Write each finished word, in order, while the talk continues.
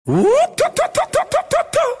Hey,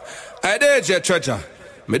 DJ Treasure.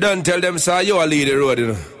 Me don't tell them, sir, you are lead the road, you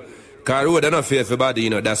know. Cause road are not fair for body, you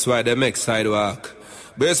know. That's why they make sidewalk.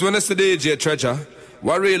 But when it's the DJ Treasure,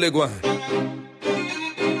 what really going?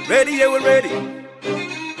 Ready, yeah, we're ready.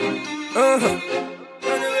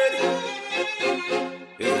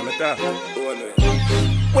 Yeah, me talk.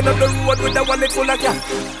 One up the road with the wallet full of cash.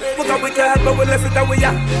 Put up with cash, but we left it away,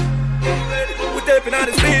 yeah. We're tapping out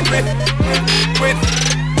the speed with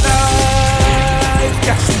live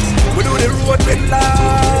cash. We do the road with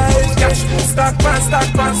live cash. Stock, pan, stock,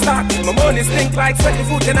 pan, stock. My money stink like 20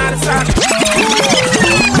 foot in the sack.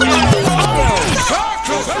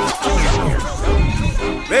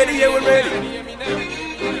 Ready, yeah, we're ready.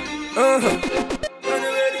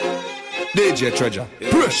 DJ Treasure,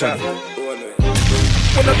 pressure.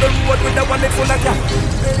 One up the road with the wallet full of cash.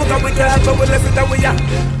 Put up with cash, but we left it away, yeah.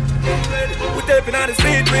 We're tapping out the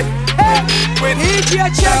speed with DJ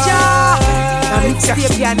Treasure.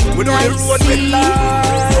 Mixtape Emperor. We do the road with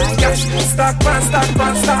live cash. Stock, pan, stock,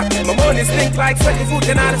 pan, stock. My money stink like 20 foot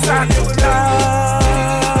in the sack.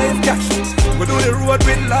 Live cash. We do the road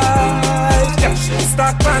with live cash.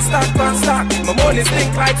 Stock, pan, stock, pan, stock. My money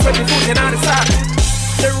stink like 20 foot in the sack.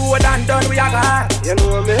 The road and done, we are hard. You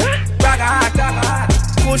know me? Bragga hard, bragga hard.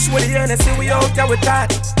 Push with the Hennessy, we out there with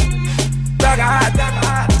that. Bragga hard, bragga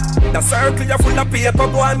hard. The circle you're full of paper,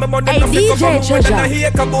 boy. My money no fit come from more than a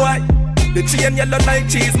acre, boy. The chain yellow like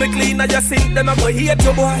cheese, me clean and you sink, then I go hate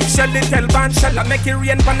you, boy. Shelly tell Van Shella, make it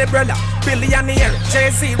rain pan the brella. Billionaire,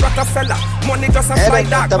 Jay-Z, Rockefeller. Money just a fly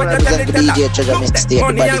dog, but you tell it teller. DJ Treasure Mixtape,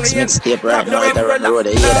 but it's Mixtape right now, right around the road,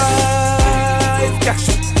 you hear that? Live cash,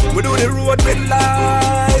 we do the road with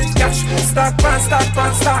live cash. Stock, pan, stock,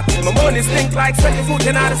 pan, stock. My money stink like 20 foot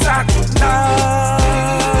in the sack.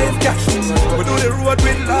 Live cash, we do the road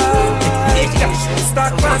with live cash.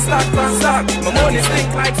 Stock, pan, stock, pan, stock. My money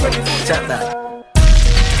stink like 20 foot. Chop that.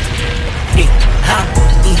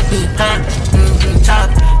 Chop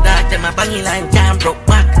that. Them a banging line, jam broke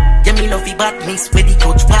back. Yeah, me love the badness where the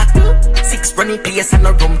coach back. 6 running players and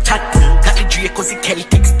a rum chat. Got the Draco, the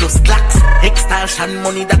Celtics plus clacks. Extortion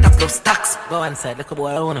money that a plus tax. Go inside, look a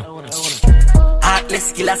boy, I wanna.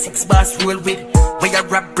 Heartless killer 6 bars roll with. Where your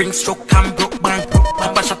rap bring stroke and broke bank.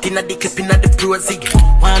 Papa shot in a the clip in a the prosig.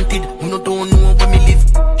 Wanted, who no don't know where me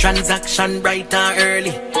live. Transaction bright and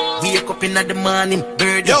early. Wake up in the morning,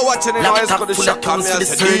 birdie. Yo, watching it now, Esco the shot come here,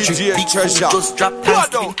 DJ Treasure. Just drop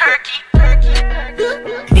Turkey.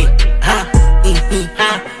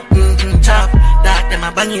 Chop that, them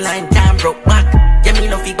a banging line, damn broke back. Yeah, me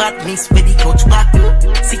love the badness with the coach back.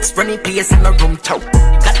 6 running players and a room top.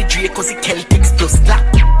 Got the Draco, the Celtics plus black.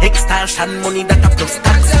 Extortion money that a plus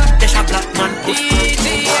tax. Cash a black man plus DJ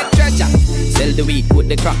Treasure. Sell the weed with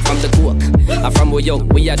the crack from the coke. From we young,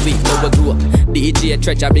 we a do it, now we grow up. DJ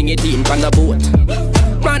Treasure, bring it in from the boat.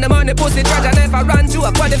 Man, the money pussy Treasure never run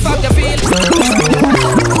joke. What the fuck you feel?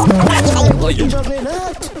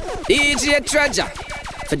 DJ Treasure.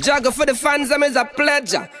 For juggle for the fans, them is a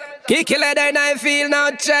pleasure. Kick your leather and I feel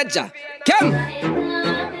no treasure. Come!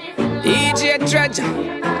 DJ Treasure.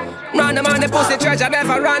 Man, the money pussy Treasure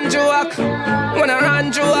never run joke. Wanna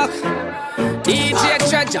run joke. DJ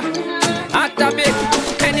Treasure. At the big.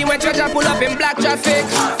 Anyway, Treasure pull up in black traffic.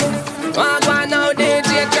 One go now,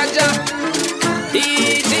 DJ Treasure.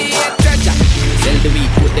 DJ Treasure. Sell the weed,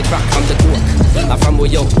 put the crack from the coke. From we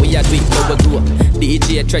young, we a do it, now we grow up.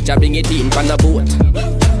 DJ Treasure, bring it in from the boat.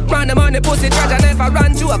 Man, the money pussy Treasure never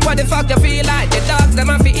run joke. What the fuck you feel like? The dogs, them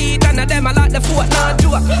have to eat and them a lot the foot, not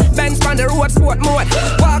joke. Benz from the road, sport mode.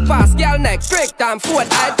 Walk past, girl neck, strict and foot.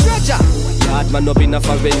 I Treasure. Yard man up in a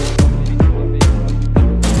foreign.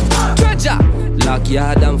 Treasure. Lock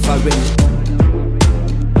yard and foreign.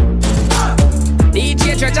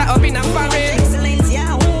 DJ Treasure up in a foreign.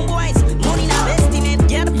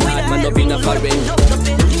 Yard man up in a foreign.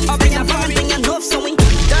 Up in a foreign.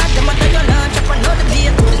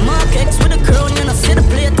 Markets with a crown, you know, see the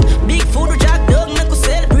plate. Big food with Jack Dog, make us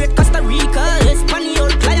celebrate. Costa Rica, Espanol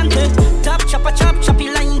clientele. Top chopper, choppy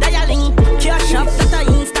line dialing. Cash up, that a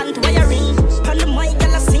instant wiring. Pan the mic,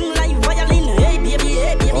 y'all sing like violin. Hey baby,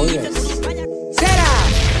 Oh yes. Say that.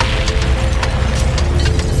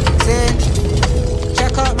 Say,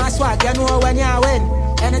 check out my swag, you know when you win.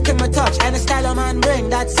 Anything me touch, any style a man bring.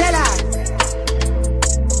 That's say that.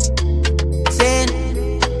 Say,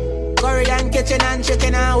 curry and kitchen and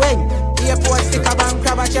chicken and wing. Airport sticker bank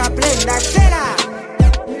crab a chaplain. That's it.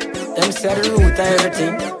 Them set the root of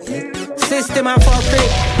everything. System and for free.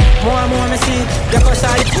 More and more me see. Because I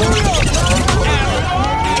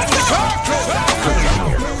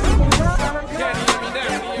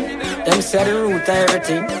them set the root of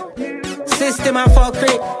everything. System and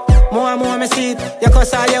fuckery. More and more me see it. You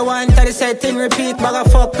cuss all you want, and the same thing repeat. Bag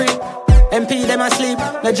of fuckery. MP them asleep.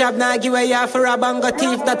 No job now give away you for a bang of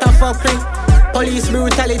thief. That a fuckery. Police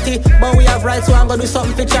brutality, but we have rights, so I'm gonna do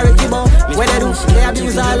something for charity. But when they do, they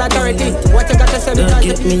abuse all authority. What you got to say? Don't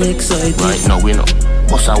get me excited. Right now we know.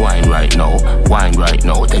 Bust a wine right now. Wine right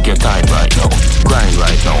now. Take your time right now. Grind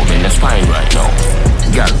right now. Bend the spine right now.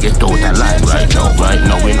 Girl, get out that line right now. Right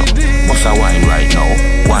now we know. Bust a wine right now.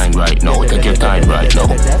 Wine right now. Take your time right now.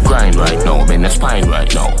 Grind right now. Bend the spine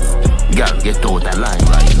right now. Girl, get out that line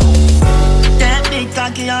right now. That big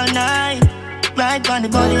cocky all night. Right on the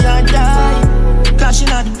body I die. Crashing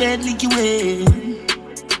out the bed lick away.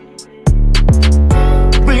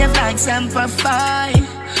 Brave like Semper Fi.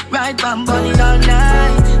 Right on body all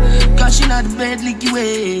night. Crashing out the bed lick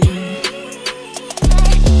away.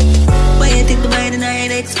 Why you think the mind and I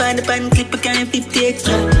expand the pan clip a kind 50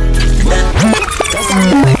 extra?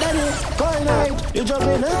 You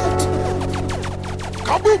jumping out.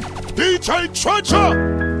 Kaboom! DJ Treasure!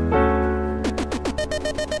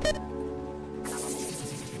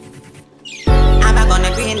 I'm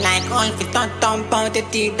gonna green like all if you don't dump out the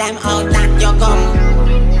teeth, them out that you come.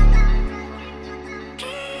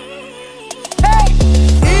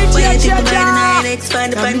 Why you think the mind and I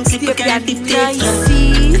expand the pan clip a kind 50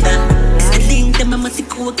 extra? I think them I must see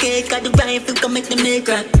cool cake. Got the rifle come make them make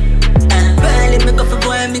crack. Well, if me go for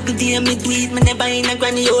boy, me could deal me tweet. Me never in a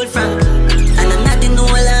granny old frank. And I'm not in no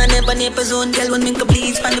wall, I never never zone. Girl, when me go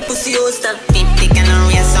bleach, pan the pussy hoster. 50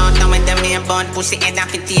 calories out, and with them here about pussy head and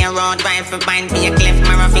 50 around. Rifle bind, be a cleft,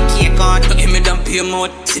 marathon cake out. Give me them pay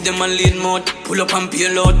mode, see them on lead mode. Pull up and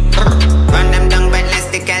pay load. Run them down, breathless,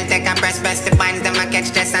 the girl take a press, the binds them a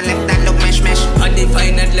catch this and left that look mesh. And they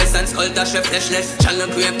find it less and skull dash a fleshless.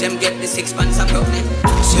 Challenge grave them, get the 6 pants of problem.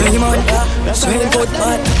 Swing him on, swing foot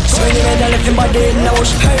bad. Swing him head and left him body in the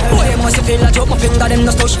bush. Boy, must feel I drop my finger, them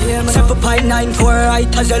no stush. 7.94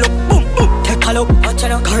 right as you look. Boom, boom, take a look.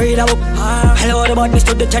 Carry the book. Hello, the bad, me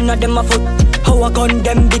stood the 10 of them a foot. How I gun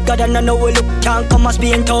them bigger than I know we look. Can't come as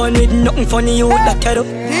being torn with nothing funny you that tear up.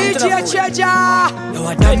 DJ Treasure! No,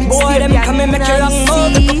 I don't boy, them come and make you wrong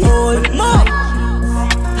move. Make a fool, move.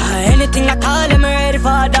 Anything I call them ready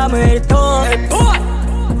for, them ready to boy.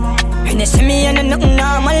 And they see me and I'm nothing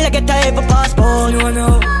normal, like a type of passport.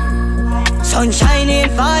 No. Sunshine in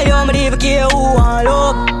fire, I'm never care who I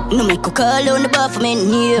love. No make a call on the bar for my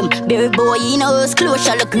name. Baby boy, you know, it's close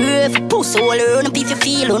to the grave. Puss all around up if you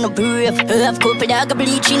feel on the brave. Have couple dog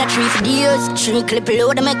bleach in a tree for years. 3 clip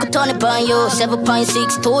load, I make a ton upon you.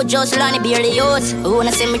 7.6 2, just line it barely yours. Who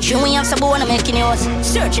wanna send me chewing, I'm sabona making yours.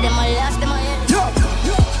 Search them, I last them, I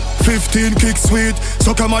 15 kick sweet.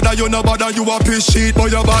 So come on, you no bother, you a piss shit. Boy,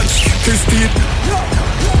 your bad, kiss teeth.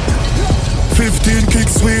 15 kick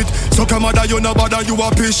sweet. So come on, you no bother, you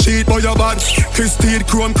a piss shit. Boy, your bad, kiss teeth.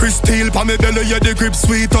 Chrome crystal. Pa me belly, yeah, the grip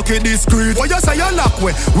sweet. Okay, discreet. What you say, you lock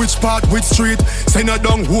way? Which part, which street? Send a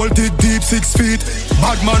down, hold it deep, 6 feet.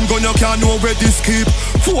 Bad man gun, you can't know where this keep.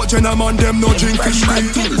 4 gentlemen, them no drink fish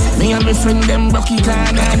meat. Me and my friend, them Rocky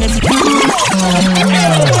Clan and everything.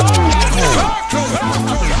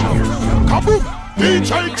 Kaboom!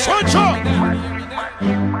 DJ Treasure!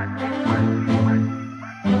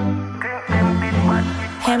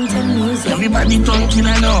 Hampton music. Everybody turn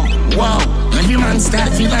killer now. Wow. Every man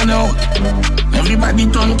start killer now. Everybody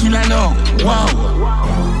turn killer now. Wow.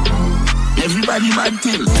 Everybody bad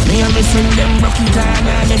till. Me and my friend them Rocky Clan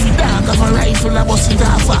and every dog have a rifle a bust it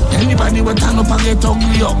off. Anybody will turn up and get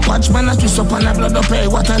ugly up. Watch man a twist up and a blood up, hey,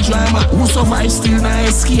 what a drama. Who survive still now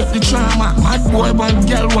escape the trauma. Mad boy one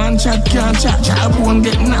girl one chat can't chat. Child won't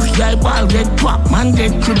get knocked, guy ball get pop. Man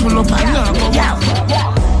get crippled up and now go out.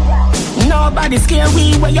 Nobody scare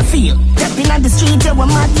we where you feel. Stepping on the street, you were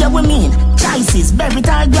mad, you were mean. Choices, very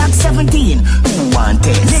tall, Glock 17. Who want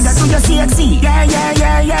it? Nigga to your CXC.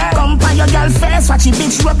 Yeah. Come by your girl face, watch your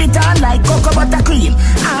bitch rub it on like cocoa buttercream.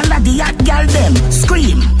 All of the hot girl them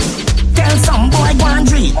scream. Tell some boy go and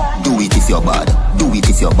dream. Do it if you're bad. Do it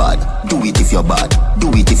if you're bad. Do it if you're bad. Do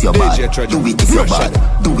it if you're bad. Do it if you're bad.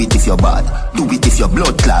 Do it if you're bad. Do it if your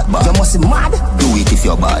blood clot bad. You must be mad. Do it if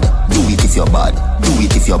you're bad. Do it if you're bad. Do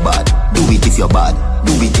it if you're bad. Do it if you're bad.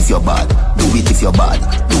 Do it if you're bad. Do it if you're bad.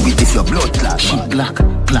 Do it if your blood clot. Shit black,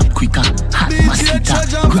 clap quicker, hot mosquito.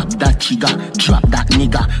 Grab that trigger, drop that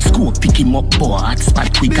nigga. Scope pick him up, boy, hot spot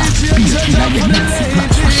quicker. Beer killer, yeah, Nancy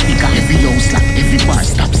black swash nigga. Every house slap, every bar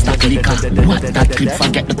stop, stack liquor. What that clip,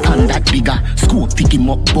 forget the pan that bigger. Scope pick him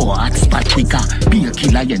up, boy, hot spot quicker. Beer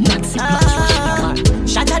killer, yeah, Nancy black swash nigga.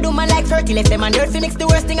 Shot a do man like fertility, them and dirt mix the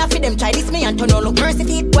worst thing I feed them. Try this me and turn on look mercy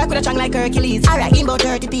feet. Work with a chunk like Hercules. Alright, in about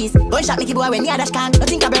 30 piece. Gunshot Mickey boy when the dash can. Don't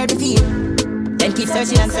think a bird to feed. Them keep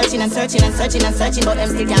searching and searching and searching and searching and searching, but them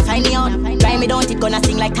still can't find me out. Try me don't it gonna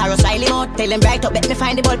sing like Taros Riley mode. Tell them right up, bet me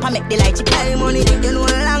find the ball, pa make the light. Hey money, you know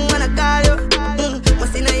how long when I call you.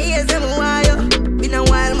 Must in a years them why you. Been a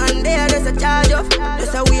while man there, there's a charge up.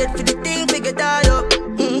 Just a wait for the thing to get tied up.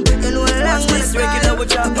 You know how long when I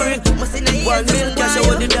call you. Must in a years them cash I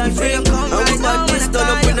want the dance free. I will back this done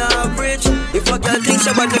up in a average. If I can't think she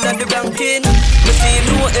better than the banking. My team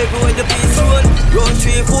know everywhere the beats roll. Round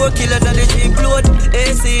 3-4 killer than the Jeep load.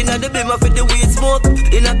 AC in the beam for the weed smoke.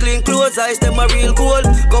 In a clean clothes, eyes them a real gold.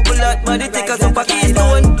 Couple lot body thick as up a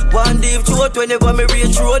keystone. One deep throat whenever me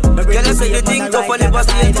reach road. Girl I say the thing tough and never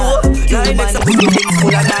stay toe. Line next up with the things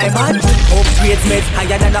full of diamond. Upgrades made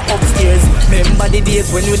higher than the upstairs. Remember the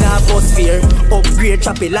days when we not bus fear. Upgrade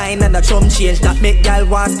choppy line and the drum change. That make y'all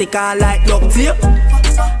want stick on like duct tape.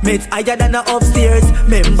 Mates higher than the upstairs.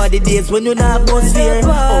 Remember the days when you not bus fear.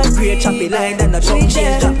 Upgrade choppy line and the drum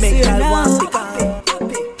change. That make y'all want stick on.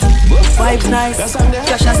 Vibes nice,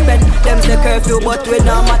 cash and spend. Them say curfew but we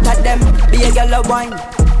not matter them. Be a girl a wine,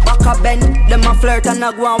 back a bend. Them a flirt and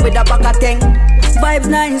a go on with a back a thing. Vibes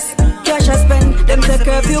nice, cash and spend. Them say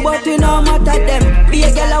curfew but we not matter them. Be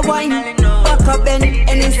a girl a wine, back a bend.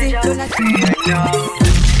 NC do not.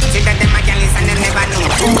 See that them a girl is and them never know.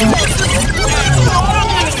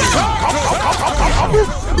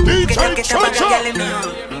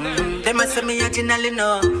 Them a say me originally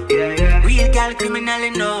know. Real girl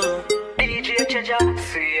criminally know. DJ Changer,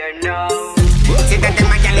 see you now. See that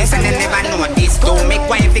them a girl is and them never know. This don't make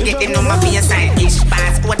wife forget the number for your side dish.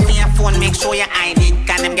 Passport for your phone, make sure you hide it.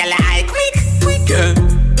 Can them girl eye quick. Yeah.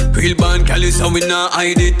 Real band gal is how we not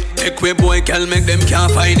hide it. Take way boy gal make them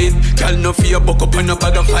can't find it. Gal no fear buck up and no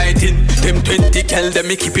bag of fighting. Them 20 gal them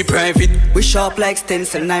me keep it private. We sharp like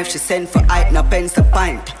stencil knife. She send for height no pencil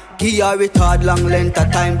pint. Give her retard long length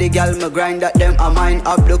of time. The gal me grind that them a mine.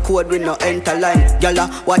 Up the code we no enter line.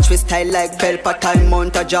 Gyal watch we style like Pamputtae.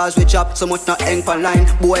 Mount a jaws we chop so much no ink for line.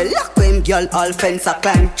 Boy lock him gyal all fence a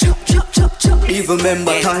climb. Chop chop chop chop. Even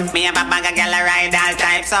member time. Me have a bag of gyal a ride all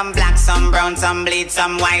type. Some black, some brown, some bleed,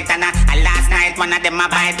 some white. And last night one of them a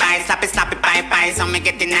bite. Slap it pie. So me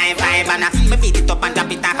get the night vibe. And me beat it up and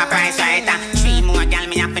drop it off a price right. 3 more gyal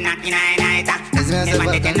me have to knock in a night. Them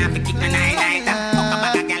a dead and have to kick the night.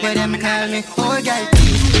 Where them call me old girl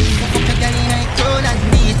teeth. Fuck a girl in a crown and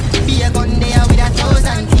beat. Be a gun there with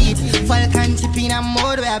 1,000 teeth. Falcon chip in a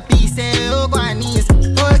mode where a piece say oh go on knees.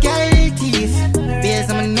 Old girl teeth. Bears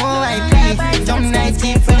I'm know I breathe. Jump night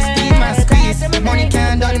teeth full speed my squeeze. Money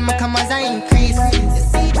can't done my come as I increase.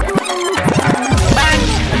 Bang!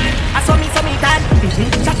 I saw me dad.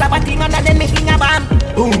 Shut up a thing and then me fling a bomb.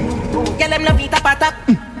 Boom! Girl them love it up a top.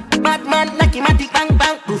 Batman, knock him a tick bang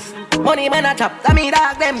bang. Money man a chop, that me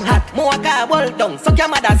dog them hot. More car hold down, suck your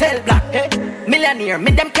mother cell black. Hey, millionaire,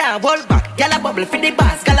 me them can't hold back. Gyal a bubble for the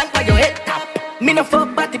bass, gyal for your head top. Me no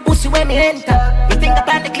fuck body pussy when me enter. Me think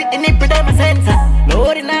about the clip, the nipple them a sensor. No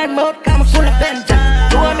ordinary mouth, come full of venture.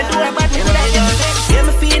 Do what me do about it, yeah,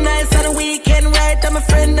 me feel nice on the weekend, right? I'm a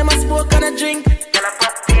friend, I'm a smoke and a drink. Gyal a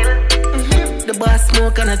pop pill. The boss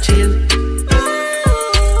smoke and a chill.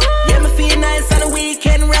 Yeah, me feel nice on the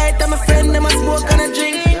weekend, right? I'm a friend, I'm a smoke and a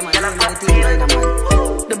drink.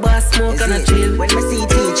 The boss smoke and a chill. When me see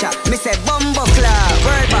teacher, me say bumbo club.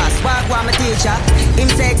 World boss, walk with my teacher. Him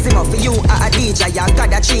say eczema for you a teacher. Ya got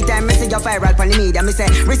that 3 times, me see you viral on the media. Me say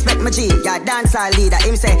respect my G, ya dancehall leader.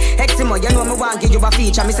 Him say eczema, you know me want give you a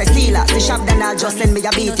feature. Me say stealer, the shop then I'll just send me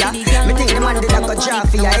a beat ya. Me think the man did a good job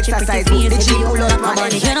for your exercise. The G pull up my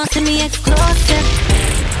body. You don't see me exclusive.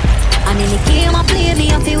 And in the game I play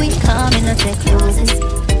me up, we come in the tech closes.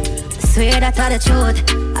 Swear that are the truth.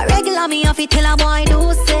 I regular me off it till a boy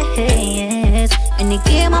do say yes. In the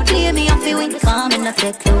game I play me off it when come in the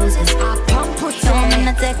tech closes. Come in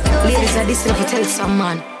the tech closes. Ladies are this if you tell some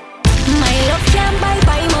man. My love can't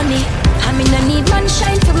buy money. I mean I need man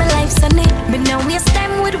shine for my life sunny. But now waste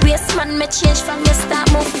time with waste man. Me change from the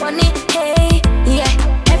start more funny. Hey, yeah.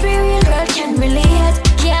 Every real girl can relate.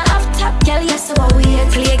 Can't have top girl, yes so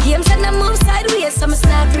weird. Play games and I move sideways. So I'm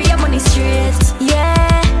start real money straight. Yeah.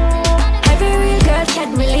 Every real girl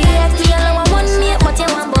can relate. You know I want me, but you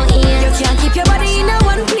want both ears. You can't keep your body in a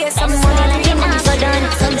one place. I'm money so done.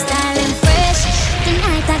 Some style and fresh.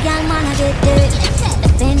 Tonight a girl man I get it.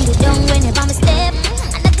 Defend it down whenever me step.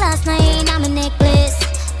 And the class 9 I'm a necklace.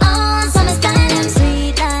 Oh, some style and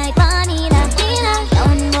sweet like vanilla.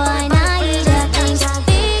 Young boy nah eat a thing.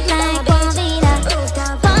 Big like Bonvita.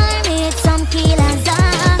 Bar me some killers.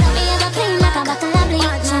 Me have a clean like a bottle of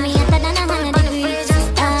bleach. Show me hotter than 100 degrees.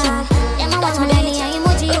 Watch my daddy and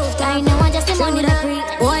emoji. I know I just the money that free.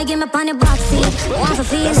 Boy, give me on the box seat. Want to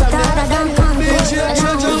feel it, I don't come. I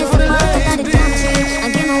don't need for the market, I don't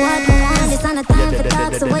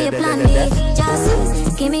you plan me.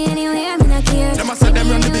 Just give me anywhere, me not care. Them a say them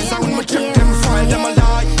run the biz, and when we check them file, them a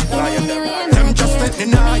lie. Them just let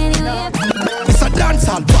deny. It's a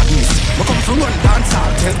dancehall badness. We come from run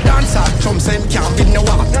dancehall, tell dancehall. Some say him can't be no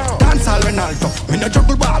wall. Dancehall Ronaldo, me no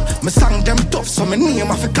juggle ball. Me sang them tough, so me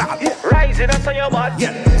name off a call. Rising up on your bad.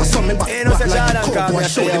 Yeah, I saw me back like a cowboy.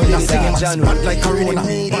 Show them in a singing match. Bad like Corona,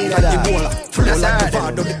 bad like Ebola. Full like the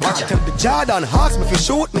Vado, the cartel. The Jordan ask me if you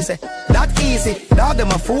shoot me, say that easy. Dog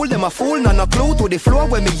them a fool, none a clue to the floor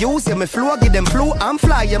when me use. Yeah, me floor give them flu. I'm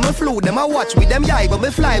fly, yeah, me flew. Them a watch with them yai, but me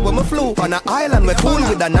fly when me flew. On an island, me cool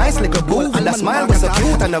with a nice little boo. And a smile was so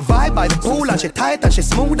cute and a vibe by the pool. And she tight and she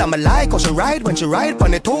smooth. I'm a like, cause she ride when she ride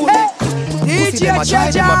on the tool. Pussy them a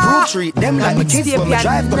drive, them a broke tree. Them like me kids when me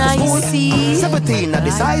drive go to school. 17 at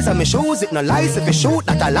the size of me shoes. It no lies if you shoot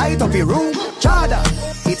that I light up your room. Chada,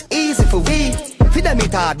 it's easy for we. Feed them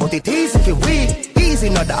it hard, but it easy for we. Easy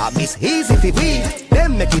no dog, it's easy for we.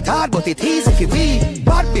 Them make it hard, but it easy for we.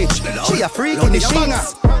 Bad bitch, she a freak in the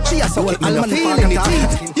sheets. She a suck it, me no feel in the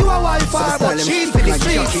teeth. You a wildfire, but she's for the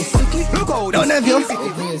streets. Look out, don't have you.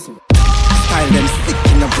 Style them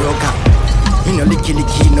stick in a broker. Me no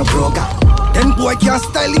licky no broker. Them boy can't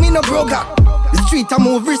style me no broker. The street I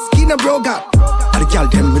move risky no broker. And the girl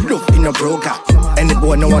them me love in a broker. Any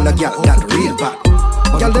boy no wanna get that real bad.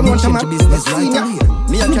 Girl them want my business right here.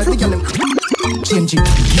 Me and try to get them change it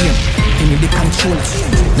game. Give me the controller.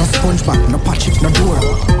 No SpongeBob, no Patrick, no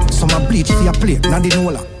Dora. Some a bleach for your plate, not the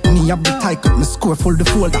Nola. Me have the title, me score full the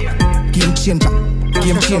folder. Game changer.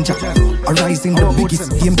 A rising the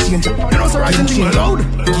biggest game changer.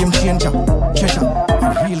 Game changer. Treasure.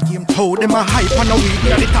 A real game. How them a hype and a weed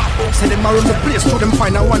near the top. Say them a run the place to them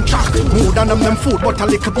find a one track. More than them food, but a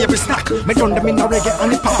little baby snack. Me done them in a reggae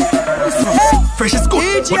and the pop. Fresh is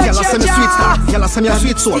good, but y'all send me sweet star. Y'all send me a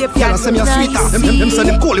sweet soul. Y'all send me a sweet star. Them send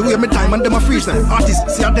them cool away me time and them a freeze them.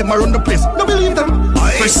 Artists see how them a run the place. No believe them.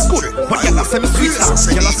 Fresh is good, but y'all send me sweet star.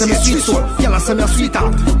 Y'all send me sweet soul. Y'all send me a sweet star.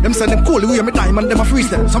 Them send them cool away me time and them a freeze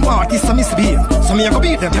them. Some artists a misbehave, some me a go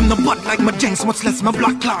beat them. Them no bad like my Jenks, much less my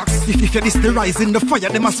black clocks. If you this the rise in the fire,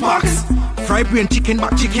 them a sparks. Fried brain, chicken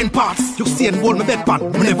back, chicken parts. You see and hold my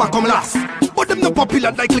bedpan, me never come last. But them no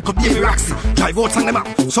popular like little baby Roxy. Drive out on them up,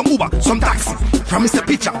 some Uber, some taxi. Promise a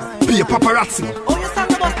picture, be a paparazzi. Oh, you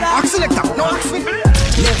sang about that? Ask selector, no ask me.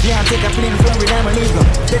 Left me and take a plane from with them and leave them.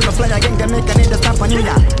 Then my fly again, can make a need to stop on New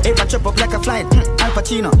York. If I trip up like a flight, Al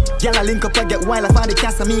Pacino. Y'all link up and get wild, I find the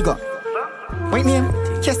Casamigo. Wait name,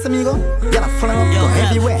 Casamigo. Y'all follow up, go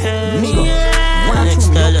everywhere, Migo. Next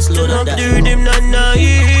style, just load up the rhythm, not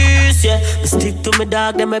nice, yeah. Me stick to my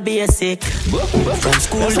dog, them a basic. From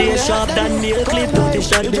school, they sharp than nail clip. Don't they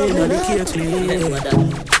shot them on the cake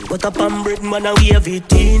clip. But up on Britain, man, I wave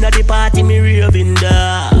it in at the party, me raving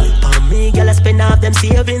da. Pon me, girl, I spend half them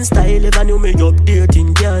savings. Style, if I knew me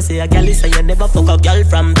updating. Can't say a girl is say you never fuck a girl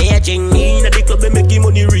from Beijing. In at the club, me make the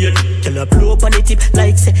money rain. Girl, I blow up on the tip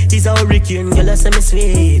like say it's a hurricane. Girl, I say me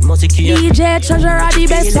sweet, must kill. DJ Changer Riddim,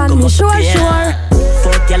 best and me sure.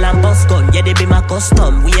 Fuck y'all and bus gun, yeah they be my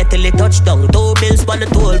custom. Wait till it touch down, 2 bills on the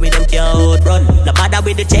toll with them can't outrun. No bother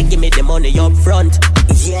with the check, give me the money up front.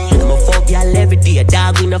 Yeah, I'ma fuck y'all every day.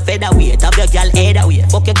 Dog we no featherweight, have your girl head away.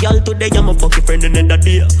 Fuck your girl today, I'ma fuck your friend another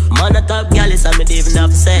day. Man a top girl is a me even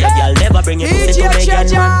have said. Y'all never bring your pussy to me girl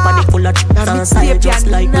man. Panic full of chicks on side just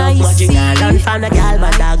like love magic. Girl find a girl, my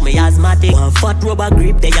dog me asthmatic. One fat rubber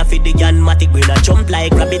grip, they a fit the gunmatic. We not jump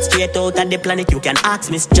like rabbit straight out of the planet. You can ask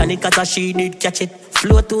Miss Johnny cause she did catch it.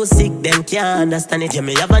 Flow too sick, them can't understand it. Yeah,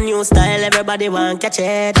 me have a new style, everybody want catch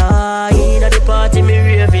it. Oh, in the party, me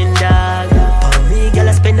raving dog. For me, girl,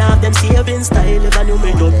 I spend half them savings. Style, if I knew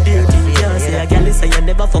me updating. Can't say a girl is say you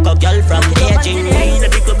never fuck a girl from Beijing. In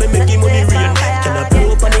the club, me make money rain. Can I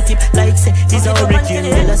blow up on the tip like say it's a hurricane.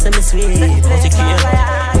 Girl, I say me sweet, must you care.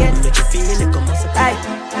 Make you feel it, come on, so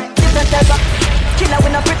different type of killer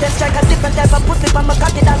when I pretend strike a different type of pussy. But my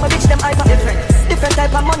cocky down, my bitch them hyper different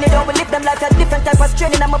type of money, though we live them like a different type of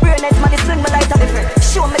straining. I'm a brain nice money, swing my lighter.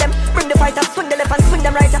 Show me them, bring the fighter, swing the left and swing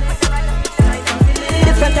them right.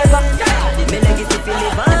 Different type of me legacy feel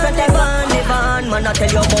live on. Different type of live on. Man I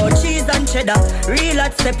tell you about cheese and cheddar. Real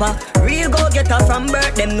hot stepper, real go-getter from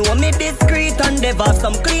birth. Them know me discreet and never.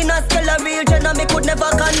 Some cleaners tell a real Jenna me could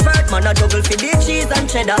never convert. Man I juggle for the cheese and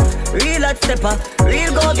cheddar. Real hot stepper,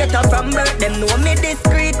 real go-getter from birth. Them know me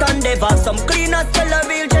discreet and never. Some cleaners tell a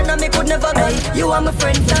real Jenna me could never. Hey, you are my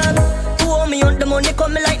friend, dog. Me on the money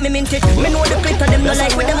come me like me mint it. Me know the glitter them no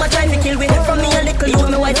like with them a try to kill me. From me a little youth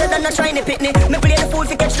me wiser than a trying to pit me. Me play the fool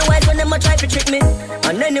to catch the wise when them a try to trick me.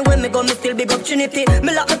 And anyway me go me still big up Trinity.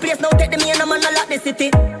 Me lock the place now take the me and a man a lock the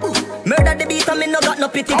city. Murder the beat so me no got no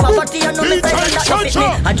pity. Poverty and no me say that no fit me.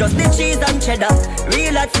 I just the cheese and cheddar,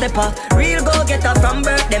 real hot stepper, real go-getter from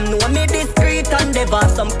birth. Them know me discreet and never.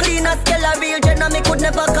 Some cleaner still a real gender, me could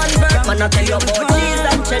never convert. Man, I tell you about cheese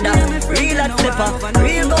and cheddar, real hot stepper,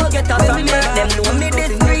 real go-getter from birth. Them know me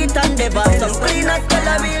discreet and never. Some cleaner still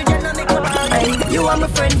a real gender, me could convert. You are my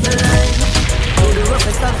friend for life. Through the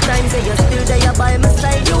roughest of times, you're still there by my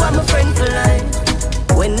side. You are my friend for life.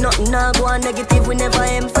 When nothing now go on negative, we never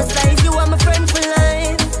emphasize. You are my friend for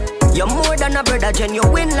life. You're more than a brother, Jen. You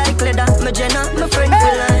win like leather, my Jenna, my friend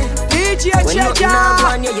for life. DJ when nothing now go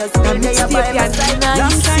on, you're still there by my side.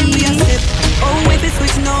 Long time we a step. Oh, if it's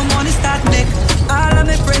switch now, money start make. All of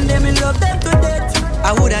my friends, them in love them to death.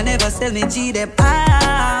 I woulda never sell me G them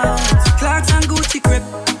out. Clarks and Gucci crep.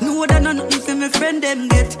 Know that nothing for my friend them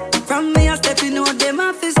get. From me a step, you know them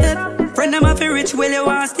off his step. Friend them off a rich, well you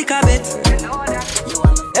want stick a bet.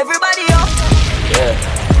 Everybody up. Yeah,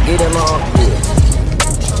 give them up.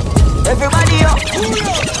 Yeah. Everybody up.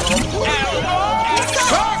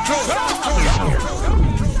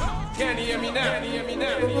 Can you hear me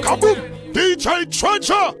now? Kaboom! DJ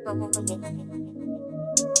Treasure!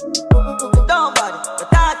 Nobody, but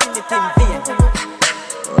talking the thing vein.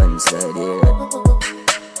 One side here.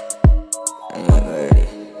 Ready.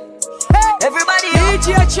 Everybody up. DJ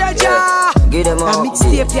Treasure! Give them up.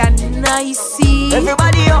 Mixtape ya nicey.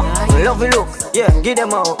 Everybody up. Love you look. Yeah, give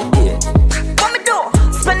them up. Yeah. What me do?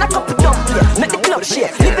 Spend a couple dumb, yeah. Make the club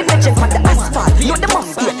share. Living legend on the asphalt. You know the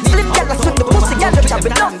must be. Slim gala swing the pussy, gala chop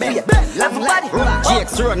it up. Everybody.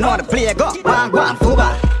 GX run on the play go. One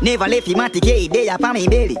fuba. Never left him at the gate. They up on me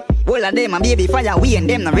belly. All of them a baby fire, we and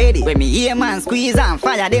them not ready. When me hear man squeeze and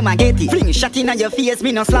fire, them a get it. Fling shot in your face,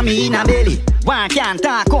 me no slam me in a belly. One can't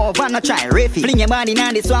talk over, no try refi. Fling your body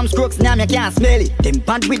in the swamp crooks, now you can't smell it. Them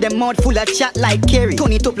bad with them mouth full of chat like Kerry.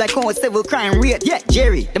 Turn it up like how several crime rate. Yeah,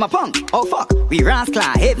 Jerry, them a punk. Oh fuck, we rascal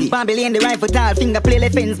heavy. Bambi in the rifle tall, finger play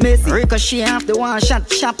left ends messy. Ricochet after one shot,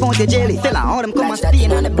 chop out the jelly. Fella, all them come and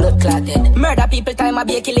stain on the blood clotted. Murder people time I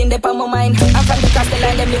be killing them on my mind. I'm from the cross the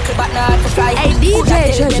line, them little but not hard to fly. Hey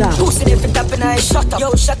DJ Treasure. Pussy different up and I shut up.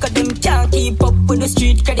 Yo, shock of them can't keep up with the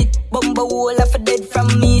street credit. Bumbo wall off a dead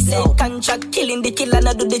from me. Say contract killing the killer,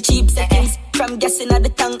 not do the cheap seconds. From guessing at the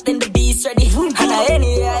tank, then the beast ready. And I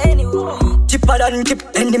anyway. Chipper than chip,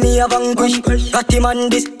 enemy of anguish. Got him on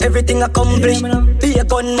this, everything accomplished. Be a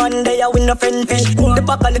gunman, they are win a friend fish. The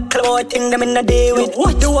papa little boy thing them in a day with.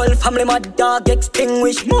 The whole family mad dog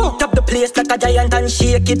extinguished. Tap the place like a giant and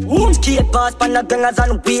shake it. Skate past pan the gangers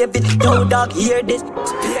and wave it. Yo dog, hear this.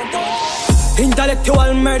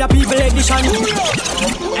 Intellectual murder people edition.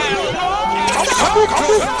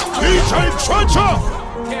 DJ Treasure!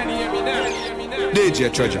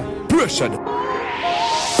 DJ Treasure, pressure.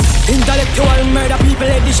 Intellectual murder people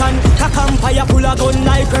edition. Cock empire full of gun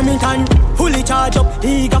like Remington. Fully charge up,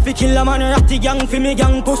 eager fi kill a man. Ratty gang fi me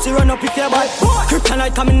gang, pussy run up if you bad.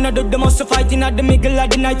 Kryptonite coming out the muscle fighting at the middle of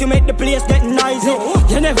the night to make the place get noisy.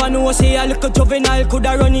 You never know, say a little juvenile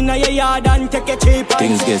coulda run in a your yard and take a cheap.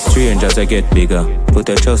 Things get strange as I get bigger. Put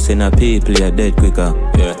a trust in a people, you're dead quicker.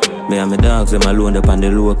 Yeah. Me and my dogs, them alone up on the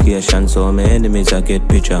location, so my enemies I get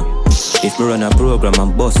picture. If me run a program,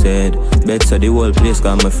 I'm busted. Bet so the whole place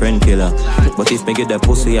got my friend killer. But if me get that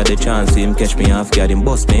pussy at the chance, him catch me off guard, him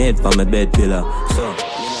bust me head for my bed pillar. So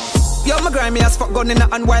yo, me grind me as fuck gun in a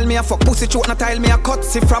hand while me a fuck pussy choke na tile me a cut.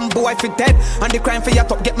 See from boy fi dead and the crime for your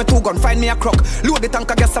top. Get me 2 gun, find me a crook. Load the tank,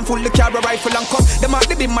 I guess I'm full the carry rifle and cup. Them all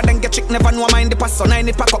the bim then get trick, never know mind the pass. So 9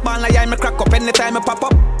 it pack up, band like I me crack up anytime me pop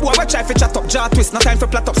up. Boy, we try fi chat up, jaw twist, no time for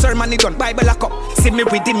plat up. Sermon done, Bible lock up. See me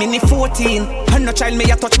with the mini 14. And no child me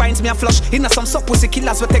a touch, binds me a flush. Inna some sub pussy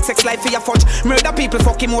killers with take sex life for your fudge. Murder people,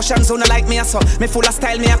 fuck emotions, who no like me a so. Me full of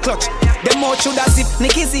style, me a clutch. Them mouth shoulda zip,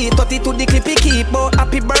 Nicky Z, 32 the clippy keep. But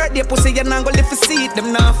happy birthday, pussy, you not go live for seat.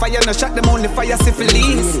 Them not fire, no shot, them only fire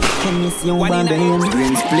syphilis. Can you see young band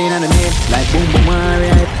brains playing on the net like boom boom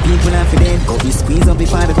alright. People are for dead, go be squeeze up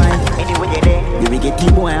before the fight. Anyway you there, you will get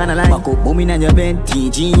people on the line. Back up booming on your bed,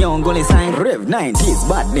 TG young goalie sign. Rev 90s,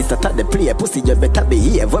 badness attack the player. Pussy you better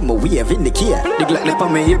behave when we wave in the care. The Glock left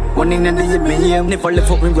on me hip, one in the hip me here. Never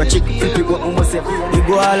left up with a chick, flip it go almost every. You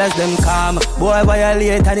go all as them calm, boy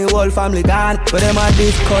violate and the whole family gone. But them a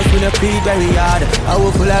discuss with the feet very hard. I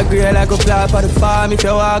will full of grey like a plant for the farm. If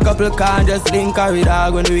you walk up, you can't just link her with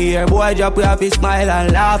dog. When we hear boy drop, we have to smile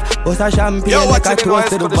and laugh. Bust a champagne like a toast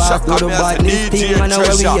to the boss. Do the badness thing, man,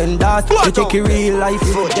 where we endorse. We take your real life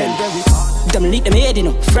in the them leak them head, you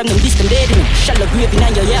know. From them distant dead, you know. Shallow grave in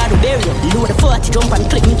your yard to bury you. Load the 40, jump and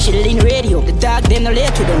click me chill in radio. The dog them no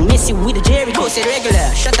late to them. Miss you with the Jerry, go say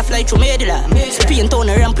regular. Shut the fly through medulla. Spin town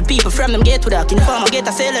and ramp with people from them get to that. Inform get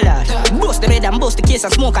a cellular. Bust the red and bust the case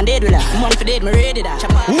and smoke and dead with that. Man for dead, me ready that.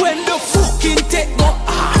 When the fucking take go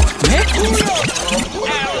off, make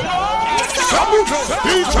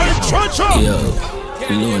yo,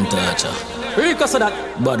 lone toucher. Rico so that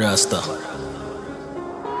bad rasta.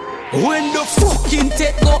 When the fucking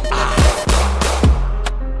take go off,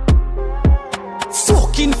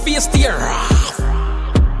 fucking face tear off.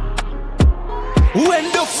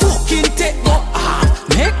 When the fucking take go off,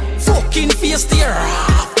 make fucking face tear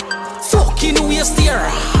off. Fucking waist tear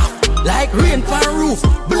off. Like rain pan roof,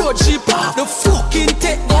 blood chip off. The fucking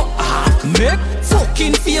take go off, make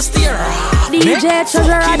fucking face tear off. DJ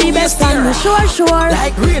Changer Riddim best on the sure.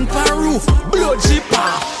 Like rain pan roof, blood chip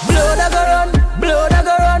off. Blood a go run, blood a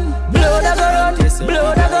go run, blood a go run,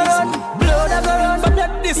 blood a go run, blood a go run. But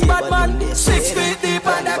that this bad man, 6 feet deep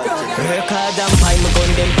on the ground. Record and buy my gun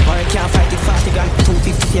them, or I can't fight it 40 grand.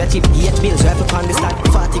 250 for a chip, 8 bills, rifle on the stand.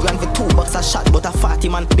 40 grand for 2 bucks a shot, but a 40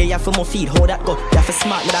 man. They have for my feed, how that go? They have for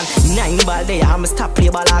smart me than 9 ball there, I'm a stop play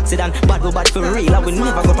ball accident. Bad go bad for real, I will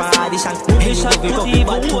never go for audition. He shot me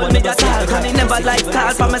even hold me that tall, and he never like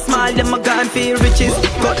tall. From a small, them a gone feel riches.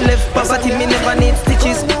 Got left poverty, me never need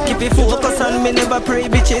stitches. Keep it focus on me, never pray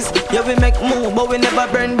bitches. Yeah, we make move, but we never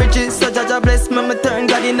burn bridges. So Jaja bless me, me turn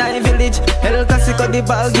God in a village. El Clasico, the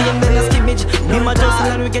ball game, then a skimmage. Me my just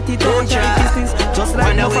when we get it on, try business. Just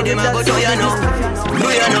like no for the that's do you know? Do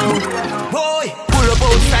you know? Boy, pull up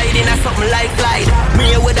outside in a something like Clyde.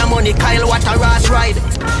 Me with the money, Kyle, what a rash ride.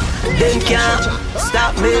 Them can't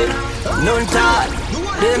stop me, none talk.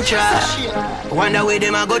 Them try. Wonder where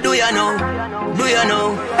them a go, do you know? Do you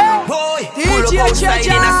know? Boy, pull up outside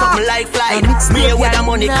in a something like flight. Me with the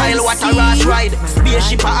money, Kyle, what a rash ride.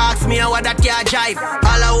 Spaceship ask me how that car drive.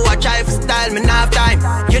 All I who a drive style, me not have time.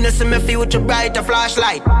 You know see me future bright, a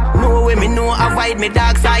flashlight. No way me know avoid me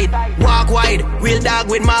dark side. Walk wide, real dog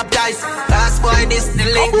with map ties. Last boy, this the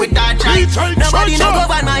link with that child. Nobody no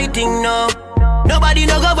govern my thing, no. Nobody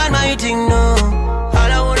no govern my thing, no.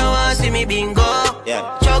 All I wanna see me bingo.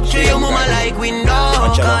 Chuck to your mama like window.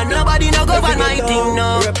 Cause nobody no govern my thing,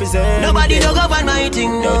 no. Nobody no govern my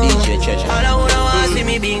thing, no. All I wanna see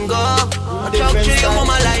me bingo. Chuck to your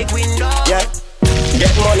mama like window. Yeah,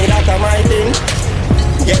 get money that a my thing.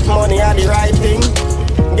 Get money are the right thing.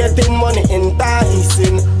 Getting money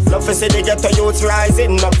enticing. Love to see the ghetto youths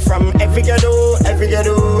rising up from every ghetto, every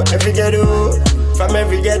ghetto, every ghetto. From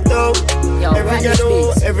every ghetto, every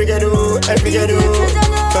ghetto, every ghetto, every ghetto.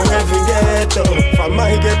 From every ghetto, from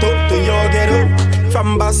my ghetto to your ghetto.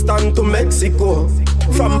 From Boston to Mexico.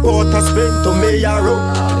 From Port of Spain to Mayaro.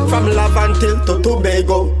 From Lavantil to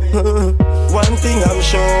Tobago. One thing I'm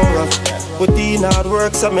sure of, put in hard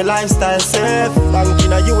work so my lifestyle safe. Bank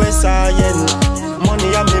in a USIN,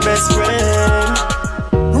 money I'm my best friend.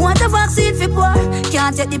 Want a vaccine for poor,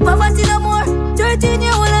 can't take the poverty no more. 13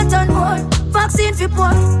 year old and turn more. Vaccine for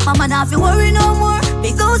poor, mama not fi worry no more.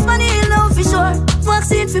 Big house money in love for sure.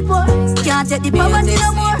 Vaccine for poor, can't take the poverty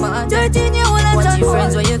no more. 13 year old and turn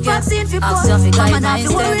more. Vaccine for poor, mama not fi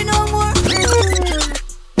worry no more.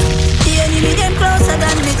 The enemy them closer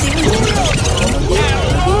than me think.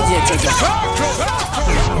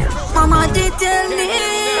 Mama did tell me,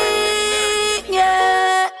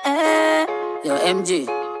 yeah. Yo, MG.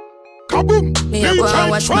 Kaboom! Me a go and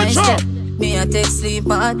watch my step. Me a take sleep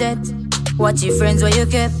all that. Watch your friends where you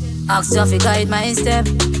kept. Ask you to guide my step.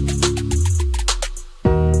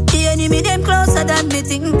 The enemy them closer than me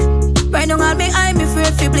think. Right now on me eye, me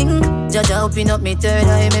afraid fi blink. Jaja open up me third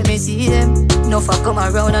eye, make me see them. No fuck come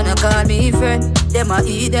around and I call me friend. Them a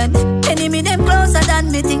heathen. Enemy them closer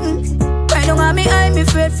than me think. Right now on me eye, me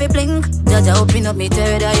afraid fi blink. Jaja open up me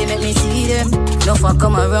third eye, make me see them. No fuck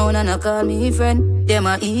come around and I call me friend. Them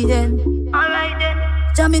a heathen. Alright then.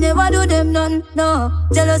 Jammy never do them none, no.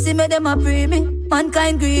 Jealousy make them a pray me.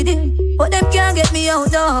 Mankind greedy, but them can't get me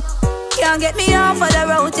out, though. Can't get me off of the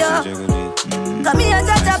road, yo. Got me a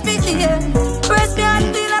Jaja pity, yeah. Press me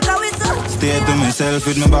and feel like a whistle. Stay to myself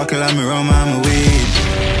with my buckle and my rum and my weed.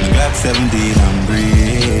 My Glock 17 and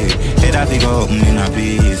breathe. Head I go open in a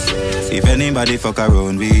piece. If anybody fuck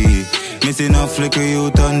around me, missing enough flicker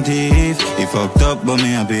you turn thief. He fucked up but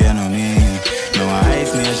me happy and on me. No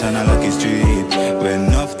ice nation a lucky street. When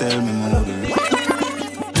enough tell me move.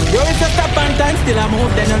 Yo, if you stop on time, still I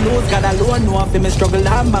move, then you lose. God alone know if me struggle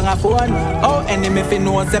and bang a phone. Oh, enemy fi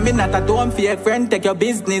know, say me not at home. Fake friend, take your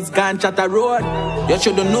business, gone chat a road. You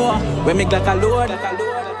shoulda know, when me like a load.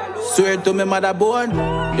 Swear to me motherboard,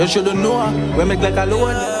 you shoulda know, when me like a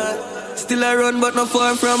load. Still I run but not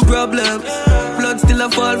far from problems. Blood still I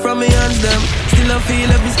fall from my hands them. Still I feel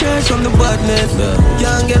every scratch from the badness.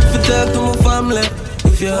 Can't get to talk to my family.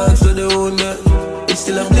 If you ask for the own that, it's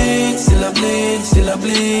still a bleed, still a bleed, still a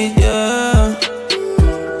bleed, yeah.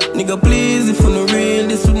 Nigga please, if you're not real,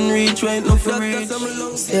 this wouldn't reach right now for reach.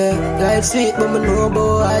 Yeah, life sweet but me know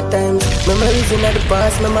about hard times. Memories in the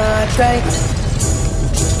past, my heart cry.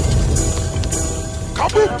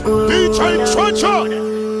 DJ Treasure.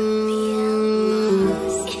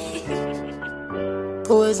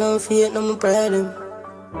 Always on feet, no more pride them.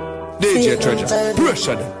 DJ Treasure,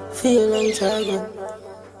 pressure them. Feel and try again.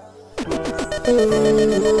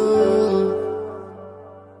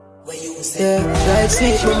 Yeah, life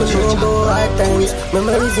sweet, but me know about hard times.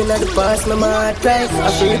 Memories in the past, my heart cry.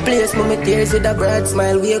 I feel replace my tears with a bright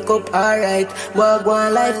smile. Wake up, alright. Walk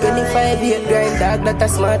one life, 25 year grind. Dog, that a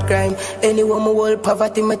smart crime. Anyone who hold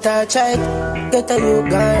poverty, me touch right. Get a you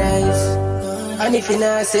gun rise. And if you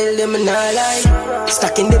not sell them, not lie.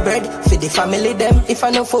 Stacking the bread for the family them. If I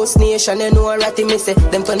know First Nation, you know a ratty me say.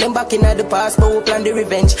 Them turn them back in the past, but we plan the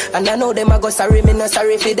revenge. And I know them I go sorry, me not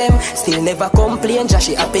sorry for them. Still never complain, just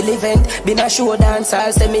a happy event. Been a show dance,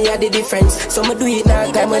 I'll say me a the difference. So me do it now,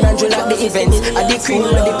 time when Andrew like the events. I the cream,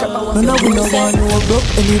 I the crap. No, no, we no want no broke.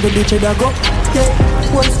 Anybody check that go. Yeah,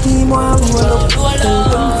 one scheme, one roll up. Tell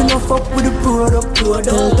them finna fuck with the product.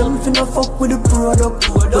 Tell them finna fuck with the product.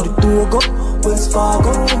 But the door go. West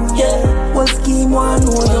Fargo, yeah. One scheme, one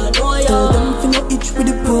roll up. Tell them finna itch with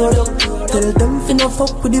the product. Tell them finna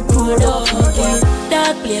fuck with the product.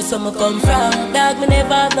 Dark place where me come from. Dog me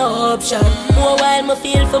never have no option. More while me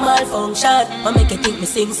feel for malfunction. I make you think me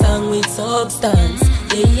sing song with substance.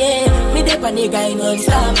 Yeah, yeah. Me dep on the grind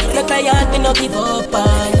non-stop. The client me no give up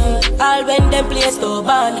on. All when them play so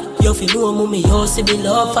bad. You feel know me, you see the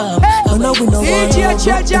love fam. Oh no, we no want no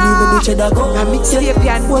broke. Anybody check that go. I mixtape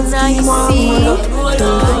and one scheme, one roll up.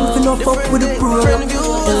 Tell them finna fuck with the product.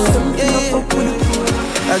 Tell them finna fuck with the product.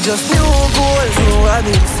 I just new goals, new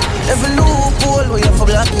habits. Every loophole where you for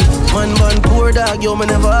block it. Man born poor dog, yo me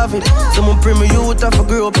never have it. Someone pre me youth I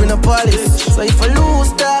grew up in a palace. So if I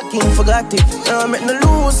lose talking, forgot it. Now I make no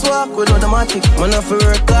lose walk with automatic. Man I for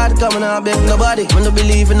work hard, come and I beg nobody. Man no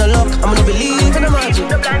believe in the luck, I'm no believe in the magic.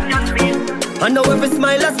 I know every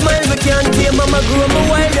smile, I smile, me can't tame. Mama grew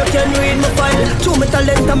my while, you can read my file. True me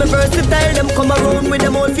talent, I'm versatile. Them come around with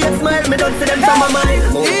them own face smile. Me don't see them from my mind.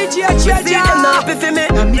 DJ Treasure, see them not happy for me.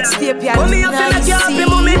 I mixtape and me I feel like you happy,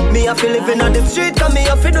 mommy. Me I feel living on the street, cause me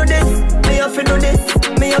I feel do this. Me I feel do this,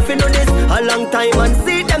 me I feel do this. A long time and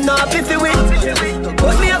see them not happy for it.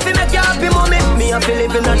 But me I feel make you happy, mommy. Me I feel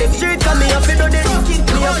living on the street, cause me I feel do this.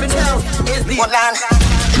 Me I feel now. What land?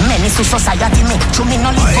 Many to society me, to me no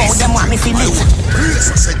live how them want me feel it.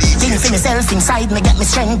 Think for myself inside me get me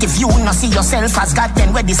strength. If you not see yourself as God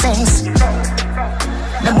then where the sense.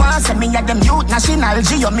 Them want say me at them youth national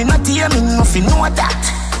Geo me not hear me nothing know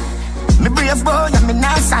that. Me brave boy and me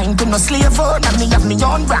not signed to no slave owner. Me have me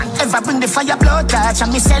own brand. Ever bring the fire blood touch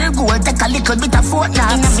and me sell gold. Take a little bit of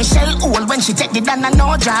fortnight. In a Michelle old when she take the down and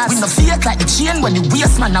no jazz. We no fake like the chain when the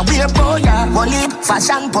waist man a wear boy. Bully,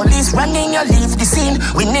 fashion police running you leave the scene.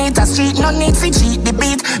 We need a street, no need to cheat the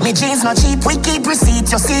beat. Me jeans no cheap, we keep receipt.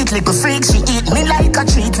 Your seat little freak, she eat me like a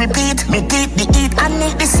treat. Repeat, me keep the eat and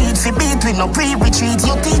need the seed. Fi beat, we no pre-retreat.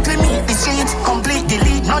 You teeth we meet the street. Complete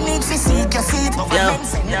delete, no need to seek your seat.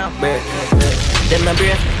 Them a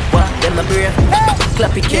brave, what? Them a brave.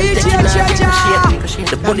 Clap it, can't take it, ricochet.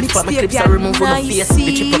 The bullet for my clips are removed from my face.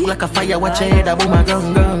 Bitch, you pop like a fire, watch your head, a boom a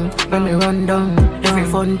gun. When me run down, every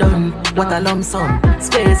fun done. What a lump sum.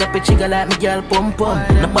 Space up a chigga like me girl pump.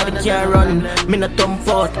 Nobody can run, me no thump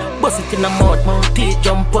out. Bust it in the mouth, teeth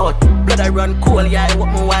jump out. Blood I run cool, yeah, I walk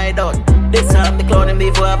me wide out. This time the clown and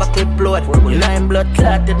me for have a clip load. Line blood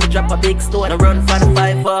clot, then me drop a big stone. I run for the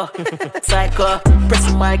 5-4, psycho. Press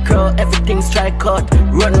the micro, everything strike out.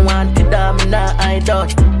 Run wanted, me nah hide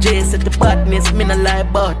out. Jay said the badness, me no lie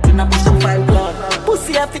about. Then I push the 5 blood.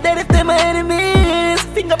 Pussy after that if they my enemies.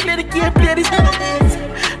 Finger play the game, play the enemies.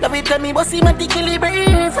 Love it tell me bossy my tickly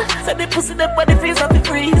breeze. So the pussy that body freeze off the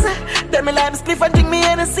freeze. Then me lime spliff and drink me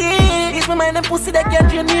Hennessy. If my mind and pussy that can't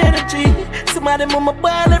drain me energy. Some of them on my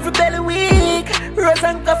ball every belly week. Rose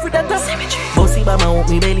and coffee that does symmetry. Bossy by my want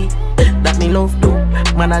me belly. That me love do.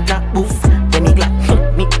 Man a jack boof. Then me glad.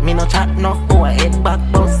 Me no chat no. Go ahead back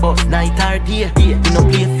boss. Night or day. Me no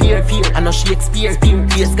play fear. I no Shakespeare.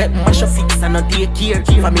 Place get mash up fix and no daycare.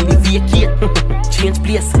 Family vacate. Change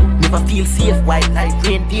place. Never feel safe. White like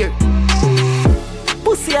reindeer.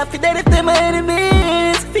 Pussy happy that if they my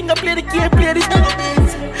enemies. Finger play the game, play the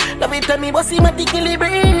enemies. Love it it when me bossy my tickly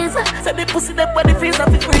breeze. Say the pussy that body feels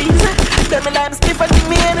of the freeze. Tell me lime skip and give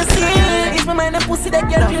me energy. If my mind a pussy that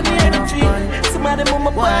get give me energy. Somebody move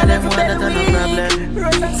my boy every day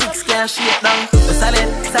week. 6 cash shit down. Solid.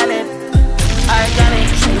 I got it.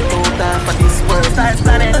 Shoot out for this world. Start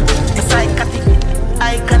planet. The psychotic.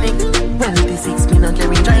 Iconic. 26 me not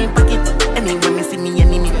Jerry try and pack it. Anyway me see me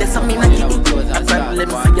enemy. That's how me not kick it. A problem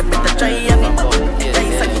so you better try it.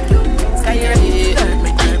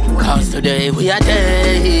 Cause today we are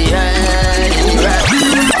there.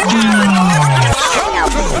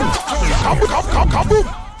 Kaboom!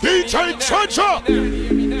 DJ Changer!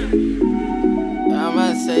 I'm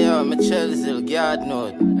gonna say, yo, I'm a Chelsea, guard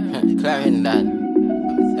node. Clarendon.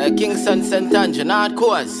 Kingston, St. Andrew, North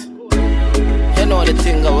Coast. You know the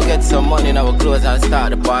thing, I will get some money in our clothes and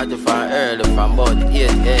start the party from early, from about 8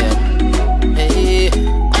 a.m. Hey,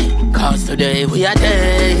 cause today we are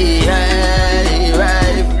there,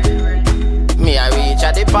 right? Me I reach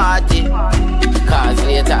at the party, cause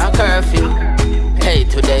later a curfew. Hey,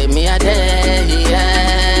 today me a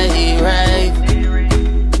day, right?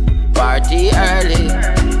 Party early,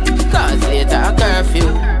 cause later a curfew.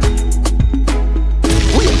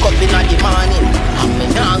 Wake up in the morning, and me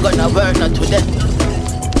nah gonna work not today.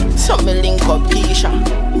 So me link up Keisha,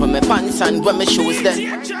 when my pants and when my shoes there.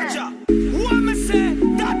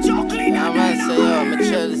 I'ma say, yo, me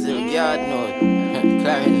Chelsea, guard node,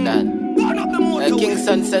 Clarendon.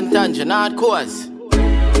 Kingston, St. Andrew, North Coast.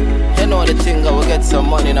 You know the thing, I will get some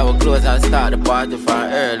money in our clothes and start the party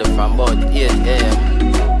from early, from about 8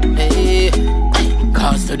 a.m. Hey,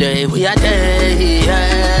 cause today we are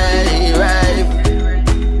there, right?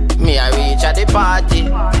 Me I reach at the party,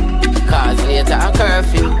 cause later a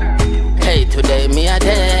curfew. Hey, today me a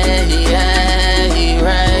day,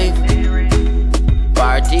 right?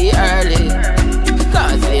 Party early,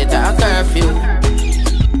 cause later a curfew.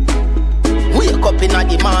 Wake up in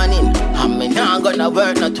the morning, and me nah gonna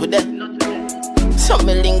work not today. So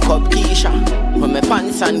me link up Keisha, when my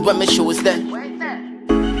pants and when my shoes there.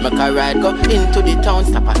 Make a ride go into the town,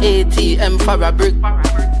 stop at ATM for a brick.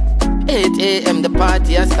 8 a.m. the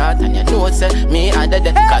party a start, and you know say me a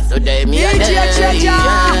dead. Cause today me a dead.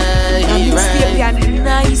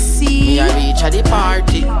 Me a reach at the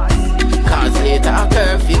party, cause later a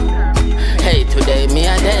curfew. Hey, today me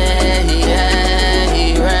a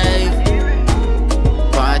day, right?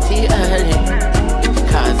 Party early,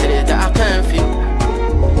 cause later a curfew.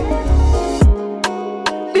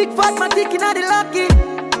 Big fat man ticking at the lucky.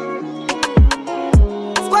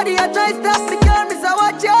 Squaddy a try stop me, girl, me so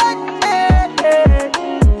watch it.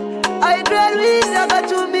 I dread weed, I got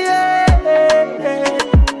to me.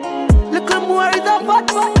 Little more is a fat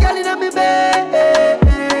girl in me bed.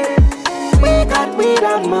 We got weed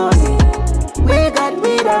and money. We got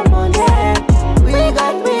weed and money. We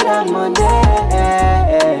got weed and money.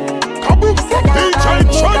 Kaboom!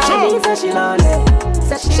 DJ Changer! So she lonely.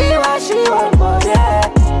 So she want money.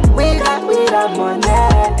 We got weed and money.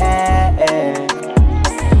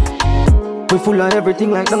 We full on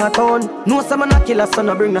everything like down a town. No some man a killer, so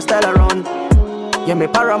no bring no style around. Yeah, me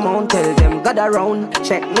paramount, tell them gather round.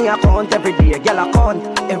 Check me account every day, gyal account.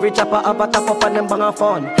 Every chopper up a top up and them bang a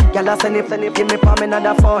phone. Gyal a send it, give me palm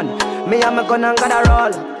another phone. Me and my gun and gather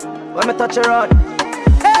roll. When me touch a road,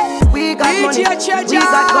 hey, we got money, we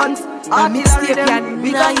got guns. All mixtape can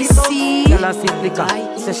we got it up. Gyal a sip liquor,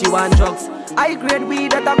 say she want drugs. I grade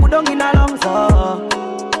weed that a good on in a lungs. Oh,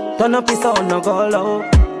 turn up his sound, no go low.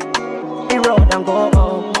 The road and go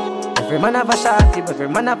out. Every man have a shotty, every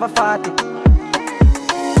man have a fatty.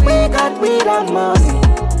 We got weed and money.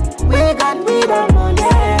 We got weed and money.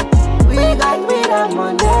 We got weed and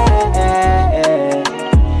money.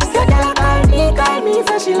 So girl call me,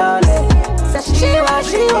 so she lonely. So she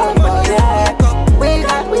want money. We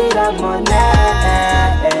got weed and money.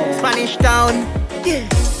 Spanish Town, yeah.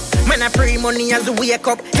 Man I pray money as we wake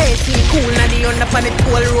up. Hey, see cool now the under on the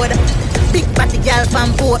toll road. Big body girl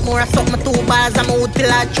from Portmore, I suck my 2 bars, I'm out till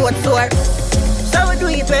I throat sore. So we do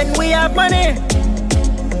it when we have money.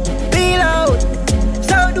 Be loud.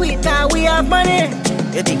 So we do it now we have money.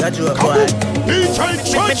 You think I joke, boy? Me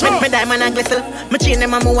diamond and glisten. Me chain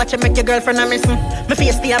them and me watch and make your girlfriend a miss me. Me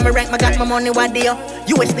face stay and me rank, me got my money what day.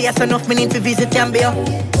 USD is enough, me need to visit Gambia.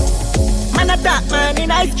 Man a dark man in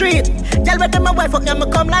high street. Tell me them my wife up, me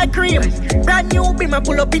come like cream. Brand new beam, I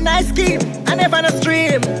pull up in nice scheme. I never no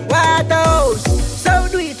stream. White House. So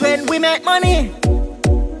do it when we make money.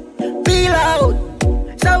 Be loud.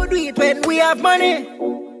 So do it when we have money.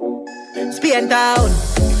 Spain Town.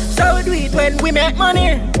 So do it when we make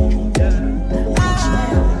money.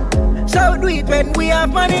 So do it when we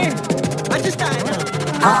have money. What's the style now?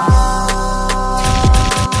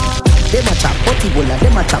 but Ebola,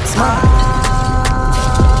 them a chop smart.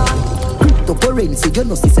 Cryptocurrency, you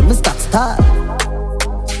know, see, say me stop star.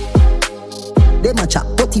 Them a chop,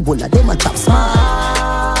 but Ebola, them a chop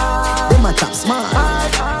smart. Them a chop smart.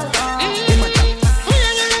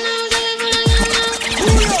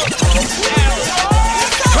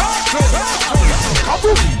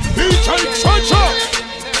 DJ Changer.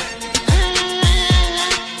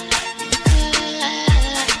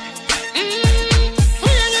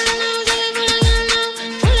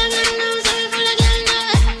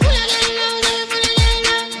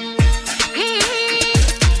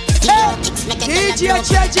 DJ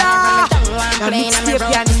Changer. The mixtape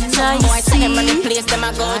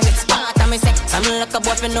I'm look up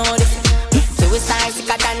what we know this. Suicide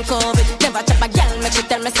sicker than COVID. Never chop a gal, make she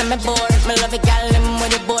tell me say me bored. Me love a gal, them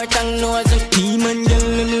with the bored tongue nose. Demon gal,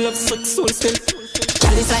 them love sex so still.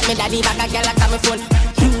 Gal is like me daddy, back a gal like me phone.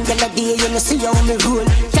 Gal a day, you know see how me roll.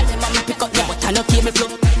 Tell them I'm pick up, yeah, but I no cable flow.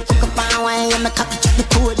 Hook up and wine, yeah, me cocky check the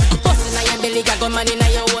code. Bustin' on your belly, got gun money in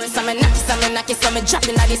your hole. So me knock it, so me drop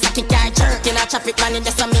in the sacky car. Jerk in a traffic, man, you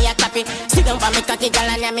just saw me a clap it. Sit down for me cocky, gal,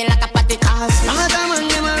 and yeah, me like a patty. Cause Mama come on,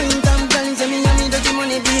 yeah, my income, gal, say me and me dirty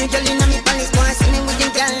money, be gal in me palace. Boy, see me with the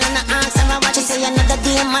gal, and I ask her what she say. Another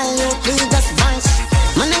day, my you please just vanish.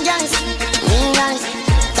 Man, guys, mean guys,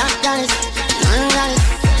 top guys, man guys,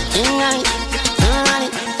 king guys,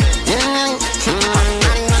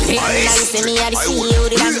 say me a the CEO,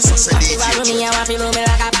 the dance. Party round me, I want to roll me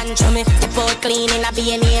like a band. Show me step out clean in a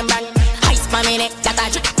B&A brand. Ice for me neck, that a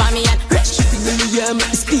drip for me and rich. In the air, make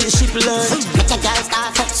the spaceship learn. Make a girl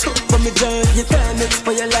start fuck soup for me journey. You can't mix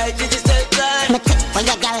for your life, you just take time. Make it for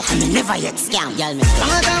your girl, and me never yet scam, girl. Me scam.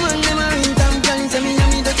 Mama come on, them a ring come, girl. Say me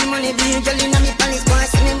and me dirty money, be girl in a me palace. Boy,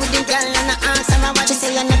 see me with the girl, and I ask her what she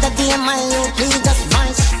say. Another day, my you please just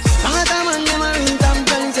vanish. Mama come on, them a ring come,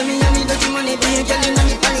 girl. Say me and me dirty money, be girl in a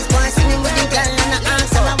me palace. Boy, see me with the girl, and I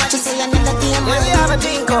ask her what she say. Another day, my you have a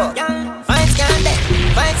drink, oh. Vibes can't dead,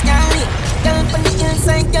 vibes can't leave. Girl from the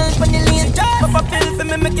inside, girl from the lane. Pop a pill for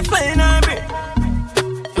me, make it fly in her brain.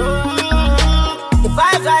 The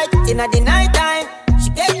vibes right in the night time. She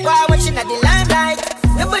get power, she not the limelight.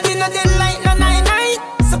 Nobody know the light, no night.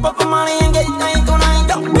 So pop a money and get 9 to 9.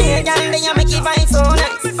 Don't be a girl, then you make it vibe so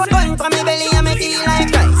nice. For gun from me belly, I make it like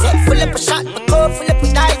rice. Head full up a shot, my cup full up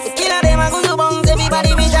with ice. The killer, them a good bones,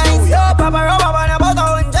 everybody be nice. Yo, Papa Rubber, and about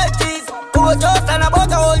 100 G's. Go just and about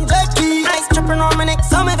 100 G's. Ice tripping on my neck,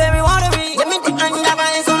 so me very watery. Let me the hand of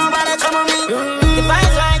ice, so nobody trouble me. The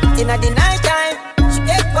vibes right in the night time. She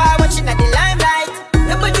get power, she not the limelight.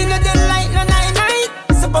 Nobody know the light, no night.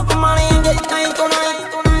 So pop a money and get 9 to 9.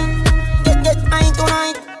 Get 9 to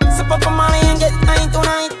 9. So pop a money and get 9 to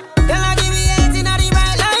 9. Girl, I give you 8 in the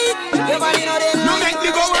right light. Your body know them. No make me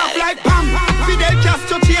go off like Pam. Fidel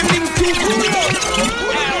Castro changing too. Sit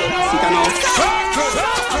down.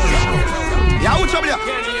 Yeah, what's up here?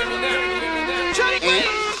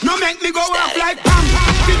 No make me go off like Pam.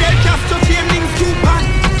 Fidel Castro changing too pan.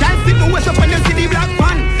 Can't sit no west up when you see the black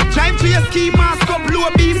van. Drive to your ski mask up, blow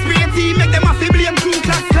a beam spray team, make them a fi blame true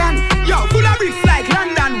class clan. Yo, full of bricks like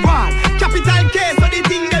London Wall. Capital K, so the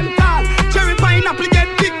thing them tall. Cherry pineapple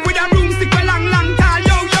get big with a broomstick a long tall.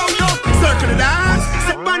 Yo, circle the dance,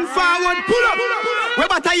 step on forward, pull up. Where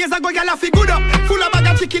about years ago, y'all fi good up. Full of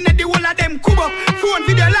bag of chicken at the whole of them cub up. Phone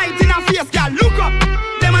video light in her face, y'all look up.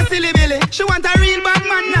 Them a silly billy, she want a real bad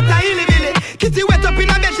man, not a hilly billy. Kitty wet up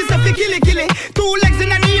in her bed, she say fi killy. 2 legs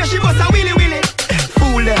in her knee, she bust a willy.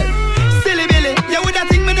 Fool them, silly billy. You woulda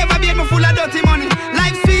think me never be me full of dirty money.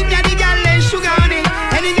 Life sweet, yeah the girl ain't sugar honey.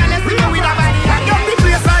 Any girl let's see me with a body. I got the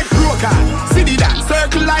place like broker, city dance,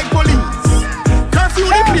 circle like police. Curfew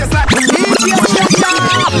the place like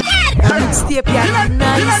Mixtape ya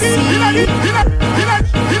nice.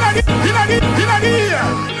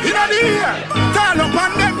 Turn up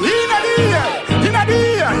on them, inna the ear.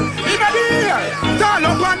 Turn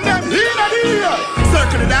up on them, inna the ear.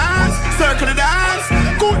 Circle the dance.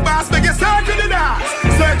 Good boss, make you circle the dance.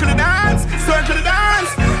 Circle the dance.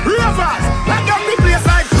 Rovers, like up the place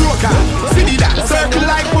like broker. City dance, circle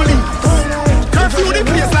like police. Curfew the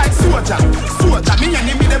place like soldier. Me and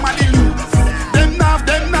him, them are the loose. Them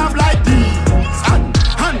nav like these.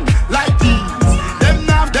 Hand like these. Them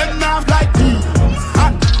nav like these.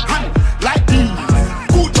 Hand like these.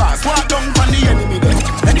 Good boss, walk down on the enemy then.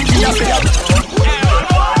 Enemy up here.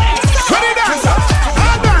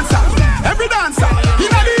 Every dancer,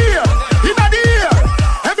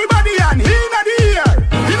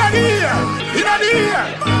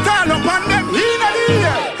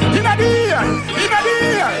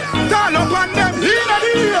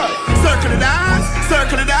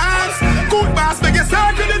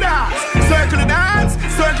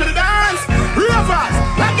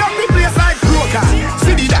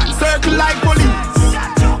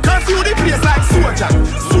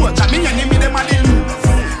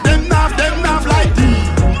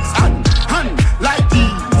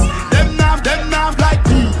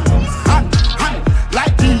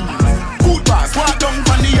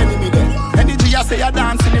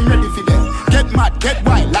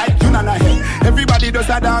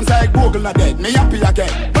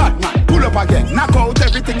 pull up again. Knock out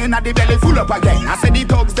everything in the belly, full up again. I said the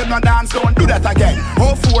thugs them no dance, don't do that again.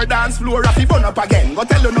 Oh, 4 dance floor, Rafi burn up again. Go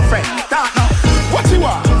tell no friend, that now. What you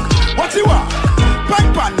want? What you want?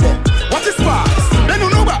 Pan pan them. What is sparks? They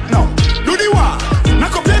don't know back now. Do the war.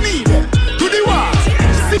 Knock up your knee them. Do the war.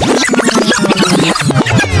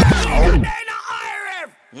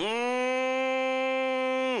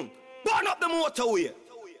 Burn up the motorway.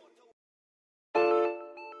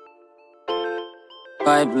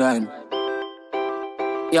 Pipeline.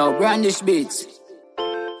 Yo, brandish beats.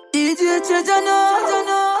 DJ Changer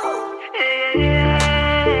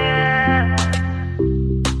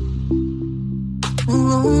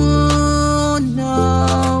Oh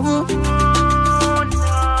no.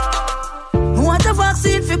 Want a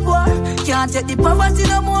vaccine for poor? Can't take the poverty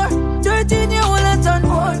no more. 13-year-old and turn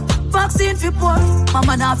more. Vaccine for poor.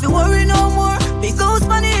 Mama not fi worry no more. Big house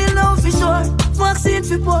money heal now for sure. Vaccine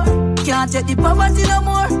for poor. Can't take the poverty no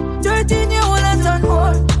more. 13-year-old and turn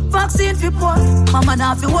more. Vaccine for poor. Mama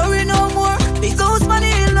not fi worry no more. Big house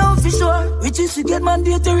money heal now for sure. Riches to get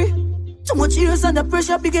mandatory. Too much years under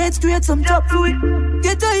pressure, big heads create some top fluid.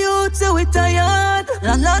 Get a youth, say we tired.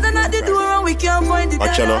 Landlord and at the door and we can't find the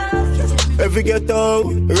dollar. Every ghetto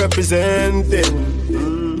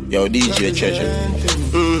representing. Yo, DJ Treasure.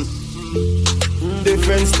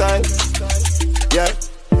 Different style. Yeah.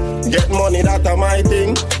 Get money, that a my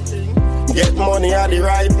thing. Get money are the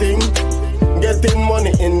right thing. Getting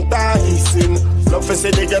money enticing. Love for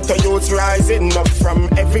say the ghetto youths rising up from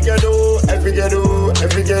every ghetto, every ghetto,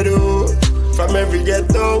 every ghetto. From every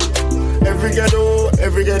ghetto, every ghetto,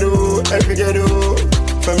 every ghetto, every ghetto.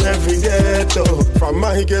 From every ghetto, from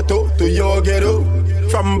my ghetto to your ghetto.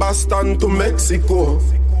 From Boston to Mexico.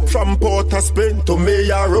 From Port of Spain to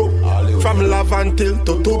Mayaro. From Lavantil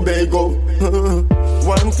to Tobago.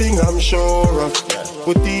 One thing I'm sure of.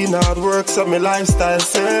 Put in hard work so my lifestyle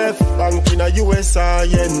safe. Bank in a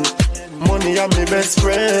USIN. Money are my best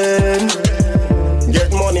friend.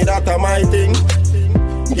 Get money, that a my thing.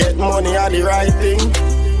 Get money are the right thing.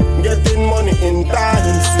 Getting money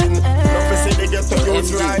enticing. Never say they get to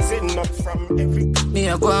youth rising up from every. Me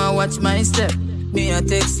a go and watch my step. Me a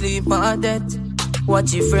take sleep or death.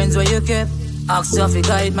 Watch your friends where you kept. Ask you to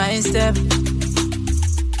guide my step.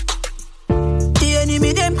 The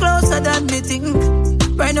enemy them closer than me think.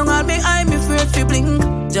 Right now on me eye, me afraid to blink.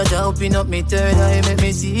 Just open up me third eye, make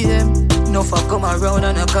me see them. No fuck come around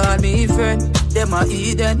and I call me friend. Them a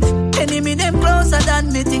Eden. Enemy them closer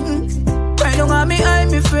than me think. Right now on me eye,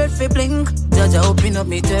 me afraid to blink. Just open up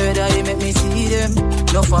me third eye, make me see them.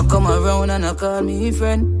 No fuck come around and I call me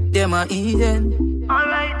friend. Them a Eden.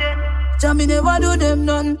 Alright then. Jah me never do them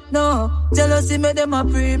none, no. Jealousy make them a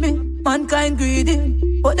pray me. Mankind greedy,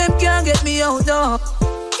 but them can't get me out, though.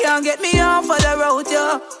 Can't get me off of the road,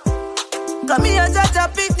 yo. Got me a Jaja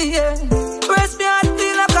pitney, yeah. Press me out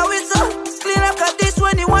clean like a whistle. Clean like a dish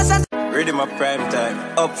when you want some. Ready my prime time,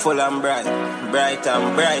 up full and bright. Bright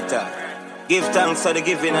and brighter. Give thanks for the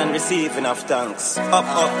giving and receiving of thanks. Up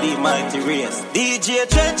the mighty race. DJ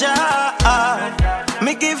Treasure.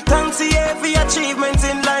 Me give thanks to every achievement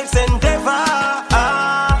in life's endeavor.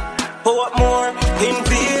 What more?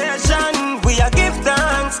 Invasion. We are give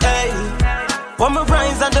thanks, hey. When me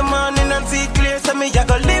rise in the morning and see clear, so me I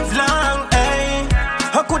go live long, hey.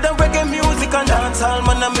 I could have reggae music and dancehall,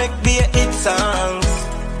 man, I make be hit songs.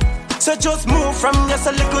 So just move from just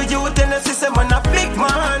a little youth and the system and a big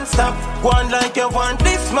man. Stop one like you want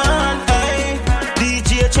this man, hey.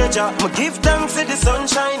 DJ Treasure, me give thanks to the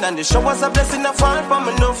sunshine and the showers a blessing a fall from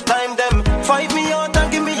enough time. Them fight me out and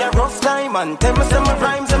give me a rough time and tell me some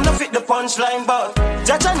rhymes and no fit the punchline, but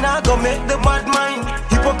Jaja nah go make the bad mind.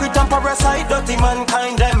 Hypocrite and parasite, dirty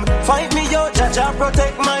mankind. Them fight me out, Jaja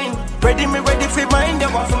protect mine. Ready for mine,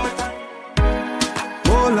 them off me.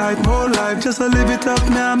 More life, just to live it up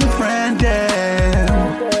now, my friend, yeah.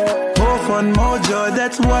 More fun, more joy,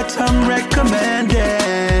 that's what I'm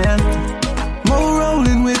recommending. More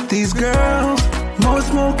rolling with these girls, more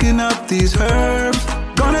smoking up these herbs.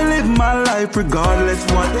 Gonna live my life regardless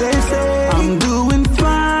what they say. I'm doing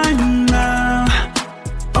fine now.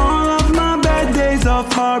 All of my bad days are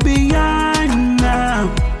far behind now.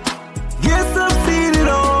 Guess I've seen it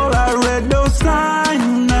all, I read those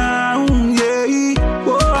signs now, yeah.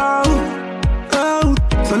 Whoa, oh.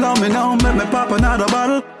 So let me know, make me pop another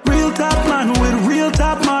bottle. Real top man with real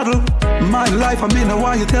top model. My life, I mean,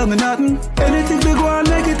 why you tell me nothing? Anything they go and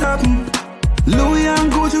make it happen. Louis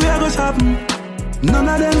and Gucci, we go shopping. None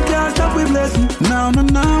of them can stop with blessing. No.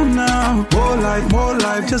 More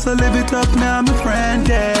life, just to live it up now, my friend,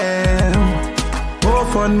 yeah. More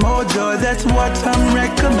fun, more joy, that's what I'm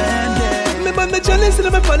recommending. Me burn me chalice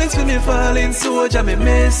in my palace for me falling soldier, me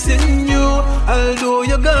missing you. Although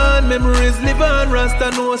you're gone, memories live on.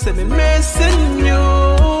 Rasta know say me missing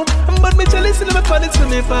you. But me chalice in my palace for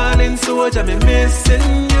me falling soldier, me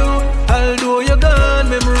missing you. Although you're gone,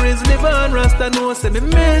 memories live on. Rasta know say me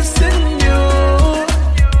missing you.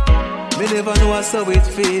 Me never know how it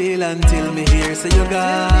feel until me hear say you're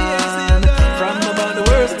gone. From about the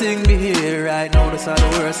worst thing me hear right now, that's all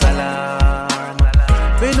the worst alarm.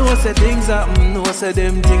 Me know say things happen, know say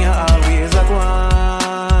them things are always a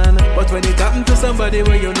one. But when it happen to somebody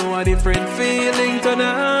where you know a different feeling turn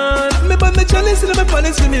on. Me burn me chalice in my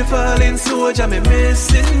palace for me falling soldier, me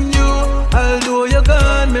missing you. Although you're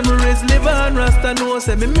gone, memories live on. Rasta know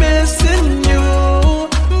say me missing you.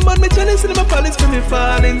 But me chalice in my palace for me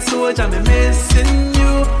falling soldier, me missing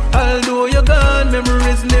you. Although you're gone,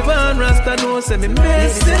 memories live on. Rasta know say me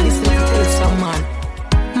missing you.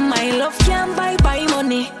 My love can't buy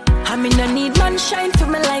money. I mean I need man shine for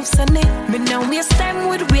my life sunny. Me now waste time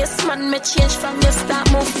with waste man. Me change from your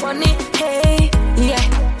start more funny. Hey, yeah,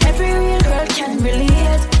 every real girl can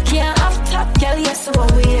relate. Can't have top girl, yes, so I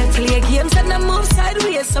wait. Play games and I move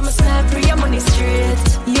sideways, so I start free your money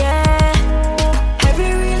straight. Yeah,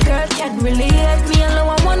 every real girl can relate. Me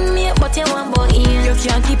alone one mate, but you want boy in. You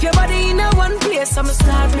can't keep your body in a one place, so I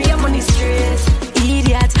start free your money straight.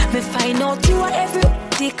 Idiot, me find out you are every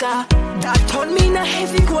dicker. That turn me in a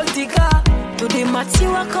heavy gold digger. To the maths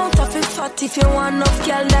you account of it fat. If you want enough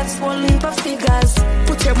girl, that's one leap of figures.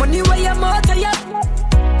 Put your money where your mouth or your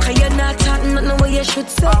cause you're not talking nothing what you should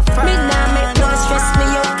say. Me nah make no stress me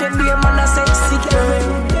out. Can be a man a sexy girl.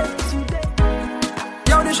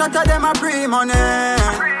 Yo, the shot of them a pre-money.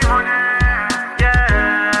 Yeah.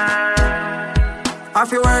 I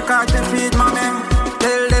feel work hard to feed mommy.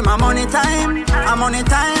 Tell them a money time, a money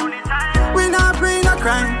time. We not free no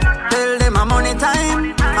crime. Tell them a money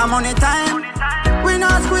time, a money time. We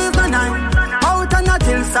not squeeze no nine. Out on a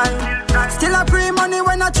hillside. Still a free money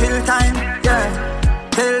when a chill time. Yeah.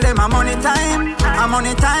 Tell them a money time, a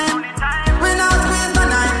money time. We not squeeze no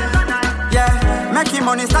nine. Yeah. Make it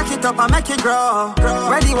money, stack it up and make it grow.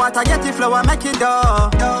 Ready water, get it flow and make it dough.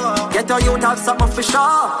 Get a youth have something for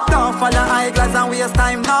sure. Don't follow eyeglass and waste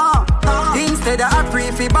time, no. Instead of a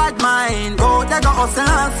pre-fi bad mind, go they go hustle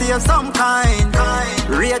and save some kind.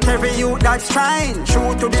 Rate every youth that's trying.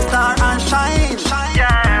 Shoot to the star and shine.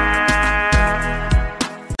 Yeah.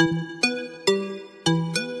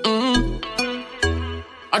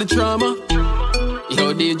 Are the trauma?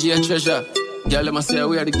 Yo, DJ Treasure. Girl, them a say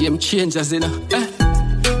we are the game changers, you know.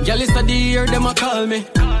 Girl, it's the year them a call me.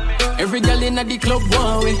 Every girl in the club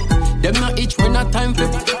want we. Them not itch, we not time for.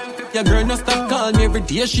 Your girl no stop call me every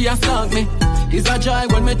day, she a stalk me. It's a joy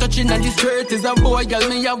when me touching on the skirt. Is a boy, girl,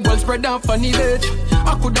 me have well spread out on the bed.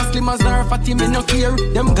 I could have slim as her, fatty, me no care.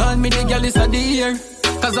 Them call me the girl, it's a the year.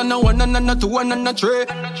 Cause I know one and not two and not three.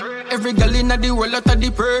 Every girl in the world out of the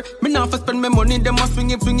prayer. Me not for spend my money, them a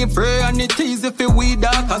swing it free. And it easy if we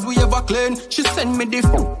that, cause we ever clean. She send me the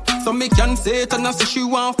so me can say it and I say she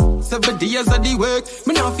want 7 days of the work.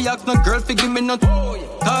 Me not fi ask no girl fi give me no.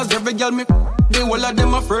 Cause every girl me the whole of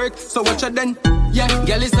them a freak. So watch it then. Yeah,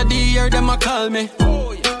 girl is a the year them a call me.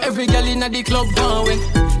 Every girl in the club want we.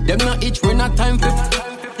 Them not itch, we not time for.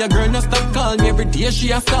 Your girl no stop call me every day,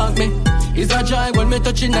 she a stalk me. It's a joy when me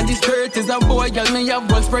touching on the skirt. Is a boy, girl, me have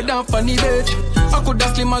one spread out on the bed. I could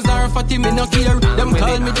have slim as her, fatty, me no care. Them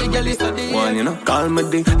call me the girl, it's a the one, you know, call me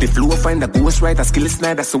the flow, find a ghost rider, skill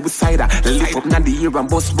snider, suicider. Lift up now the ear and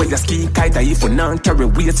bust where your ski kiter. If you not carry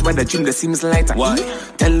weights, why the gym that seems lighter? Why?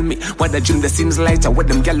 Tell me, why the gym that seems lighter? What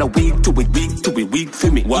them gyal are weak to it, weak for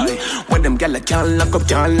me? Why? What them gyal can't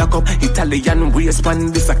lock up, Italian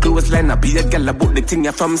waistband, this a clothesline. I be a gyal about the thing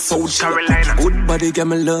from South Carolina. Good body, get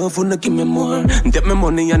me love, wanna give me more. Get me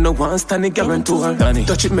money and no one standing guarantor.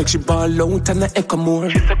 Touch it, make she ball out and I echo more.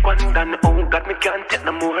 She's a one done, oh God, me can't take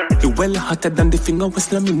no more. You well hotter than the finger was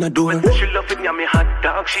slamming the door. When she love it, yeah, me hot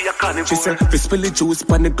dog, she a carnivore. She said, we spill the juice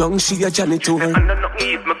pan the gong, she a janitor. And I don't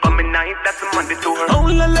eat me coming night, that's a Monday tour.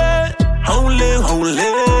 Only,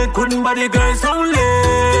 good body girls only.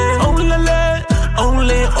 Only,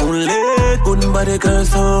 good body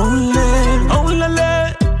girls only. Only,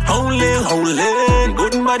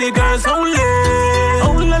 good body girls only.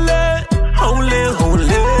 Only,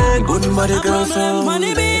 good body girls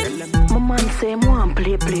only. My man say, one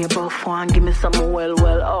play buff one, give me some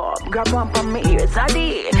well up. Grab one from my ears, I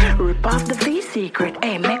did. Rip off the V secret,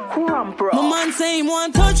 hey, make crump, bro. My man say, he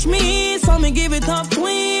want touch me, so me give it up to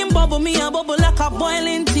him. Bubble me a bubble like a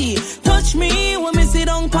boiling tea. Touch me, when me sit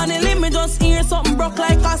down pan the limb, me just hear something broke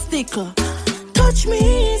like a sticker. Touch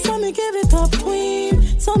me, so me give it up to him.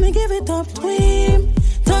 So me give it up to him.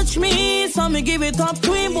 Touch me, so me give it up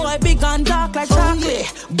to him. Boy, big and dark like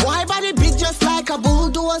chocolate. Boy, body big just like a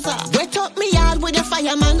bulldozer. Wet up me yard with a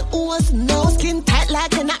fireman hose. No skin tight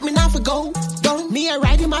like a knock me not for go. Don't me a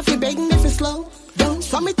ride him off, he begging if it's slow. Don't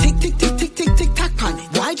so me tick tick tick tick tick tick tack on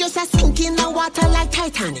it. Why just a sink in the water like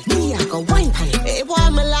Titanic? Me I go wine on it. Hey boy,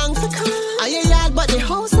 me long for come. I your yard but the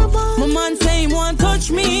house no boy. My man say he want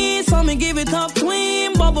touch me, so me give it up to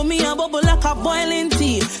him. Bubble me a bubble like a boiling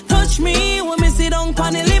tea. Touch me when me sit down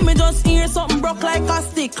on the limb, me just hear something broke like a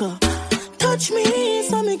sticker. Touch me,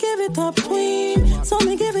 so me give it up to him. So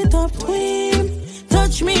me give it up to him.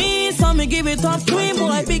 Touch me, so me give it up to him.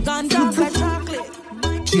 Boy, big and dark like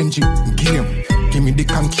chocolate. Change it, game. Give me the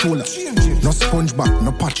controller. No sponge back,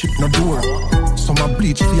 no patch it, no door. Some a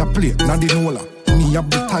bleach for your plate, not the roller. Me up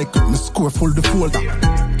the title, me score full the folder.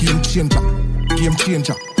 Game changer, game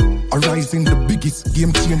changer. Arising the biggest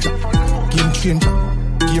game changer. Game changer,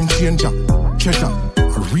 game changer. Treasure,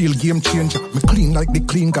 a real game changer. Me clean like the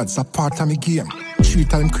clean gods, a part of me game. 3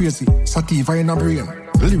 times crazy, sativa in a brain.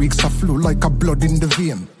 Lyrics a flow like a blood in the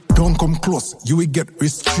vein. Don't come close, you will get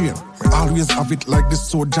restrained. We always have it like the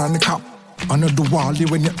soldier and the cop. Under the wall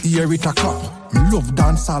when you hear it a clap. Me love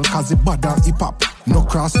dancehall cause it bad and hip hop. No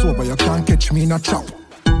crossover, you can't catch me in a trap.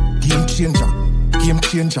 Game changer, game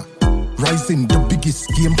changer. Rising the biggest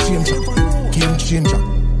game changer. Game changer,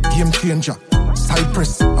 game changer.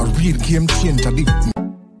 Cypress, a real game changer.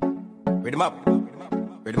 Riddim up,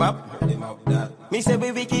 riddim up, riddim up. Me say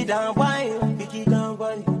we wicked and wild, wicked and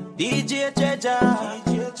wild. DJ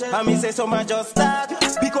Treasure, and me say so much just start.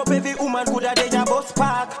 Pick up every woman who da deja bus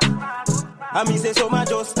park. And me say so much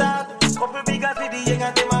just start. Couple bigger for the young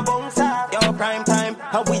and them a bounce off. Yo, prime time,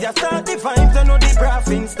 how we just start the vibes. I know the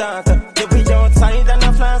graphing start. Yeah, we outside and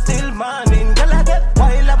a flan still morning. Girl, I get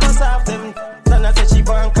wild, I bust off them. Sana say she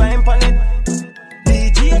want climb on it.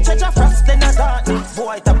 DJ Treasure frost in the darkness.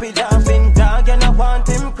 Boy, tap it off in dog and I want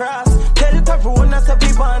him cross. Tell Corona say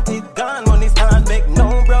we want it gone. Money start make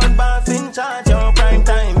no brown boss in charge. Yo, prime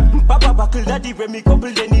time. Papa buckle daddy Remy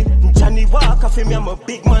couple Denny. Johnny Walker for me, I'm a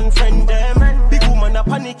big man friend them. Big woman a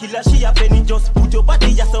panic killer, she a penny. Just put your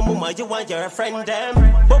body as a mama, you want your friend them.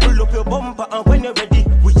 Bubble up your bumper and when you're ready,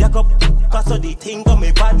 we jack up. Cause so the thing got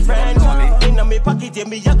me bad friend. In a me pocket, yeah,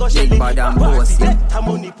 me a go shelly. Bad and bossy. Let her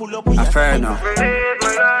money pull up. A fair enough. My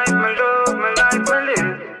life, my love, my life, my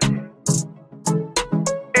live.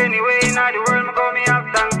 Anyway, in the world, me go me have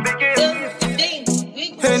thanks to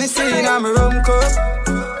give. Hennessy in my room cup.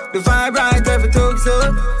 The vibe right, every talk's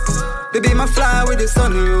up. Baby, my fly with the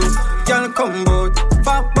sunroof. Girl, come bout.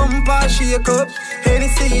 Fat bumper, shake up.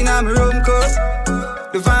 Hennessy in my room cup.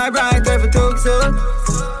 The vibe right, every talk's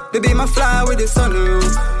up. Baby, my fly with the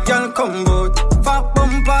sunroof. Girl, come bout. Fat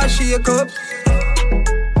bumper, shake up.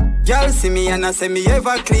 Girl, see me and I say me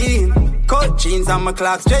ever clean. Cut jeans and my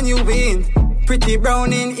clocks genuine. Pretty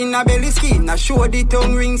brown in a belly skin. I show the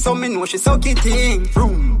tongue ring so me know she suck it in.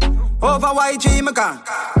 Vroom. Over YG me gone.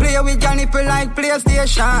 Play with your nipple like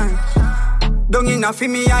PlayStation. Down in a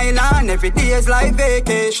Fimi Island, every day is like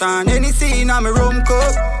vacation. Any scene I'm a room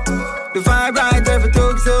cup. The vibe right, every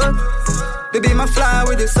talk's up. Baby, my fly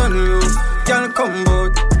with the sunroof. Girl, come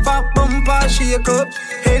bout. Fat bumper, shake up.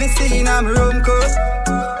 Any scene I'm a room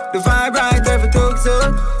cup. The vibe right, every talk's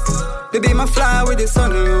up. Baby, my fly with the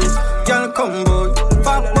sunroof. Girl, come bout.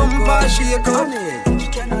 Fat bumper, shake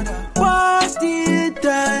up. Party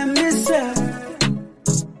time, myself.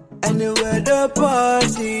 Anywhere the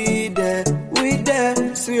party there, we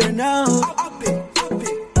there, swear now.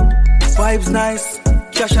 Vibes nice,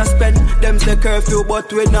 cash I spend. Them say curfew,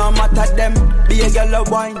 but we no matter them. Be a girl a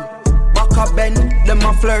wine, back a bend. Them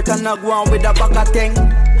a flirt and a go on with a back a thing.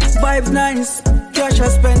 Vibes nice, cash I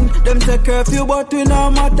spend. Them say curfew, but we no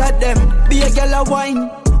matter them. Be a girl a wine,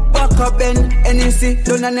 back up bend. NEC,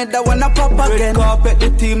 done another one a pop again. Red carpet, the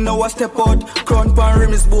team now a step out. Crown pan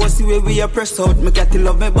rim is bossy way we a press out. Me cat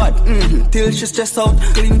love me bad, till she stress out.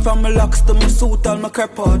 Clean from my locks to my suit, all my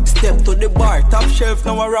crap out. Step to the bar, top shelf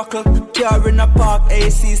now a rockle. Car in a park,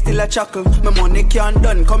 AC still a chuckle. My money can't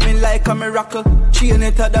done, coming like a miracle. Chain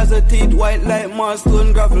it out as a teeth, white like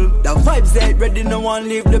milestone gravel. The vibes they ready, no one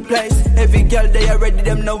leave the place. Every girl they are ready,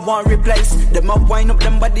 them no one replace. Them up wind up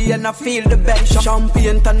them body and I feel the bass.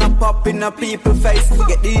 Champagne turn up pop in a people face.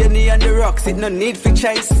 Get the honey and the rocks, it no need for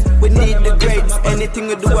chase. We need the grades, anything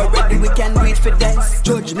we do already we can read for days.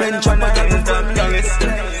 Judgment, chopper, get me from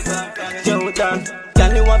this. Yo, done.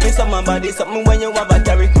 Can you want me somebody, something when you have a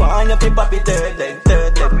carry on your paper, be third leg.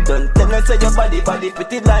 Don't tell me say your body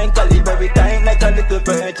pretty like caliber every time like a little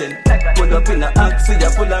virgin. Pull up in a axe, see you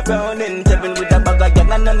full of browning. Tevin with a bag of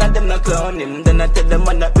gal and none of them not clowning. Then I tell them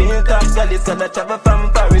on a real talk, girl is gonna travel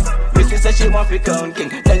from Paris. Missy say say she want to crown king.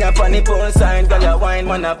 Tell you funny pool sign, girl a wine,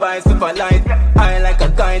 man a vibe super light. I like a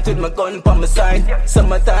kind with my gun on my side.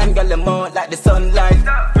 Summertime, girl a mouth like the sunlight.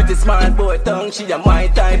 Pretty smart boy tongue, she a my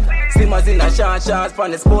type. Slim as in a short shorts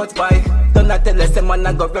from the sports bike. Don't not tell us, man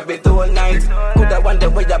I go rub it all night. Coulda wonder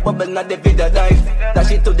where you bubble not the video life.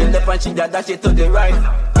 Dash it to the left and she a dash it to the right.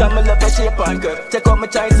 Come and love a shape and curve. Check out my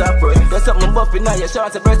choice of work. There's something buff in your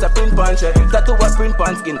shorts, a breast, a print pan shirt. Tattoo a print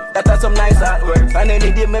pan skin, that has some nice artwork. And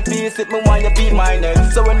any day me feel it, me want you be mine.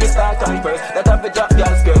 So when we start converse, that have a drop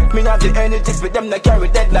girl skirt. Me have the energy for them that carry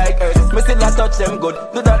dead like earth. Me still a touch them good,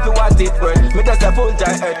 do that for what it worth. Me just a full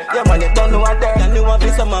giant earth. Yeah man, you don't know what there. And you want to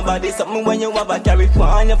be somebody, something when you have a carry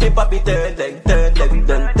one. You feel poppy third leg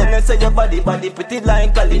done. Then you say your body pretty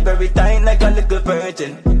like a very tiny like a little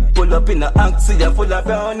virgin. Pull up in a act, see you full of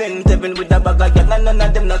browning. Tevin with a bag of girl and none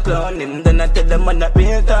of them not clowning. Then I tell them man that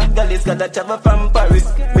real talk, girl is gotta travel from Paris.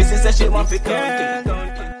 Missy says she want to count.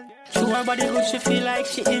 To her body good, she feel like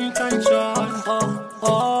she in control.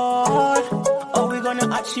 Oh, we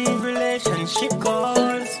gonna achieve relationship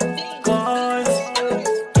goals.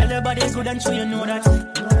 Tell your body good and true, you know that.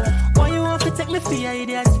 Why you want to take me for your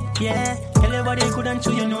idiot? Yeah, tell your body good and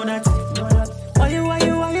true, you know that. Why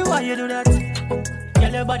you do that?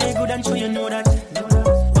 Tell your body good and true, you know that.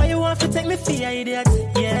 Why you want to take me for your idiot?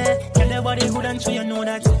 Yeah, tell your body good and true, you know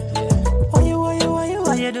that.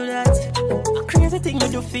 Why you do that? A crazy thing me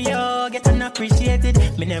do for you, get unappreciated.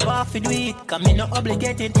 Me never have to do it, cause me not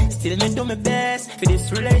obligated. Still me do my best for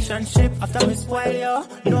this relationship. After me spoil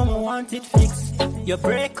you, no me want it fixed. You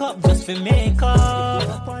break up just for make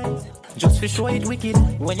up, just for show it wicked.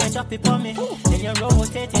 When you drop it on me, then you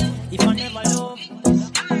rotate it. If I never love,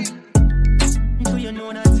 do you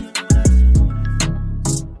know that?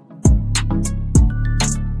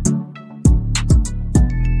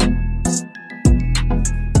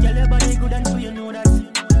 Tell your body good and do you know that?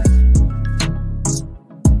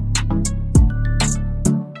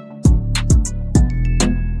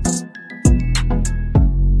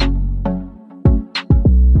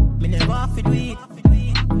 Me never have to do it.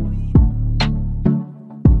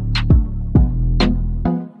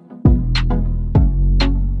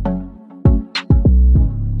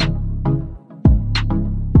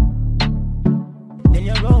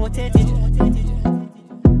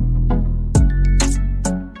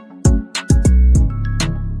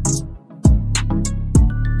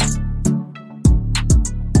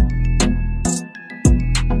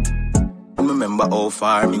 How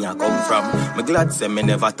far me a come from? Me glad say me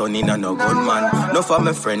never turn in a no gunman. No for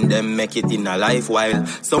my friend them make it in a life while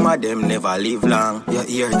some of them never live long. You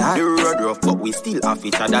hear that? The road rough but we still have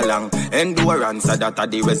each other long. Endurance that are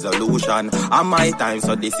the resolution. And my time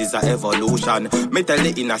so this is a evolution. Me tell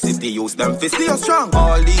the inner city use them fi stay strong.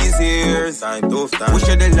 All these years I'm tough time. We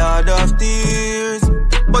shed a lot of tears.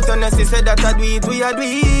 But honestly said that I do it, we a do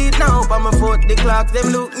it. Now on my foot the clocks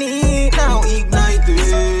them look neat. Now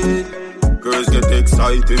ignited. Girls get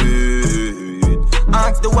excited.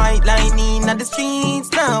 Ask the white line in the streets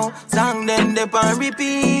now. Song them they on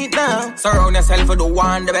repeat now. Surround yourself with the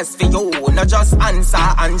one the best for you. Not just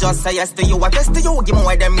answer and just say yes to you. I test to you, give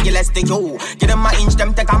more them, give less to you. Give them an inch,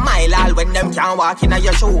 them take a mile all when them can't walk in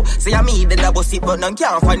your shoe. Say I me the double seat but none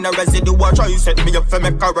can't find the residue. Try set me up for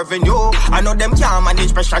make a revenue. I know them can't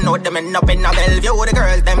manage pressure, know them end up in a Bellevue. The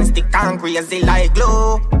girls them stick and crazy like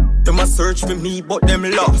glue. Them a search for me but them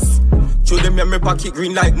lost. Show them in my pocket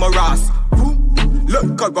green like morass.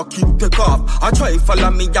 Look, I keep take off. I try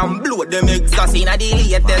follow me and blow them exhaust. In a the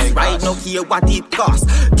latest ride, no care what it cost.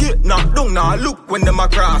 Get knocked down now, look when them a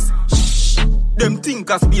cross. Shh, them think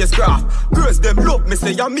a spacecraft. Girls them love me,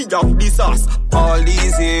 say I'm me of this ass. All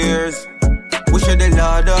these years, we shed a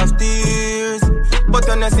lot of tears. But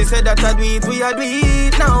honestly said that I do it, we a do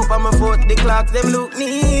it. Now on my foot the clocks them look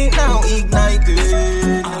neat. Now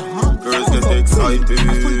ignited. Girls get excited.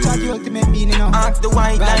 Ask the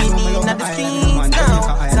white line in the streets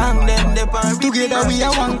now. Song them they pan together we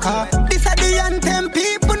are one car. This are the anthem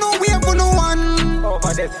people know we have no one.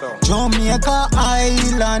 Jamaica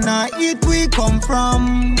Island, it we come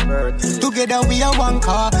from. Together we are one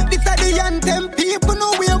car. This are the anthem people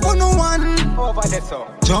know we have no one.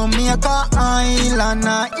 Jamaica Island,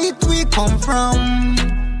 it we come from.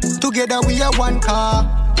 Together we are one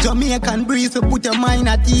car. Jamaican breeze, we put your mind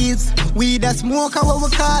at ease. We the smoker, what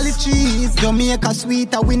we call it cheese. Jamaica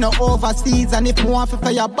sweeter, we no overseas. And if more for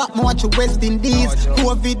fire back, more watch West Indies.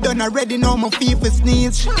 COVID done already, now my feet for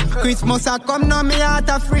sneeze. Christmas a come, now me heart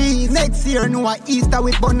a freeze. Next year, no a Easter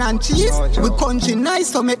with bun and cheese. We country nice,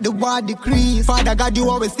 so make the war decrease. Father God, you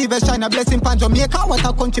always see a shine a blessing from Jamaica. What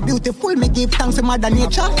a country beautiful, me give thanks to Mother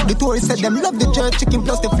Nature. The tourists said them love the jerk chicken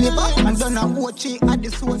plus the flavor. And done a watchy at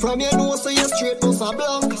the soul. From your nose, so you straight to a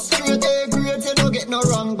blank. Straight A grade, you don't get no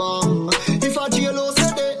wrong bang. If a jailo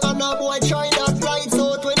said it, and a boy try that lights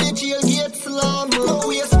out when the jail gets slammed. No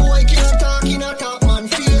waste boy can't talk in a top man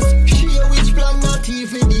face. Share which plan, not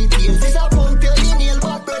even details. This a pump your inhale,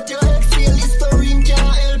 but breath your exhale. Listerine can't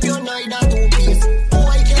help you, neither two-piece.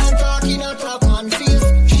 Boy can't talk in a top man face.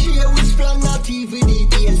 Share which plan, not even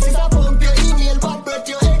details. This a pump your inhale, but breath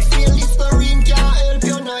your exhale. Listerine can't help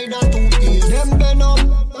you, neither two-piece. Them bend up,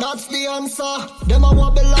 that's the answer. Them a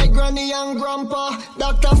wobble like granny and grandpa.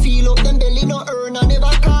 Doctor feel up them belly no earn and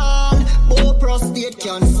never call. Oh, prostate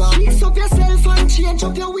cancer. Fix up yourself and change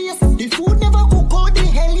up your waist. The food never cook, how the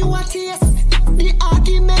hell you a taste? The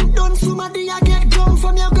argument done, somebody a get drunk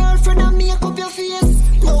from your girlfriend and make up your face.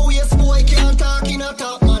 No waste boy can't talk in a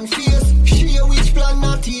top man face. Share which plan,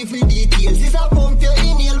 not even details. This a pump your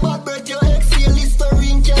inhale, but breath your exhale.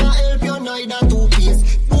 Listerine can't help you, neither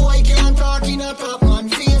two-piece. Boy can't talk in a top man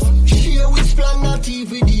face. Share which plan, not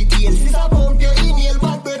even details. This a pump your inhale,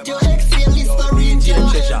 but breath your exhale. Listerine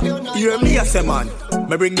can't help you, neither. Hear me, I say, man.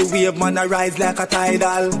 Me bring the wave, man, I rise like a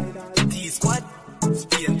tidal. T-squad,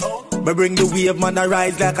 Spain town. Me bring the wave, man, I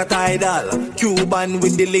rise like a tidal. Cuban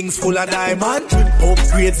with the links full of diamond.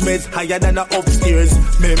 Upgrades meds higher than the upstairs.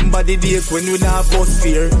 Remember the days when we not bus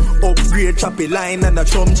fear. Upgrade choppy line and the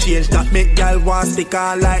chum change. That make y'all want stick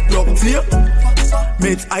on like rock flip.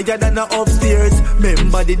 Meds higher than the upstairs.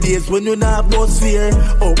 Remember the days when you not bus fear.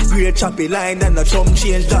 Upgrade choppy line and the chum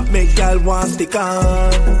change. That make y'all want stick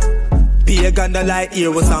on. Pagan the light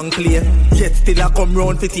here was unclear. Yet still I come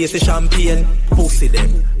round to taste the champagne. Pussy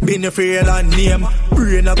them, been afraid and name.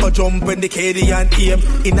 Brain a go jump when the KD and aim.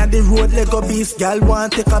 Inna the road Lego beast, gal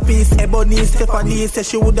want take a piece. Ebony Stephanie said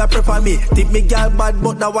she woulda prefer me. Think me gal bad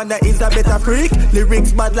but that one that is a better freak.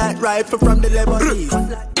 Lyrics bad like rifle from the Lebanese.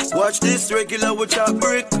 Watch this regular with chop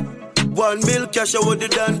brick. 1 mil cash I would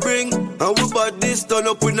done bring. And we bought this turn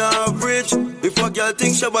up in average. If a girl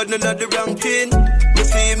think she bad none of the ranking. My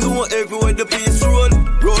team know everywhere the piece roll.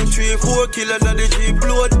 Round 3-4 kill and the Jeep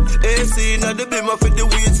load. AC in the beam for the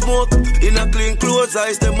weed smoke. In a clean clothes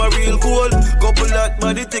eyes them a real gold. Couple that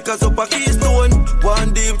body tickers up a keystone.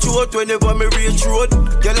 One deep throat whenever me reach road.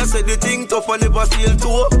 Girl I said the thing tough and never feel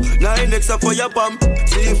toe. 9 extra for your pump.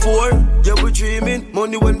 C4 yeah we dreaming.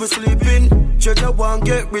 Money when we sleeping. Treasure one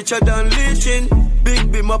get richer than leeching.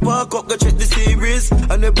 Big beam a park up, go check the series.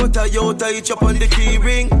 And they put a yacht, each up on the key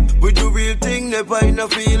ring. We do real thing, never in a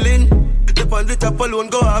feeling. Step on the top alone,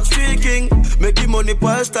 go half streaking. Making money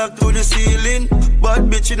pile stack to the ceiling.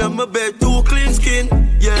 Bad bitch in my bed, too clean skin.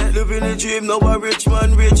 Yeah, living a dream, now a rich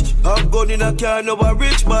man rich. Hot gun in a car, now a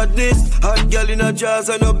rich badness. Hot girl in a jazz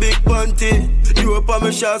and a big panty. Europe on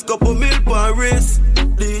my shots, couple mil per wrist.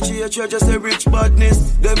 DJ Treasure say rich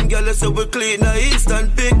badness. Them gals say we clean a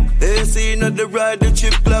instant pick. AC in the ride, the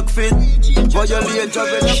chip clock fit. Violate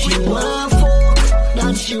travel a quick. She want fuck,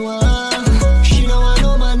 that she want. She don't want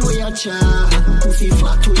no man with a chat. Pussy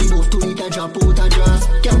fat to the buff, to it a drop out a dress.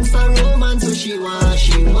 Gangsta romance, so she want.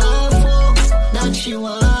 She want fuck, that she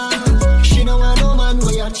want. She don't want no man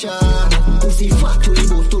with a chat. Pussy fat to the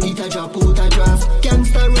buff, to it a drop out a dress.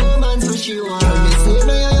 Gangsta romance, so she want. Tell me say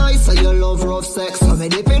no your eyes, so you love rough sex. So me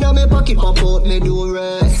dip in my pocket, pop out me do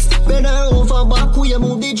rest. Bend her over back, we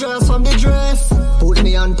move the dress from the dress. Put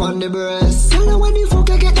me on pon the breast. Tell her where the fuck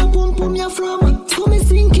I get the pum pum you from. So me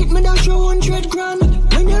sink it, me dash 100 grand.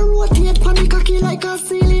 When you rotate pon the cocky like a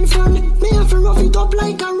ceiling fan. Me have to rough it up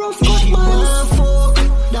like a rough cut man. She want fuck,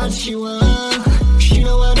 that she want. She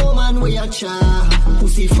know want no man with a chat.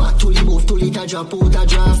 Pussy fat to the buff, to it a drop out a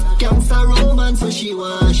draft. Gangsta romance, so she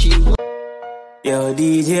want, she want. Yo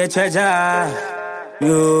DJ Treasure,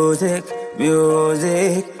 music,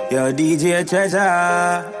 music. Yo DJ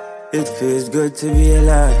Treasure, it feels good to be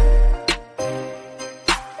alive.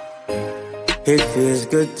 It feels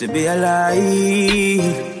good to be alive,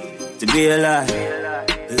 to be alive.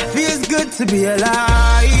 It feels good to be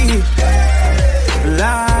alive,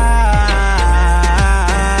 alive.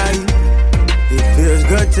 It feels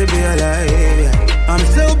good to be alive. I'm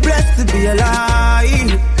so blessed to be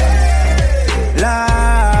alive,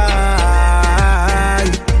 alive.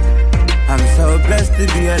 I'm so blessed to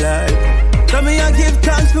be alive. So me I give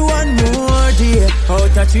thanks for one more day.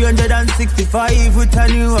 Out of 365 with a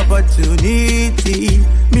new opportunity.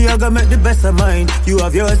 Me, I gotta make the best of mine. You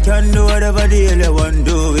have yours, can do whatever the hell you want to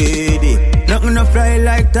do with it. Nothing to fly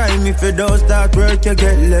like time. If you don't start work, you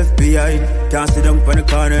get left behind. Can't sit down on the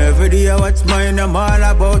corner every day. I watch mine. I'm all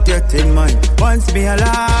about getting mine. Once me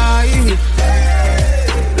alive,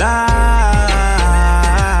 life.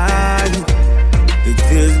 It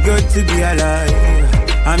feels good to be alive.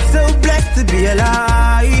 I'm so blessed to be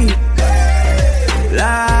alive.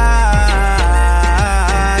 Life.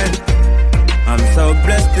 I'm so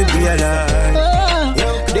blessed to be alive.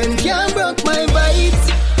 Them can't broke my vibes.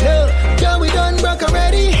 No, yeah, we done broke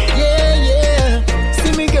already. Yeah, yeah.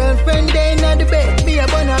 See me girlfriend there in the bed. Me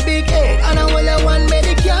up on a big head. And I will have one man,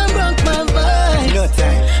 they can't broke my vibes. No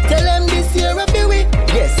time. Tell them this year I'll be with.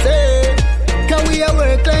 Yes, sir. Can we a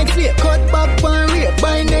work like slave? Cut back one rate.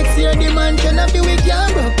 By next year the mansion I'll be with.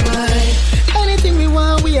 Can't broke my. Anything we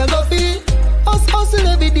want, we a go feel. Us hustle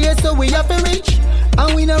every day, so we have to reach.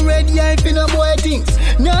 And we not ready if you no boy things.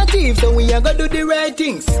 Not thief, so we a go do the right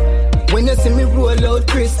things. When you see me roll out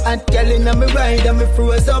Chris, and yelling on me ride and me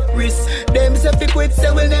froze up wrist. Them say fi quit,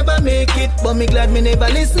 say we'll never make it. But me glad me never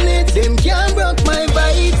listen it. Them can't broke my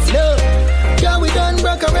vibes, no. Yeah, we done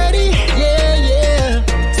broke already, yeah,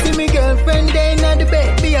 yeah. See me girlfriend there in the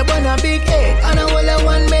bed. Be up on a big head. And I will have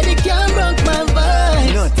one man, they can't broke my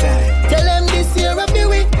vibes. No time. Tell them this year I'll be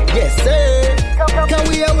with. Yes, sir. Can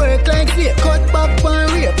we a work like slave? Cut back one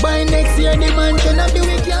rate. By next year the mansion I'll be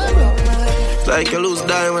with. Can't broke. It's like a loose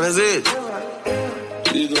diamond, is it?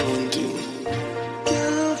 You don't think.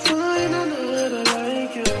 Can't find another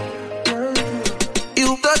like you.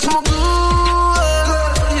 You touch me good.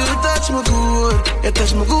 You touch me good. You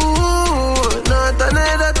touch me good. Not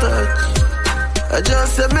another touch. I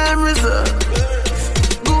just say memories up.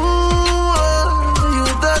 Good. You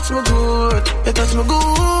touch me good. You touch me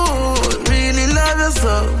good. Really love you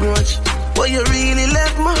so much. But you really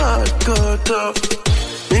left my heart cut up.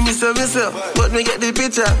 Me myself, but me get the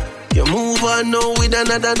picture. You move on now with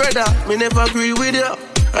another brother. Me never agree with you.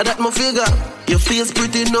 I that my figure. Your face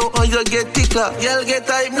pretty now or you get thicker. Y'all get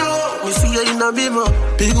type now. Me see you in a beamer.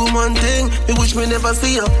 Big woman thing. Me wish me never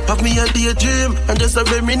see you. Have me a daydream and just a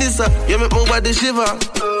reminiscer. You make my body shiver.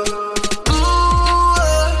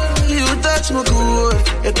 You touch me good.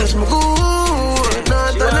 You touch me good.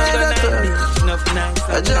 Not another touch.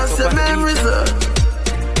 I just say memories up.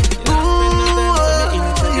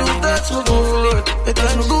 You touch me good, you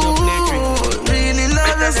touch me good. Really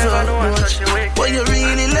love you so much. But you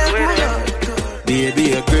really left me out. Baby,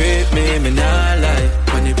 you great me not lie.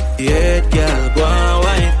 When you head, girl, go and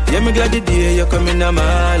wine. Yeah, me glad the day you come in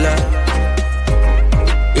my life.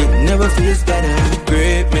 It never feels better.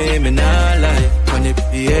 Great me not lie. When you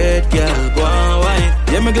head, girl, go and wine.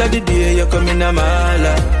 Yeah, me glad the day you come in my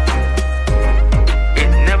life. It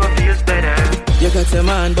never feels better. You got a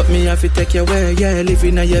man, but me have to take you away. Yeah,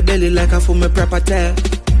 living in your belly like a for me property.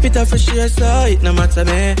 It have to share, so it no matter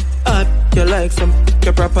me. Up, you like some,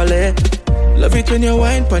 you properly. Love it when you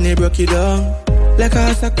wine, pan broke it down. Like a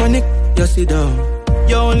house connect, you sit down.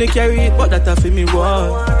 You only carry it, but that for me one.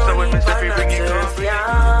 So when me say bring it up,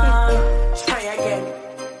 try again.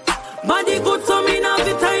 Body good, so me now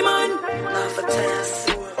the time on.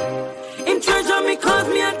 In treasure me cause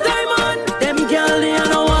me a diamond. Them girl they are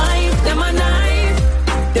no wife, them a knife.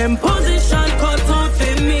 Them position cut out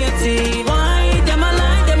for me tea. Why them a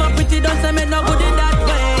lie, them a pretty don't say me no good in that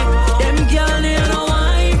way. Them girl they are no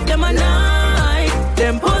wife, them a knife.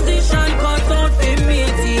 Them position cut out for me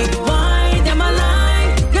tea. Why them a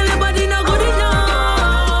lie, girl your body no good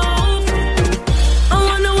enough. I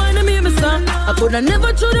wonder why them hear me son. I coulda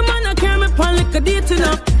never threw the man I carry me pon like a date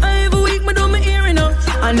enough. Every week me do me hearing up.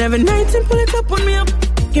 And every night him pull it up on me up.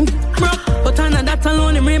 Him rock. But I know that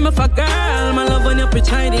alone him ring me for girl. My love when you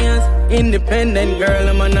preach ideas. Independent girl,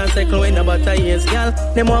 I'm not cycle in about a years, girl.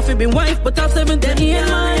 Them want to be wife, but I'm 17 years.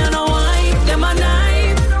 I ain't no wife, them a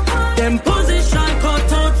knife. Them position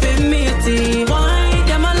cut out for me tea. Why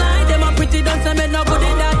them a lie, them a pretty don't say me no good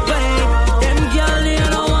in that way. Them girl they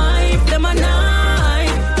ain't no wife, them a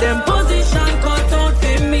knife. Them position cut out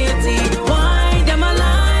for me tea. Why them a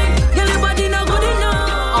lie, girl your body no good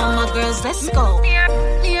enough. All my girls, let's go.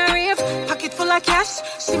 Pocket full of cash,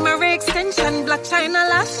 shimmery extension, black china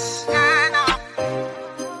lash.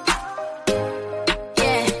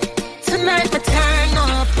 Yeah, tonight my turn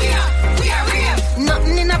up. We are real.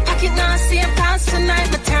 Nothing in a pocket, now same pass. Tonight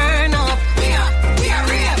my turn up. We are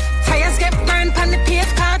real. Tires get burned on the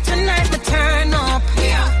paved car. Tonight my turn up. We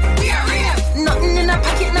are real. Nothing in a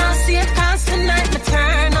pocket, now same pass. Tonight my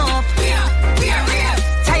turn up. We are real.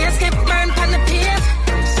 Tires get burned on the paved.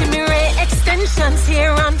 Shimmery extensions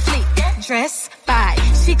here on fleek. Dress by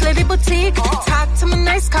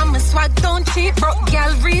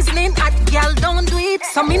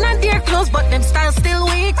Some in a dear clothes, but them style still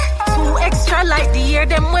weak. Too extra like the year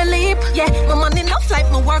them will leap. Yeah, my money enough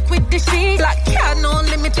like me work with the sheet. Black car no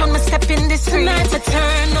limit when me step in the street. Tonight I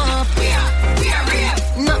turn up. We are real.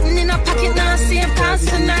 Nothing in a pocket, now same past.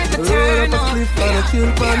 Tonight I turn up.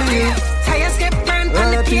 Tires get burned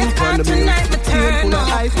on the pavement. Tonight I turn up.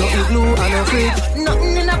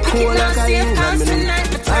 Nothing in a pocket, now same past. Tonight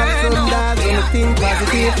I turn up.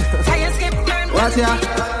 Tires get burned. Watch ya.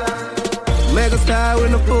 Mega star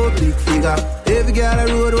with no public figure. Every girl I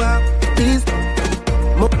road walk, please.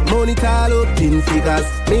 Money tall up in figures.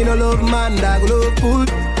 Me no love man, dog love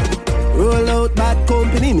food. Roll out bad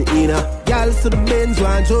company, me in a. Gals to the Benz,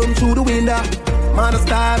 one jump through the window. Man a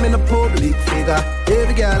star in a public figure.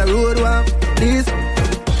 Every girl I road walk, please.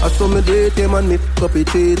 I saw me date him and me copy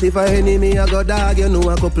cheat. If I enemy I got dog, you know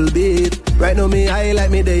a couple beat. Right now me high like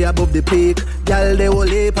me day above the peak. Gal they will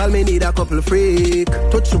leap, all me need a couple freak.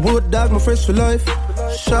 Touch the wood, dog, me fresh for life.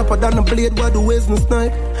 Sharper than the blade, what the waist no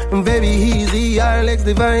snipe. I'm very easy, our legs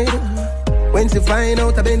divide. When she find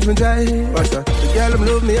out, I bench me dry. Watch that. The girl them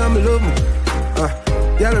love me, and me love me.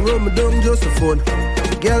 Girl them rub me down just for fun.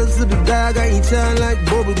 Girls to the dog, I eat on like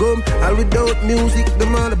bubble gum. All without music,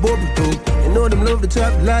 them all a bubble gum. You know them love the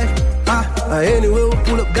trap life. Anyway, we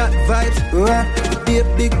pull up, got vibes. Be a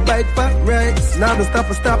big bite, fat rights. Now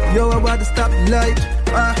don't stop, yo, I want to stop the light.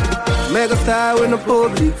 Mega star with no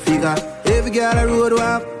public figure. Every girl I road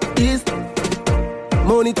walk is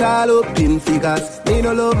money tall up in figures. Me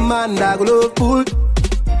no love man, dog love food.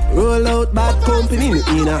 Roll out bad company, me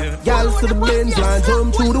in a. Gals to the Benz, one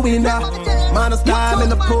jump through the window. Man a star in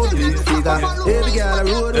the public figure. Every girl I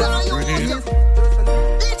road walk is.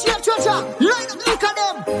 DJ Treasure, line up, look at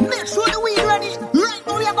them. Make sure the weed ready. Right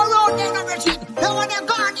now we have a road there and retreat. Now when they're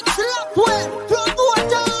gone, it's slap well. From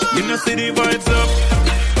water. You know see the vibes up.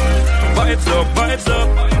 Vibes up, vibes up.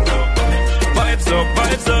 Vibes up,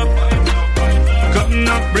 vibes up. Come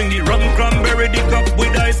up, bring the rum, cranberry, the cup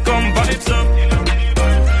with ice, come vibes up.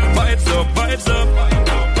 Vibes up, vibes up.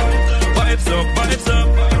 Vibes up, vibes up.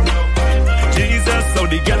 Jesus, so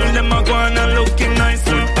the girl them are going and looking nice.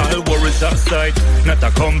 All worries outside, not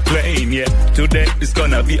a complain, yeah. Today is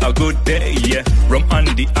gonna be a good day, yeah. Rum on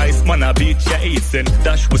the ice, man, I be chasing.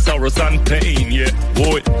 Dash with sorrows and pain, yeah.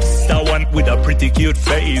 Boy, star one with a pretty cute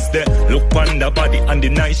face, there. Look on the body and the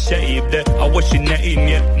nice shape, there. I watch your name,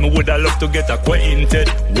 yeah. Me woulda love to get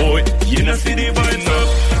acquainted, boy. You know see the vibes up.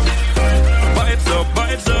 Vibes up,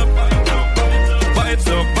 vibes up. Vibes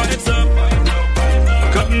up, vibes up.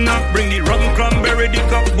 Come up, bring the rum, cranberry, the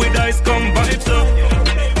cup with ice, come vibes up.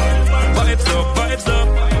 Vibes up, vibes up.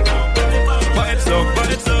 Vibes up,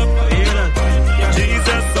 vibes up.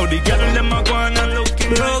 Jesus, so the girl them are going and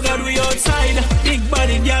looking. Bro, God, we outside. Big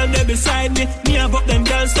body girl, they beside me. Me have up them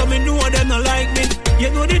girls, so me know them not like me. You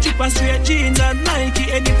know the drip of straight jeans and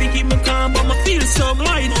Nike. Anything keep me calm, but me feel so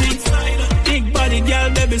mighty. Big body girl,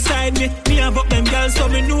 they beside me. Me have up them girls, so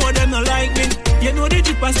me know them not like me. You know the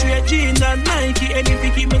drip of straight jeans and Nike.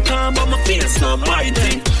 Anything keep me calm, but me feel so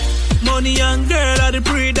mighty. Money and girl are the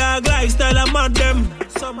pre-dog lifestyle, I'm at them.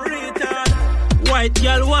 Some retard. White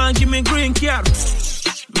girl want give me green card.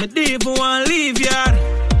 Me diva want leave yard.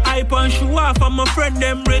 I punch you off and my friend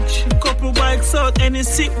them rich. Couple bikes out, any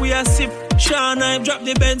sip we a sip. Sean I drop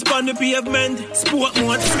the Benz on the pavement. Sport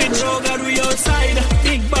mode switch. Oh God, we outside.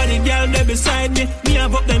 Big body girl they beside me. Me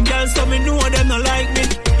have up them girls so me know them not like me.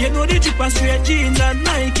 You know the drip of straight jeans and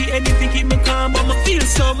Nike. Anything keep me calm but me feel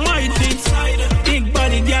so mighty. Big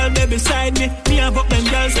body girl they beside me. Me have up them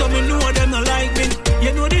girls so me know them not like me.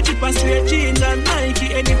 You know the drip of straight jeans and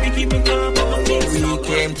Nike. Anything keep me calm but me feel so mighty. We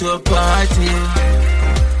came to a party,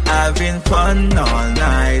 having fun all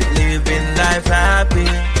night, living life happy.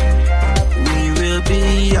 We will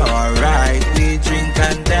be alright, we drink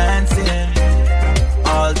and dancing.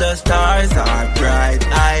 All the stars are bright,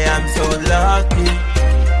 I am so lucky.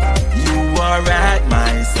 You are at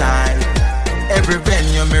my side. Every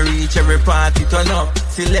venue me reach, every party turn up.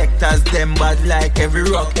 Selectors them bad like every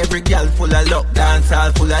rock. Every girl full of luck,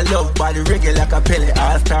 dancehall full of love. Body reggae like a Pele,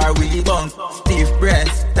 all-star Willie Bounce. Stiff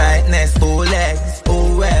breast, tightness, full legs.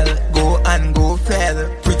 Oh well, go and go fell.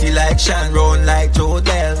 Pretty like Shan, round like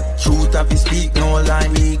Jodel. Truth of his speak, no lie.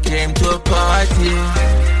 We came to a party,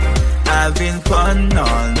 having fun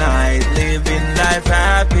all night, living life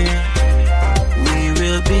happy. We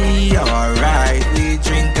will be alright, we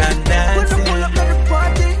drink and dancing.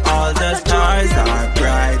 All the stars are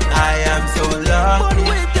bright, I am so lucky.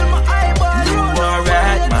 You are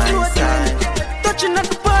at my side. Touching at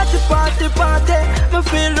the party, party, party, me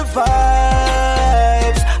feel the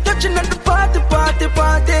vibes. Touching at the party, party,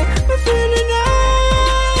 party, me feeling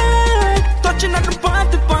nice. Touching at the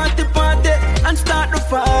party, party, party, and start the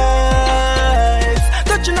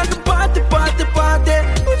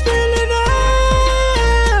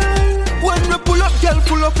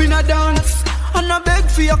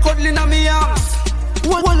for your cuddling on me arms.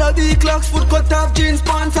 All of the clocks, foot cut off jeans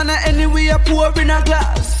pants, and anyway I pour in a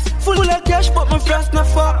glass. Full of cash, but my frost not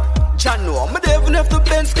fuck. Jah know, me even if the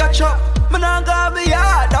Benz catch up. Me nah go be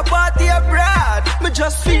hard, a party abroad. Me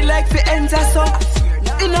just feel like the ends are so.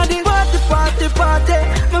 Inna the party,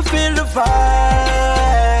 me feel the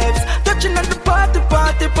vibes. Touching at the party,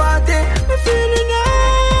 me feeling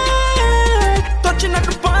it. Touching at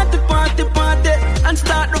the party, and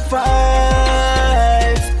start the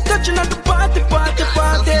vibes. Touching at the party, me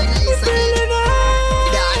feeling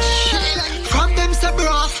it. From them say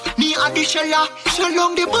broth, me a the sheller. Shell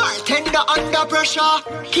on the bartender under pressure.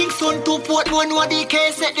 Kingston to Portman, what the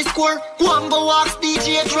case set the score. One go ask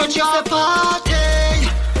DJ Treasure. Say party.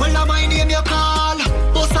 Well, my name you call.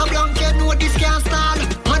 Boss a blanket, know this can't stall.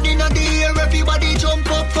 And in the air, everybody jump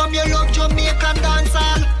up from your love Jamaican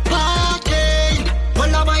dancehall. Party.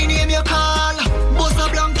 Well, my name you call. Boss a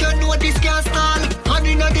blanket, know this can't stall. And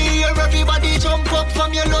in the air, everybody jump up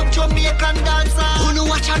from your love Jamaican dancehall. Who know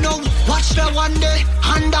what you know? Watch the one day,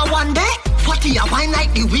 and the one day. 40 a wine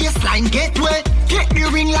like the waistline gateway. Take the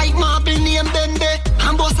ring like marble name Bende.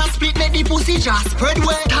 And boss a split make the pussy just spread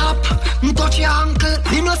way. Tap, touch your ankle.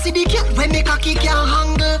 Me no see the cat when me cocky can't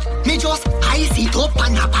handle. Me just ice it up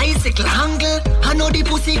on a bicycle angle. I know the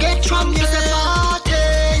pussy get trampled. You say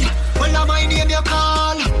party. Well, my name you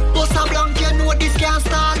call. Boss a blank, you know this can't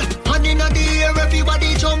stall. And in the air,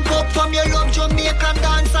 everybody jump up from your love Jamaican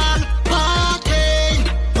dancehall. Party.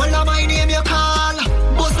 Well, my name you call.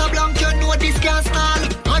 Boss a blank, you know this can't stall.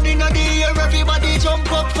 And in the air, everybody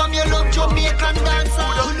jump up from your love Jamaican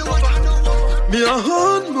dancehall. Me a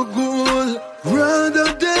hunt my goal,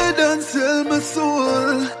 rather dead than sell my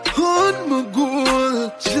soul. Hunt my goal,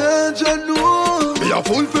 change I know. Me a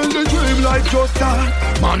fulfill the dream like just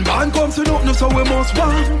that. Man comes to nothing, so we must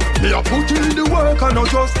want. Me a put in the work and not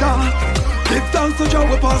just that. Give thanks to Jah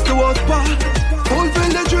we pass the worst part. Fulfill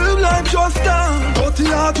the dream like just that. Dirty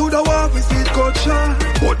heart to the walk, we see it cut short.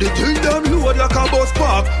 But the thing them load like a bus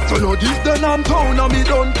park. So no this then I'm town and me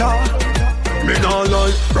don't talk. Me nah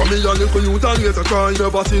lie, from me a little youth and later try.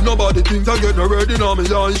 Never see nobody things I get no ready now me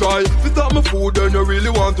eye try. If it's not my food then you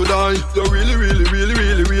really want to die. You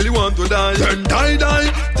really want to die. Then die,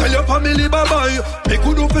 tell your family bye-bye. Me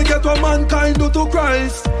couldn't forget what mankind do to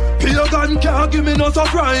Christ. Pagan can't give me no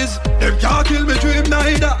surprise. Them can't kill me dream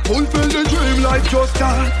neither. Fulfill the dream like just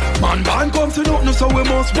that. Man comes to nothing so we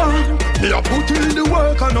must want. Me a put in the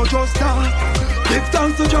work and not just that. Give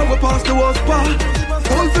thanks to Jah we pass the worst part.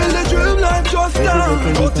 Fulfill the dream like just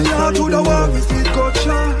that. Dirty heart to the walk, we see cut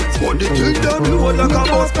shots. But the thing them load like a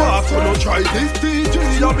bus park. So don't try this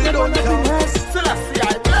DJ, I'll be done down.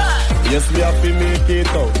 Yes, we have to make it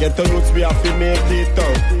out. Get the roots, we have to make it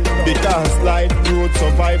out. Because life, road,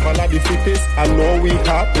 survival are the fittest. And no we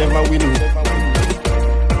can't never win it.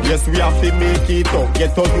 Yes, we have to make it out.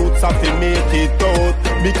 Get the roots, have to make it out.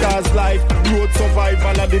 Because life, road,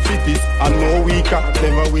 survival are the fittest. And no we can't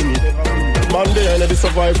never win it. Man there in the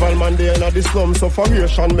survival, man there in the slum.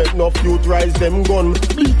 Suffocation make no youth rise them gun.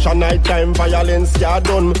 Bleach and night time violence ya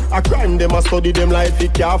done. A crime them a study them life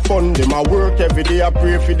it ya fun. Them a work every day a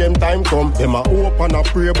pray for them time come. Them a hope and a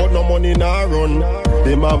pray but no money nah run.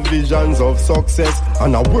 Them have visions of success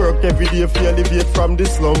and a work every day for elevate from the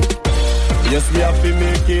slum. Yes we have to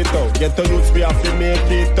make it out. Get the roots we have to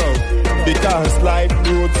make it out. Because life,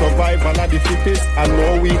 road, survival are the fittest. And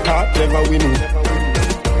no we can't never win it.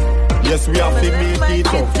 Yes, we have to make it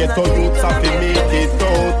out. Get our youths have to make it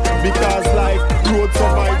out. Because life, road,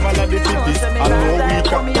 survival are the fittest. And no we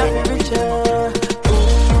can never reach it.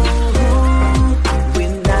 We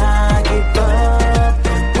not give up.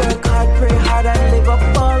 Work hard, pray hard and live up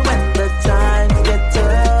all when the times get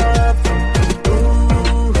tough.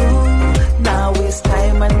 Now waste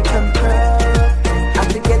time and temper. Have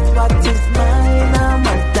to get what is mine. I'm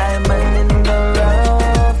a diamond in the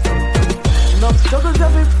rough. No struggles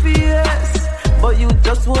every fierce, but you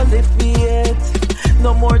just hold it faith.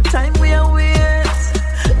 No more time we are wait.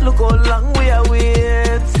 Look how long we are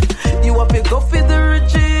wait. You have to go for the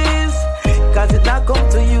riches, cause it not come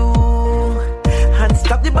to you. And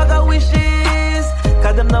stop the bag of wishes,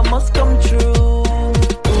 cause them not must come true.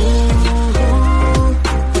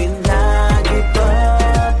 We not give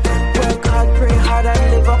up. Work hard, pray hard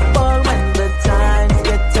and live up all when the times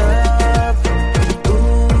get tough.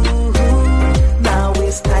 Now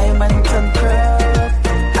waste time and turn craft.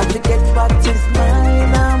 Have to get what is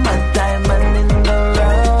mine. I'm a diamond in the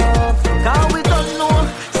rough. Cause we don't know,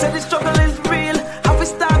 say the struggle is real. How we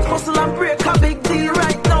start hustle and break a big deal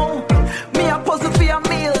right now. Me a puzzle for a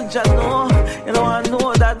meal, you know. You know I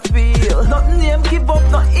know that feel. Nothing name give up,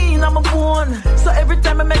 not in, I'm a bone. So every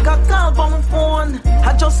time I make a call on my phone, I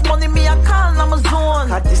just money, me a call on my zone.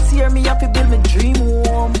 Cause this year me have to build my dream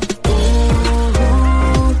home.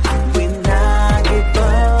 We not give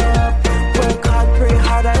up. Work hard, pray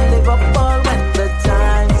hard, and live up all when the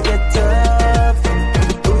times get tough.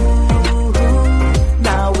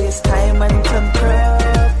 Now waste time and turn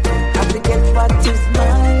craft. Have to get what is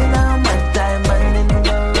mine. I'm a diamond in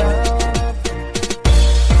the rough.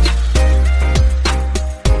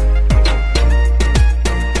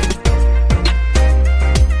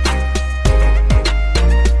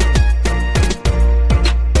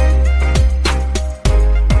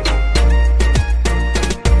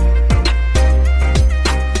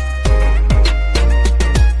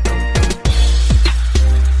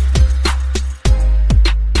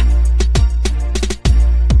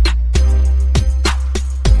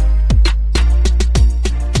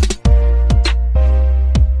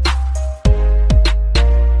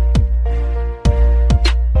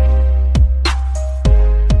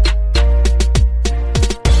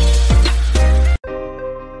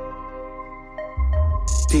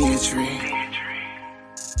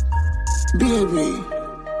 Baby,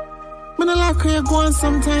 when I like how you go on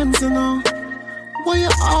sometimes, you know. Why you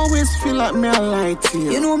always feel like me I lie to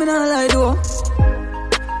you? You know me not lie though.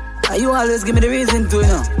 And you always give me the reason to, you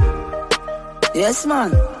know. Yes,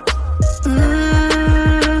 man.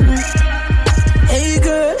 Hey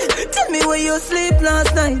girl, tell me where you sleep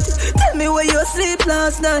last night. Tell me where you sleep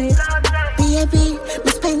last night. Baby,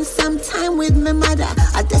 we spend some time with my mother.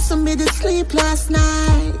 I just made it sleep last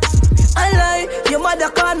night. I lie, your mother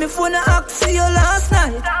called me phone and asked you last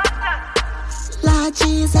night. Lord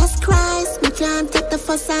Jesus Christ, me can't take the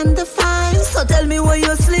fuss and the fight. So tell me where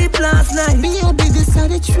you sleep last night. Baby, this is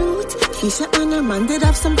the truth. Keisha and her man did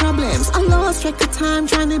have some problems. I lost track of time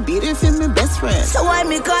trying to beat it for my best friend. So why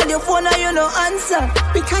me call your phone and you no answer?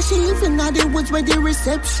 Because she living at the woods where the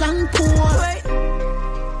reception poor.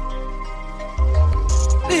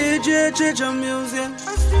 DJ Changer Music.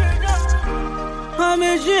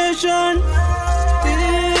 Magician.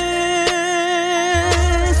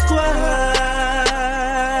 Squad.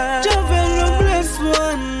 Javel the blessed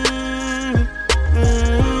one.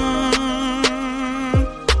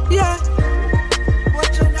 Yeah.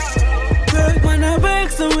 Work when I work,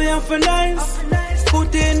 so we have for nice.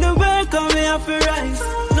 Put in the work and we have for rise.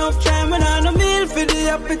 Enough time when I no meal for the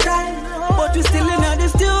appetite. But we still in the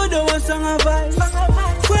studio with song of vice.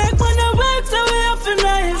 Work when I work, so we have for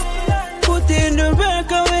nice. Put in the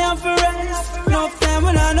work and we have for rise. Enough time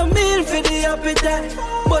when I no meal for the appetite.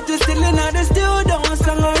 But we still in the studio with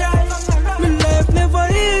song of rise. My life never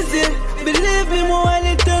easy. Believe me, more while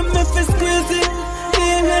it turn me for squeezy.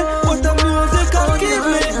 Yeah, but the music can give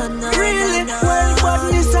me. Really, well,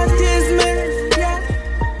 badness and tease me. Yeah.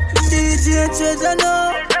 DJ Changer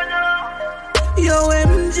now. Yo,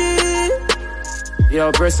 MG.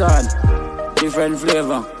 Yo, press on. Different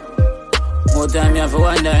flavor. More time you have to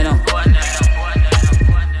wonder, you know.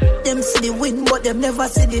 Them see the win, but them never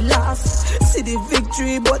see the loss. See the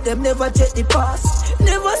victory, but them never check the pass.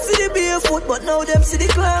 Never see the barefoot, but now them see the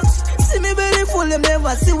clocks. See me belly full, them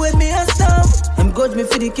never see when me a stop. Them grudge me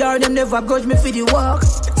for the car, them never grudge me for the walk.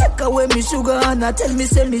 Take away me sugar and I tell me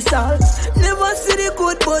sell me salt. Never see the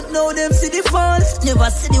good, but now them see the fault. Never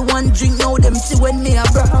see the one drink, now them see when me a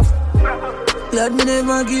brav. Glad me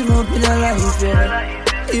never give up in a life, yeah.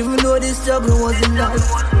 Even though the struggle wasn't life.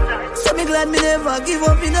 So me glad me never give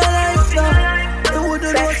up in a life, yeah. I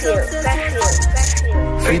wouldn't know success.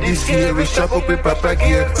 For this year, we shop up with proper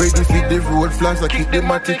gear. Ready for the road flags, I keep the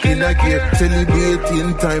matic in a gear.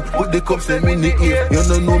 Celebrating time, put the cups in the ear. You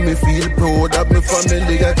don't know me feel proud of my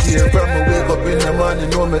family got here. From me wake up in the morning,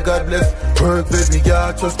 know me God bless. Work baby,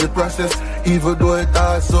 yeah, trust the process. Even though it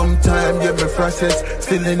hard sometime, yeah, me process.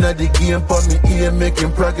 Still in the game, for me here,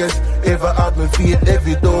 making progress. Ever had me feet,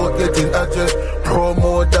 every door getting addressed.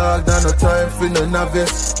 Promo dog, not no time for no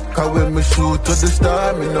novice. Cause when me shoot to the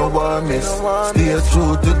star, me no want miss. Stay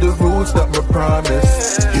true to the roots that me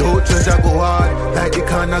promise. Yo, treasure go hard, like the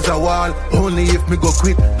corners a wall. Only if me go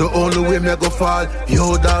quit, the only way me go fall.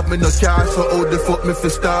 Yo, dog, me no care, so how the fuck me fi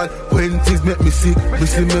start? When things make me sick, me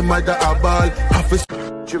see me mother a ball.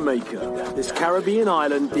 Jamaica. This Caribbean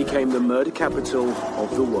island became the murder capital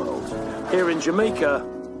of the world. Here in Jamaica,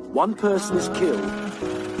 one person is killed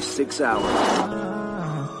in 6 hours.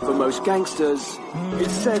 For most gangsters,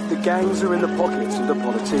 it's said the gangs are in the pockets of the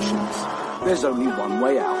politicians. There's only one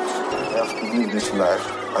way out. I have to live this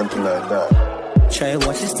life until I die. Try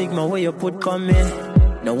watch the stigma where you put coming.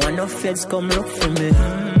 No one no feds come look for me.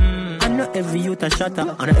 I know every youth a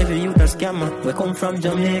shatter, and every youth a scammer. We come from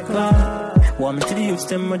Jamaica. Want me to the youths,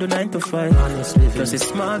 them we do 9 to 5. Honestly, plus it's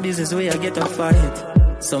small business where I get a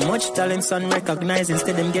fight. So much talents unrecognized,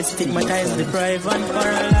 instead them get stigmatized, deprived and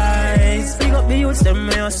paralyzed. Big up the youths, them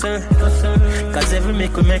may hustle. Cause every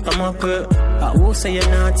make we make a muckle. But who say you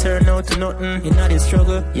not turn out to nothing? You know the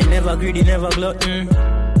struggle, you never greedy, never glutton.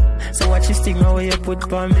 So watch the stigma where you put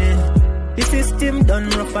for me. The system done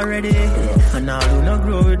rough already. And now do not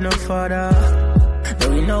grow with no father. But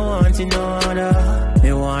we no want in no other.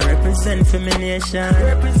 Me want represent for me nation.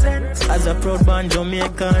 As a proud born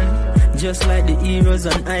Jamaican. Just like the heroes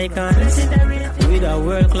and icons. With a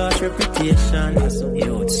world-class reputation.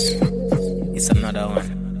 Youths, it's another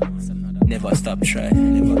one. Never stop trying.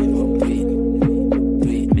 Never give up. Do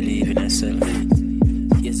it. Believe in yourself.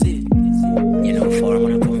 You see, you know far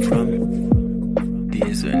where I come from.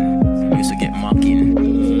 Days when we used to get mocking.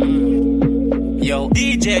 Yo,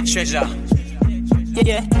 DJ Treasure.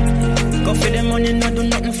 Yeah. Go for the money, not do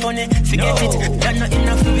nothing funny. Forget it, that not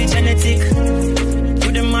enough to be genetic.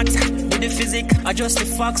 Do the math, do the physics, adjust the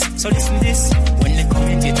facts. So listen this. When the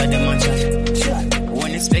commentator them a chat,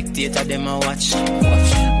 when the spectator them a watch.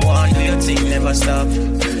 One do your thing, never stop,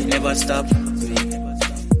 never stop.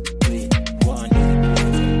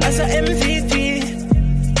 As a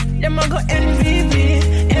MVP, them a go MVP.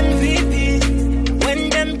 When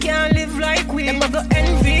them can't live like we, them a go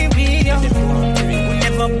MVP. We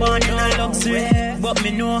never born in a luxury, but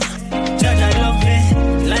me know Judge love me.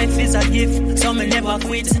 Life is a gift, so me never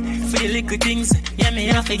quit. For the little things, yeah, me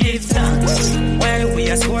have to give thanks. While we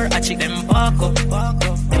a score, I check them back up.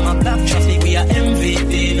 Them a black traffic, we a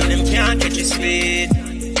MVP. No, them can't catch us speed.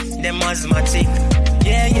 Them asthmatic,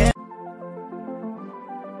 yeah.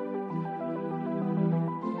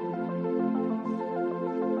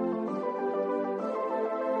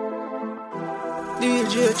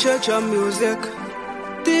 DJ Changer Music,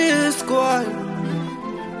 this squad.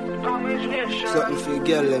 Something for your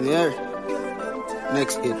girl in here.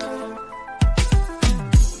 Next hit.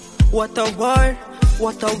 What a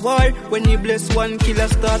war, when he bless one killer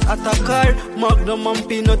start attack. Magnum and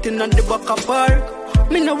peanut in the back of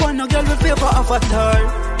park. Me no want no girl with paper avatar.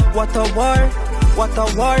 What a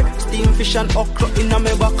war, steam fish and okra in a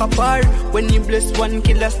me back of bar. When he bless one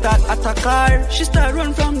killer start attack her. She start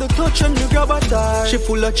run from the touch and you grab a tar. She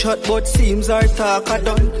full of chat but seems her talk a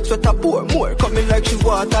done. Sweat a pour more coming like she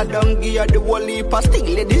water down. Give her the whole heap a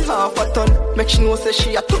sting lady half a ton. Make she know say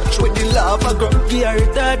she a touch with the lava girl. Give her it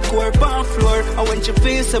hardcore pan floor. And when she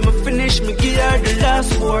face me finish me give her the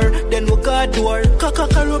last four. Then we got door, cock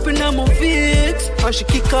her up in a my fix. And she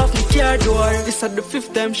kick off my car door. This is the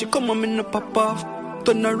 5th time she come on me no pop off.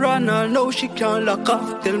 Turn around and now she can't lock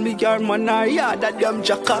off. Tell me your man are yeah, that damn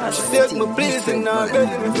jackass. Take me place and now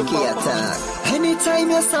anytime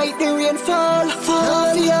you sight the rain fall.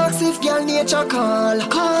 Now the ask if girl nature call.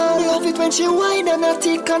 Love it when she whine and a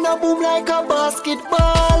tick and a boom like a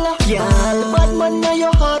basketball. Girl, bad man now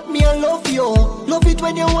your heart me I love you. Love it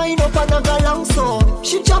when you whine up and a galang song.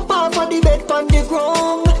 She jump off of the bed on the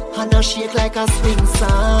ground and a shake like a swing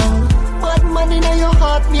song. Bad man in your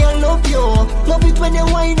heart, me I love you. Love it when you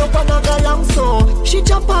wind up and a galang so. She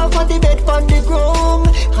jump off of the bed on the ground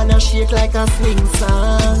and a shake like a swing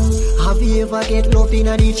song. Have you ever get love in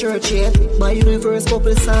a the church yet? By reverse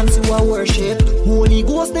couple psalms you a worship. Holy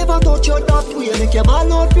Ghost never touch you that way. Make your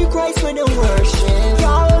ball out for Christ when you worship.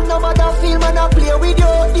 Y'all no matter film and I play with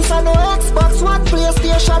you. This a no Xbox, one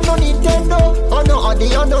PlayStation, no Nintendo. Oh no, or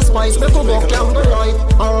the other spice, me for buck down the light.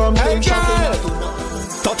 Them shopping.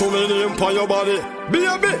 Tattoo me name on your body,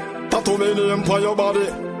 baby. Tattoo me name on your body.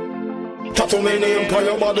 Tattoo me name on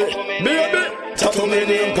your body, baby. Tattoo me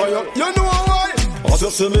name on your. You know why? As you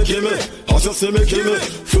see me, give me. As you see me, give me.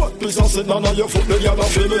 Foot business sit down on your foot, me gyal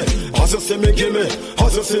feel me. As you see me, give me.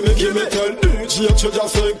 As you see me, give me. Tell DJ Treasure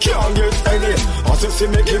say can't get any. As you see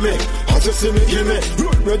me, give me. As you see me, give me.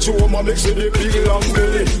 Look me to my mix with the big long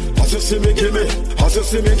belly. As you see me, give me. As you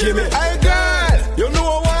see me, give me. Hey girl, you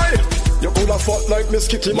know why? You coulda fought like Miss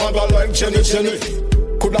Kitty, mother like Jenny.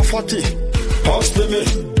 Coulda fatty, ask me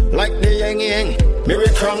like the yang, me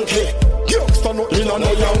cranky. Youngster no in a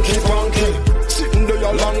no Yankee cranky. Sitting there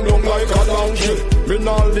long like a donkey. Me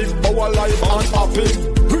nah live our life unhappy.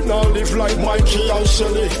 We nah live like Mikey and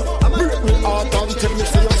Shelly. Break me heart and tell me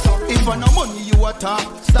say you're sorry. If I no money you a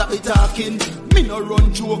talk, stop it talking. Me no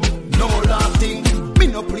run joke, no laughing. Me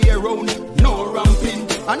no play around, no ramping.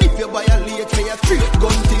 And if you violate, say a straight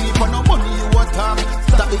gun thing. If I no money you a talk,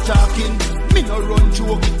 stop it talking. Me no run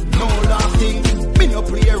joke, no laughing. Me no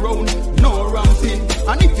play around, no ramping.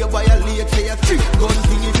 And if you violate, say a straight gun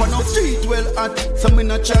thing. If I no street well hot, so me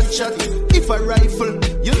no chat. If I rifle,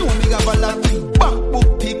 you know me have a lot. Bank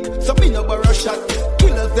book pick, so me no borrow shot.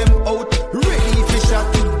 Killers them out, ready for shot.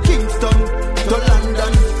 Kingston to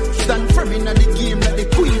London, stand firm in the game like the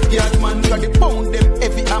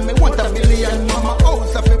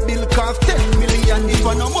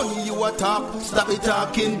top, stop it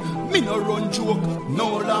talking. Me no run joke,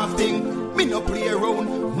 no laughing. Me no play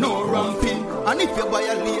around, no ramping. And if you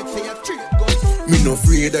violate, say a straight gun. Me no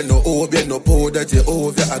afraid of no over, no power that you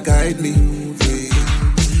over, I guide me.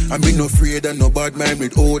 I me no afraid of no bad mind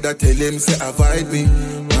with all that tell him say avoid me.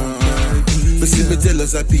 But see me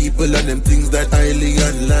jealous of people and them things that highly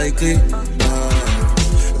unlikely.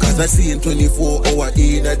 Cause I see in 24 hours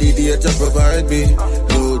in a the day to provide me.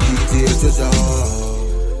 No details to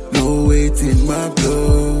job, no weight in my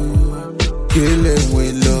blood. Kill them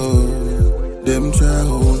with love, them try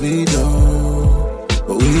hold me down,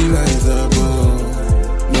 but we rise above.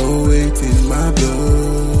 No weight in my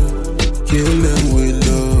blood, kill them with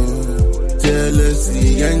love,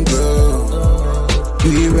 jealousy and growth.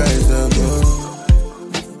 We rise above.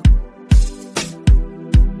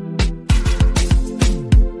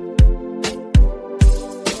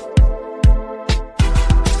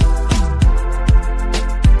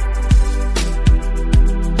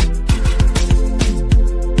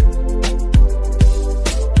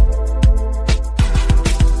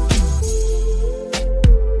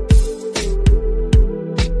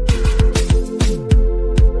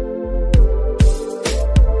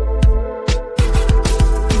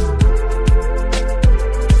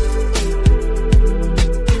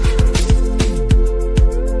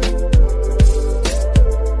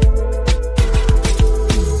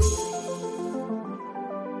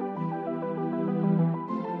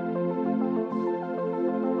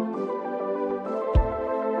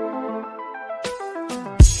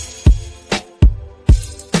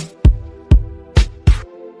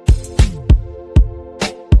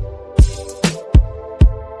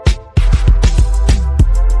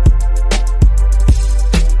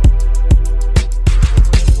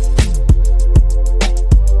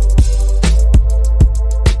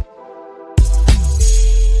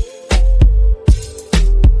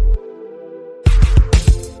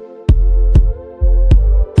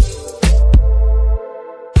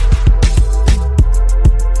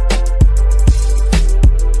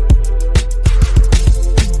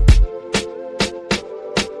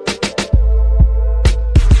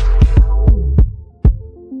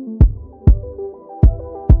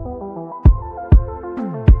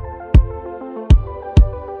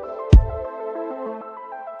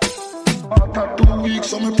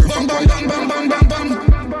 So me prefer bam, bam, bam, bam, bam,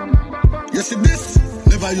 bam, bam. You see this?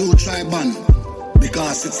 Never you try ban,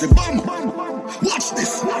 because it's a bomb. Watch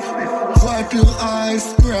this. Wipe your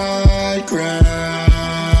eyes, cry,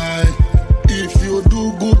 cry. If you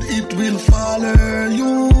do good, it will follow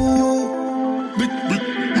you.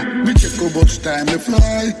 Me check how much time me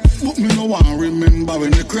fly, but me no want remember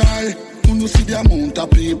when you cry. When you see the amount of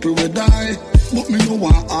people will die, but me no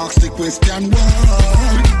want ask the question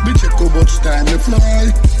why. Me check how much time me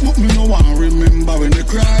fly, but me no want remember when you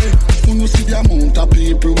cry. When you see the amount of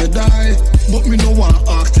people will die, but me no want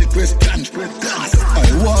ask the question. I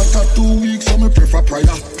water 2 weeks, so me prefer prayer.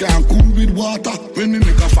 Can't cool with water when me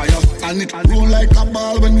make a fire, and it roll like a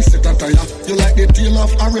ball when me set a tire. You like the tail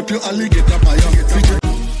of a rip, you alligator buyer.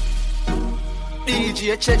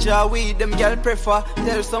 DJ Changer we them girl prefer.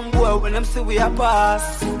 Tell some boy when them see we a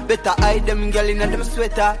pass, better hide them girl in a them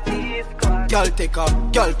sweater. Girl take her,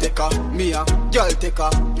 me a girl take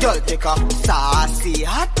her, sassy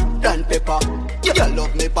hot than pepper. Girl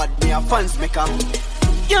love me bad, me a fans maker.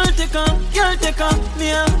 Girl take her,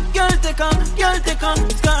 me a girl take her,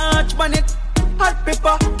 scotch bonnet. Hot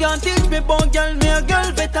pepper, can't teach me about girl, me a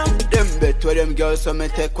girl better. Them bet with them girls, so me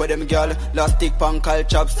take with them girl. Last stick pan call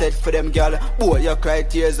chop set for them girl. Boy, you cry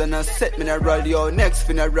tears and I set me a roll. Yo, next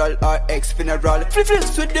funeral or ex funeral.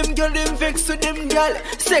 Flex with them girl, them vex with them girl.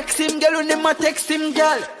 Sex him girl, when them a text him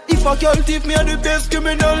girl. If a girl thief me a the best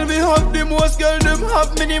criminal, me have the most girl, them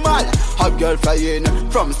have minimal. Have girl flying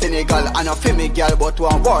from Senegal, and a female girl, but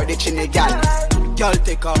one war the chinny girl. Girl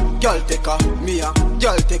take her, me a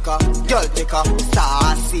girl take her,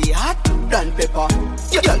 sassy hot than pepper.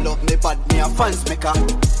 Girl love me bad, me a fans maker.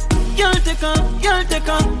 Girl take her,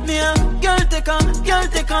 me a girl take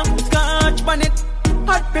her, scotch bonnet.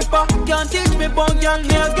 Hot pepper, can't teach me about girl,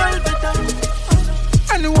 me a girl better.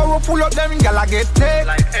 Anywhere we pull up, them gyal a get take.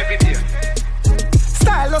 Like every day.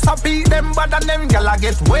 Style us a beat them bad and them gyal a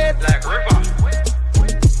get wet. Like river.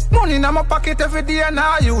 Money in my pocket every day and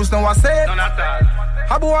I use no I say. None at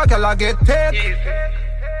all. A boy gyal a get take. Easy.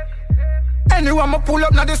 Anywhere me pull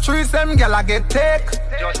up na the streets, them gyal a get take.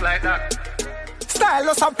 Just like that. Style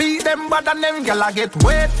us a beat them bad and them gyal a get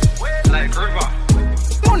wet. Like river.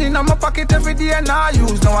 Money in my pocket every day and I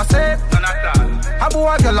use no I say. None at all. A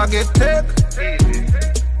boy gyal a get take. Easy.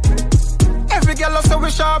 Every girl so we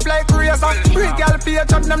sharp like razor. Three girl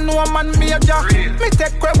page up them know man major. Me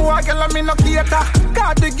take crab boy girl me no cater.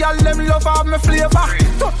 Cause the girl them love have me flavor.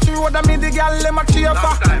 Touch the road and me the girl them a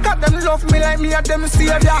cheaper. Cause them love me like me a them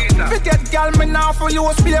savior. Forget girl me now for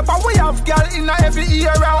use paper. We have girl in a every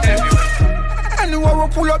era. Anywhere we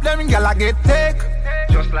pull up them girl I get take.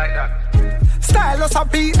 Just like that. Style us a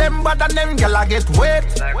beat them but and them girl I get wet.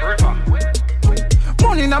 Like river.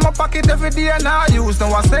 Money in my pocket every day and I use no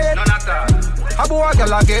I say. None of that. A boy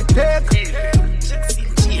girl I get take.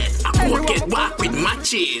 I won't get back with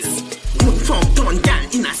matches. Good from turn down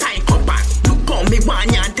in a psycho back. Look on me one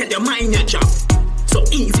year and tell your mind your job. So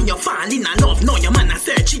easy you fall in a love. Now your man a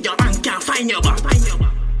search in your bank can't find your back.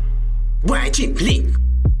 Why cheap link?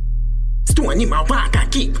 Stone in my back I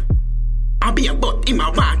keep. I'll be a butt in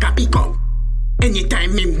my back I pick up.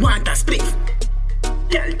 Anytime me want a split.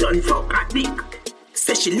 Girl done fuck a dick.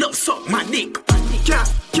 Say she love suck my dick. Can't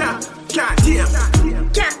deal. Can't deal.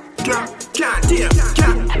 Can't deal. Can't deal.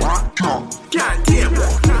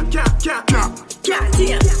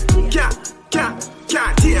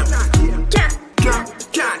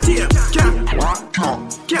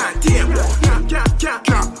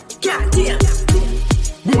 Can't deal.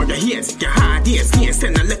 More the years, the hard years. Yes,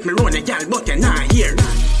 and I let me run a gal, but you're not here.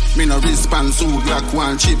 Me no respond so black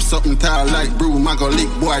one chip. Something tall like broom, I go lick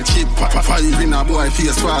boy chip. Five in a boy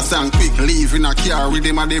face fast and quick. Leave in a car with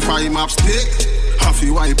him and they fire him up stick. Half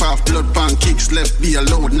you wipe off blood pan kicks. Left be a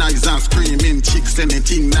loud nice and screaming chicks.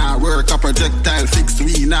 Anything now work a projectile fix.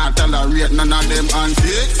 We not tolerate none of them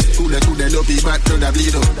antics. Coulda dopey back to the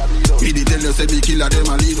bleed out. Me the tell you say the killer them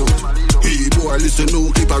a lead out. Hey boy listen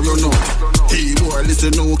no clip a run out. Hey boy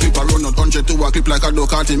listen no clip a run out. 100 to a clip like a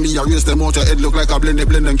duck out in me. I raise them out your head look like a blend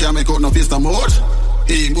them can't make out no face them out.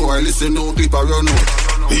 Hey boy listen no clip a run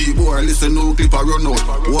out. Hey boy, listen, no clip a run out.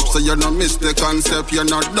 Hope so you no miss the concept. You're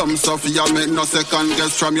not dumb, so you make no second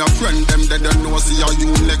guess from your friend. Them they don't know, see how you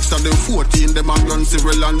next to the 14. Them a run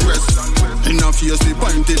civil unrest. In a face, we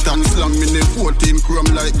point it and slam in the 14. Chrome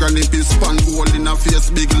like granny piss pan. Gold in a face,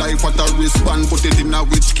 big life at a wristband. Put it in a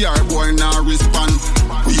which car, boy, now respond.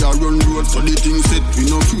 We are run road, so the thing sit. We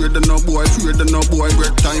no fear the no boy, fear the no boy.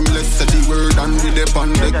 We're timeless, say the word and we the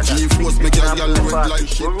pan. The G-force make your girl red like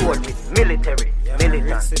shit. Military.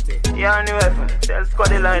 Militant. Yeah, new weapon. Tell Scott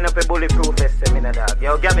the line up a bulletproof vest, me dog.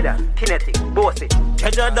 Yo, give me that. Kinetic. Boss it.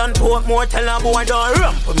 Treasure done port more, tell a boy don't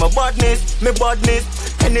ramp with my badness.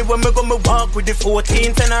 Anyway, me go me walk with the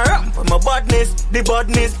 14th and I ramp with my badness. The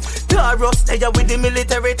badness. Taurus, stay with the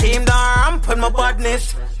military team, don't ramp with my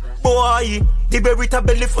badness. Boy, the berita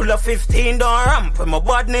belly full of 15, don't ramp with my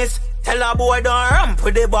badness. Tell a boy don't ramp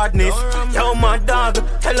with the badness. Yo, my dog,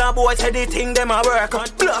 tell a boy say the thing them a work.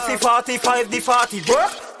 Plus the 45, the 40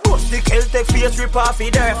 work. Push the Celtic face, rip off the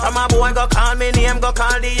dirt. From a boy go call me name, go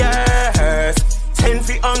call the earth. 10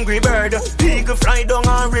 feet hungry bird. Eagle fly down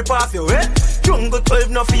and rip off your head. Jungle 12,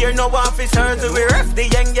 no fear, no officers. We ref the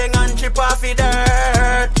yang and chip off the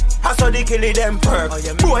dirt. I saw the killie them perk.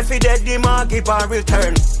 Boy fi dead, the mark keep on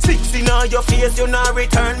return. 16 on your face, you not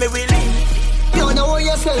return, me will leave. You know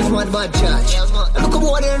yourself, man, bad church. Look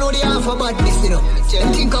about there, know the half of badness, you know.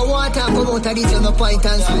 You think I want to promote this on the point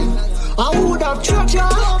and say I would have church,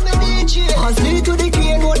 as lead to the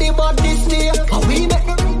key, know the badness there. And we make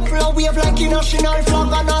the flow wave like a national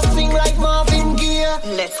flag and I sing like Marvin Gaye.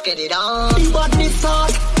 Let's get it on. The badness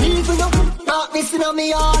start, even up darkness in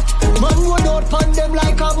my heart. Man would out pan them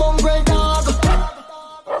like a mongrel dog.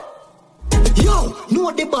 Yo,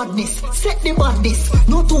 know the badness, set the badness.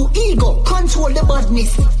 No too ego, control the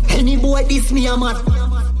badness. Any boy this me a mad.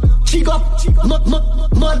 Chig up,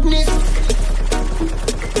 madness.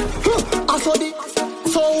 I saw the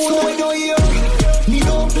sound when you hear. Me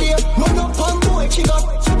don't play, run up and boy chig up,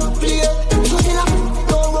 play. So tell her,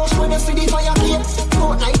 don't rush when you see the fire cake.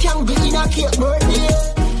 Out like young in a cake birthday.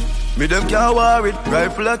 Me them can't worry,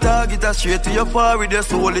 rifle a target, a straight to your forehead, your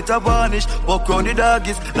soul it a varnish. Walk round the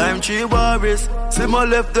doggies, lime tree worries. See my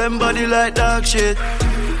left them body like dog shit.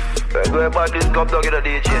 Go about this come down in the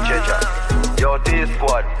DJ Changer. Yo,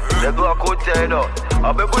 T-Squad, they go a good tell you know.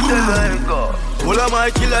 I be good tell you go. All of my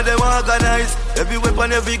killer them organized. Every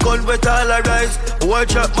weapon, every gun we tolerize. Boy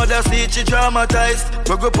trap mother see she traumatized.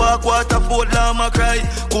 Go park waterfall llama cry.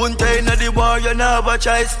 Couldn't tell you the war you never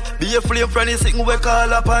choice. Be a flame from the sitting we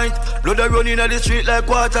call a pint. Blood a running on the street like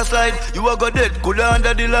water slide. You a go dead, could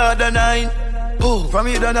under the ladder 9. Oh, from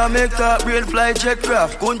here then I make talk, brain fly jet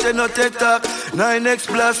craft, couldn't no tech talk. 9X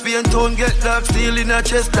blast, pain tone get dark, steel in a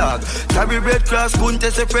chest dog. Carry red cross, couldn't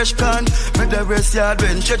a fresh can. With the rest yard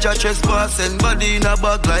when stretch a chest pass. Send body in a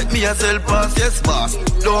bag like me a sell pass, yes boss.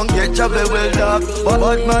 Don't get travel well dark, but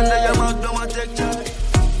bad man they a mag don't take charge.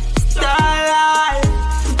 Starlight,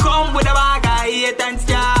 come with a bag of hate and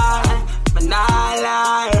scar. But not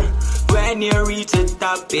lie, when you reach the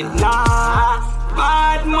top in life.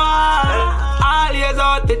 Bad man, always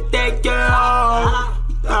out to take your life.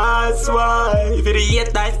 That's why, if you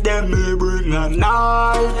hate that's them, me bring them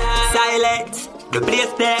now. Silence, the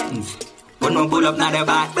place dance. But no pull up, not a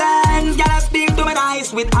bad friend. Gotta speak to me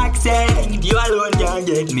nice with accent. You alone can't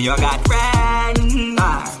get me, you got friend.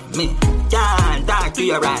 Me can't talk to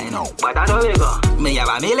you right now, but I know you go. Me have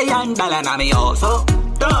 $1 million now, me also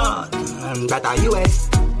done. That a US.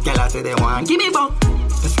 Girl I say they want give me fuck.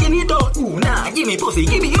 Skinny talk, ooh nah, give me pussy,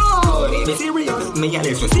 give me more. Me serious, me a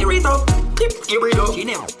listen serious up. Give it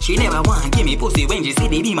up. She never want give me pussy when she see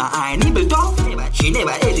they be my eye nibble talk. She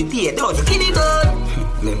never hesitate, though skinny talk.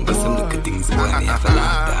 Remember some look at things, boy, me have a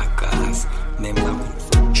laugh that cause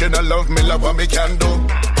remember. She don't love me, love what me can do.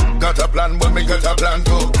 Got a plan, but me got a plan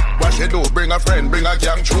too. What she do? Bring a friend, bring a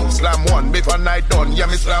gang through. Slam one before night done, yeah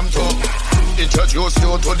me slam two. Introduce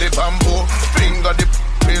you to the bamboo. Finger the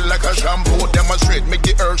feel like a shampoo. Demonstrate, make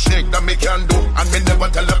the earth shake that me can do. And me never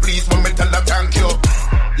tell her please, but me tell her thank you.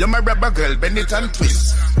 You're my rubber girl, bend it and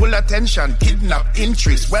twist. Full attention, kidnap,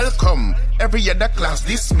 interest. Welcome, every other class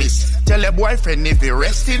dismiss. Tell your boyfriend if you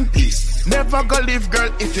rest in peace. Never go leave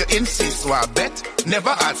girl if you insist. So I bet, never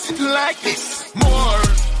ask like this. More,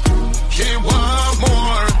 she want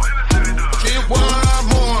more. She want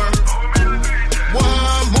more.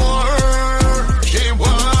 Want more. She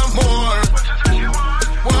want more.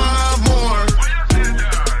 Want more.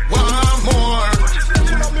 Want more.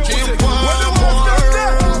 She want more.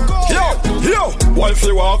 Yo,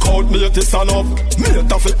 wifey walk out, make this stand up.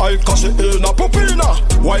 Mate of it hide cause she in a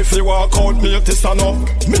pupina. Wifey walk out, make this stand up.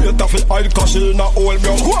 Mate of it hide cause she in a old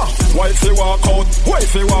milk. Wifey walk out,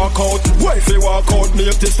 wifey walk out. Wifey walk out,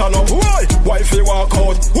 make this stand up. Why? Wifey walk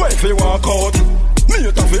out, wifey walk out.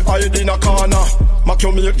 Mate of it hide in a corner. Mack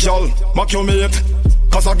your mate, gal, mack your mate.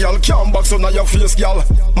 Cause a gal can't box on your face, gal.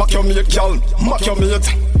 Mack your mate, gal, mack your mate.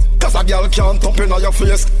 Cause a gal can't top in your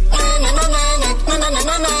face.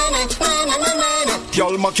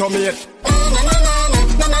 Girl, mack your mate.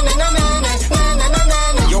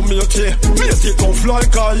 Your mate tough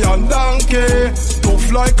like a yan donkey.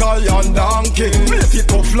 Tough like a yan donkey. Mate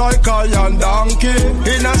tough like a yan donkey.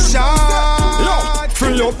 In a shot. Yo,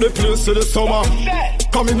 free up the place to the summer.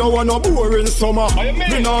 Come in now and no boring summer.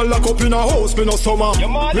 Me not lock up in a house for no summer.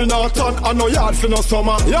 Me not turn and no yard for no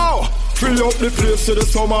summer. Yo, free up the place to the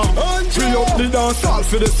summer. Free up the dance hall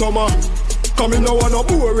for the summer. Come in now and no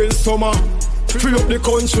boring summer. Free up the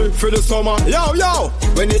country for the summer. Yo, yo.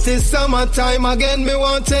 When it is summertime again, me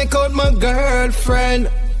want take out my girlfriend.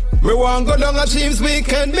 Me want go down a James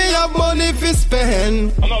weekend. Me have money to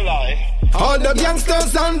spend. I'm not lying. All the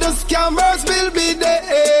gangsters and the scammers will be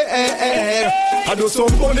there. I do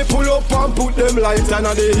some money pull up and put them lights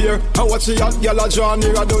under the ear. I watch the hot girl a draw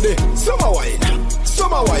near a do the summer wine.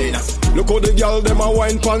 Summer wine. Look how the girl them a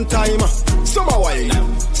wine pan time. Summer wine.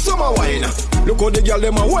 Summer wine. Look how the girl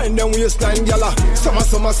them a wine them waistline gyal. Summer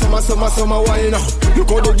wine. Look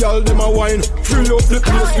how the girl them a wine. Fill up the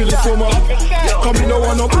place for the summer. Come in now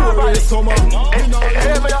and a boring summer.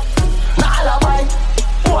 Nah wine.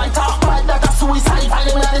 Boy talk bad that a suicide. Find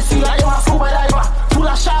them in the sea like them a scuba diver. Full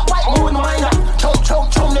of sharp white moon miner.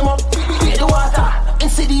 Chum them up. Get the water.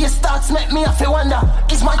 Insidious thoughts make me have to wonder.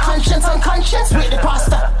 Is my conscience unconscious? Break the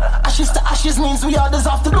pasta. Ashes to ashes means we all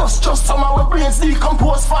deserve to dust. Just some of our brains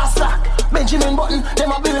decompose faster. Benjamin Button,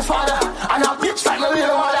 them a be my father. And a bitch like my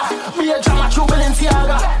real mother. Be a drama true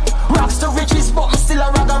Balenciaga. Rocks to riches, but me still a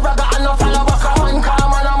ragga. And no follow back a one car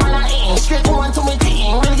man a ain't. Straight one to me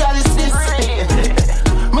thing. Real girl is this.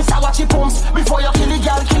 Miss I watch your pumps. Before you kill the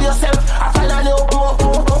girl, kill yourself. I find a new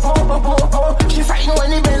she frightened when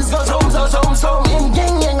the Benz goes home. In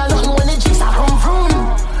gang, and nothing when the G's are vroom.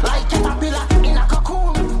 Like caterpillar in a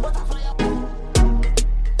cocoon.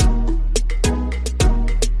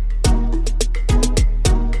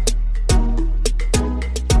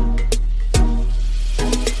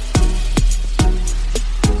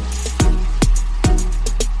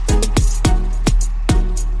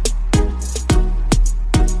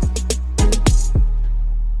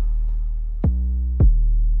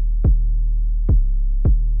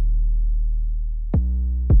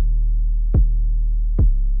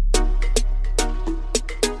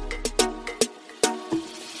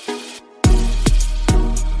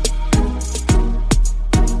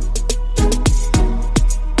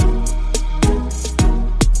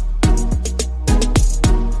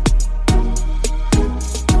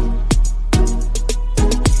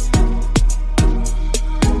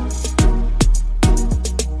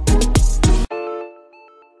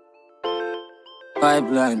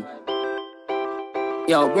 Pipeline.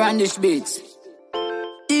 Yo, Brandish Beats.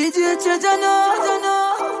 DJ Changer, no.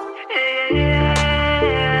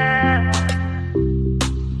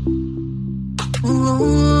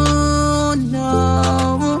 Oh,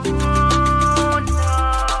 no.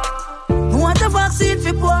 Want a vaccine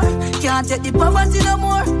for poor. Can't take the poverty no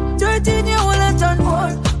more. 13-year-old and turn more.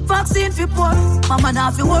 Vaccine for poor. Mama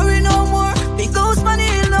not fi worry no more. Big house money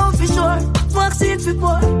hill now for sure. Vaccine for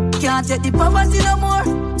poor. Can't take the poverty no more.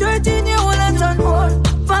 13-year-old and turn more.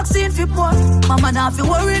 Vaccine for poor. Mama not fi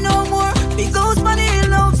worry no more. Big house money hill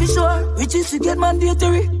now for sure. Riches to get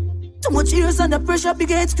mandatory. Too much years under pressure, big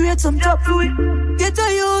heads create some top for it. Get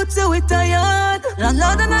a youth, so we tired.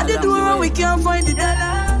 Landlord at the door and we can't find the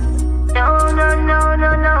dollar. No.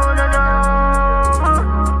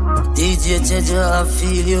 DJ Changer, I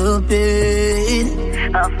feel your pain.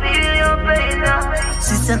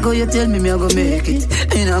 Sister, go you tell me I go make it.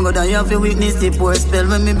 And I go down, you have to witness the poor spell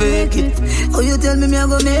when me break it. Oh, you tell me I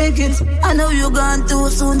go make it. I know you gone too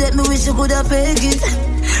soon that me wish you could have fake it.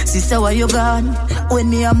 Sister, why you gone? When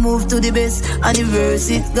me I move to the best and the verse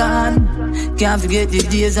it gone. Can't forget the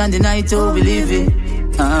days and the night oh we live it.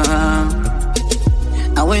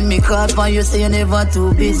 And when me call for you say you're never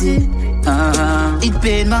too busy. It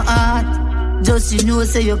pain my heart. Just you know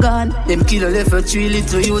say you gone. Them killer left for 3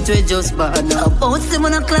 little youth we just born. About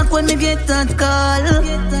 7 o'clock when me get that call.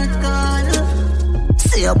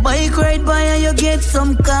 Say your bike ride by and you get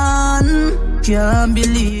some can. Can't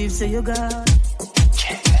believe say you gone.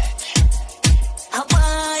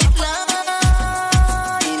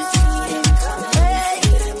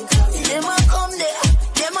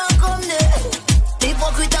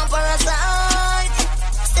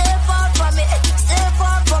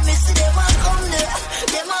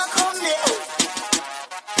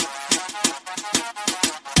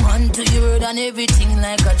 And everything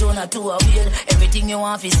like a donut to a wheel. Everything you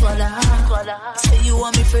want fi swallow. Say you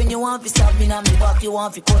want me friend, you want fi stab me on me back. You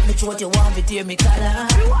want fi cut me throat, you want fi tear me collar. I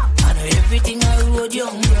know everything I road,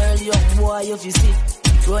 young girl, young boy, you fi see.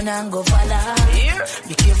 Run and go follow.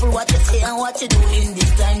 Be careful what you say and what you do. In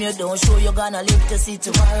this time you don't show, you're gonna live to see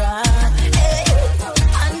tomorrow. Hey,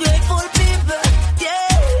 ungrateful people,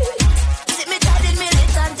 yeah. See me tired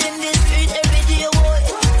militant in the street every day, boy.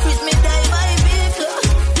 With me die my vehicle.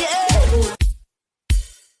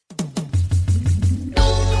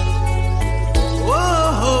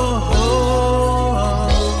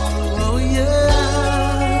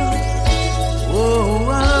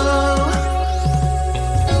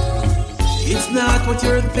 Not what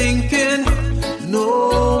you're thinking,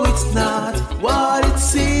 no, it's not what it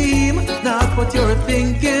seems. Not what you're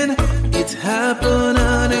thinking, it happened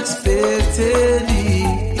unexpectedly.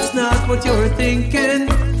 It's not what you're thinking,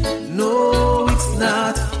 no, it's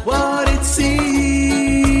not what it seemed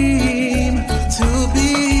to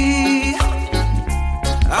be.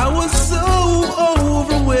 I was so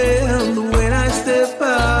overwhelmed when I stepped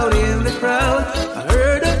out in the crowd. I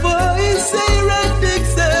heard a voice say right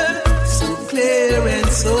Dixon, clear and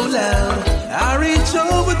so loud. I reach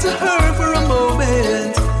over to her for a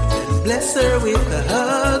moment and bless her with a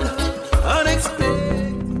hug.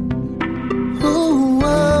 Unexpected. Ooh,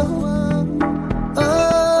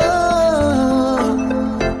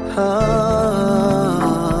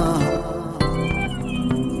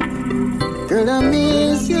 Girl, I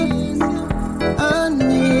miss you. I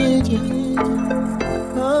need you.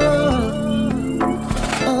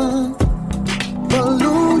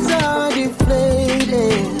 Balloons are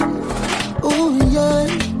deflated. Oh yeah,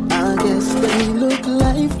 I guess they look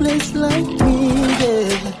lifeless like me,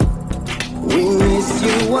 yeah. We miss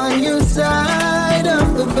you on your side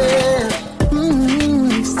of the bed.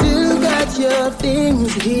 Still got your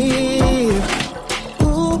things here.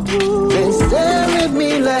 They stare at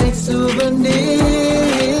me like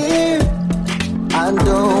souvenir. I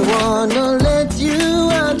don't wanna let you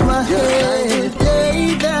out my head. The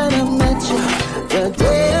day that I met you, the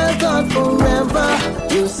day I thought forever.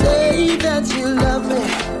 You say that you love me,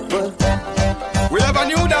 but we have a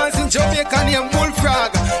new dance in Jamaica named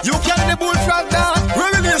Bullfrog. You carry the Bullfrog dance.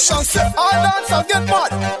 Revelation set all dance and get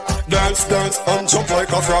mad. Dance, dance, and jump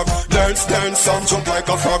like a frog. Dance, dance, and jump like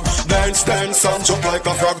a frog. Dance, dance, and jump like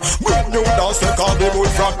a frog. Brand new dance, they call the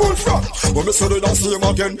Bullfrog. Bullfrog. When me say the dance, see him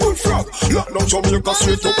again. Bullfrog. Lock down Jamaica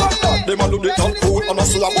straight to Baghdad. Them a do the top cool and I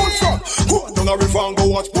see a Bullfrog. Go down a river and go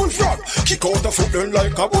watch Bullfrog. Kick out the foot then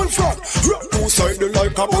like a Bullfrog. Rock two side then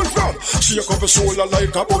like a Bullfrog. Shake up your shoulder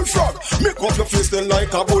like a Bullfrog. Make up your face then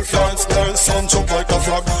like a Bullfrog. Dance, dance, and jump like a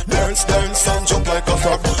frog. Dance, dance, and jump like a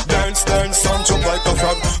frog. Dance, dance, and jump like a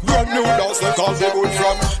frog. New dance they call the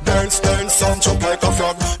Bullfrog. Dance, dance, and jump like a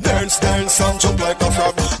frog. Dance, dance, and jump like a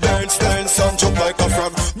frog. Dance, dance, and jump like a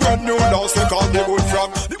frog. Brand new dance they call the Bullfrog.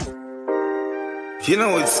 You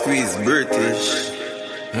know it's squeeze British.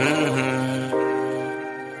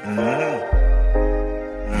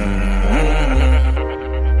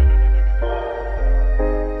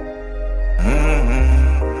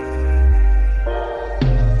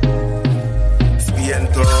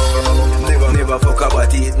 Never fuck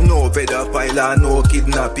about it. No pedophile, no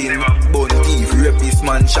kidnapping. Bun thief, rapist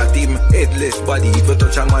man shot him. Headless body if you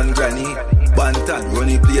touch a man granny. Bantan run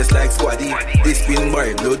the place like squaddy. The spin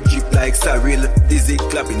bar blood drip like Cyril. The zig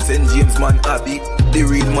clapping St. James man happy. The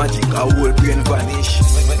real magic a whole brain vanish.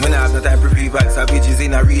 Man I have no time to revive savages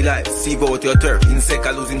in a real life. Sieve out your turf, insect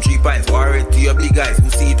a losing 3 pints. War to your big eyes, who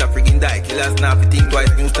see it a friggin' die. Killers now fi think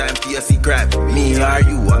twice, news time PSC crime. Me or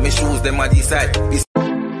you, and me shoes them a decide.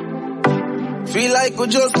 Feel like we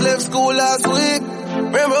just left school last week.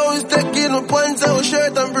 Remember I was taking my pants out,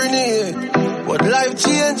 shirt and bring it. But life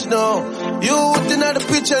changed now. Youth in the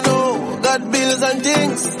picture now. Got bills and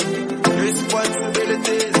things.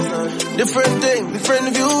 Responsibilities. Different things,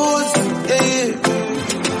 different views. Yeah.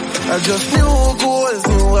 I just new goals,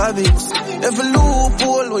 new habits. Every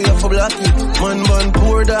loophole we have to block it. Man,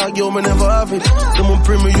 poor dog, yo, me never have it. Someone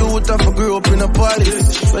bring me youth, I for grew up in a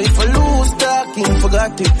palace. So if I lose talking,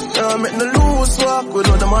 forgot it. Now I make no lose walk with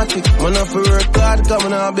automatic. Man, I for work hard, come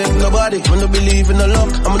and I beg nobody. Man, I believe in the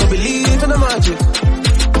luck, I'm gonna believe in the magic.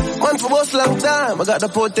 Man, for most long time, I got the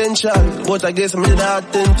potential. But I guess I'm in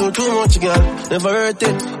that thing too much, girl. Never hurt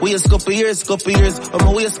it. Waste couple years. I'm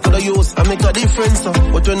a waste for the use. I make a difference,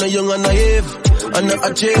 but when I'm young and naive, and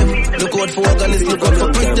not achieve. Look out for organist, look out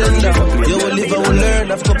for pretender. You will live and will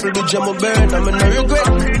learn. I've couple bridge and burn. I'm in no regret.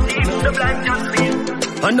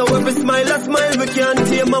 I know every smile I smile, we can't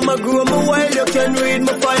see mama grow my while, you can read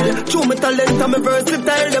my file. Show me talent and my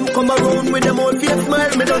versatile, them come around with them old face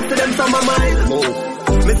smile, me don't see them from my mind.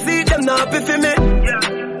 Me see them not happy for me.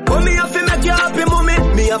 But me have to make you happy, mommy.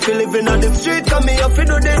 Me have to live in the street, cause me have to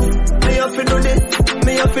do this. Me have to do this.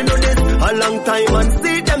 Me have to do this. A long time and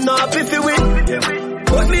see them not happy for me.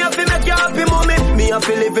 But me have to make you happy, mommy. Me have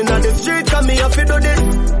to live in the street, cause me have to do this.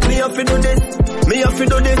 Me have to do this. Me have to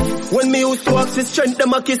do this. When me used to ask for strength,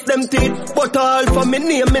 them a kiss them teeth. But all for me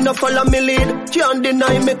name, me no follow me lead. Can't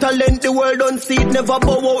deny me talent, the world don't see it. Never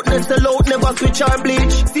bow out, never sell out, never switch or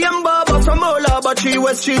bleach. Same barber from all over 3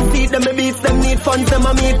 West Street. See them me beats, them need funds, them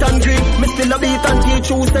a meet and greet. Me still a beat and teach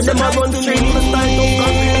who said them a run street. Me style don't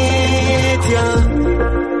compete, yeah.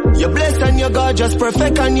 You're blessed and you're gorgeous,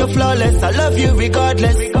 perfect and you're flawless. I love you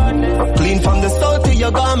regardless. Clean from the soul to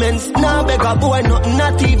your garments. Nah, beg a boy, nothing,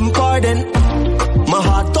 not even pardon. My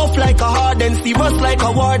heart tough like a harden, serious like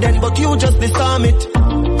a warden, but you just disarm it.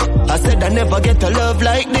 I said I never get a love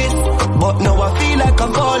like this, but now I feel like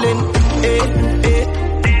I'm falling.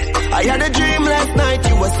 I had a dream last night,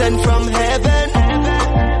 you were sent from heaven.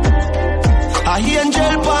 A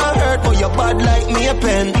angel pan hurt, but you're bad like me a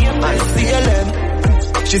pen. I see a lamb.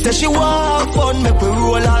 She said she want fun, make we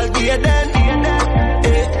roll all day then.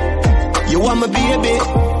 You want my baby,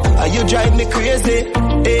 and you drive me crazy.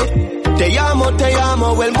 Te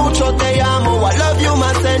amo, well mucho te amo. I love you,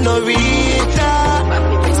 my senorita.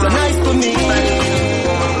 So nice to meet.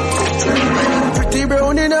 Pretty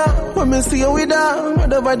brown enough, when me see you with her,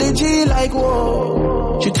 whatever the G like,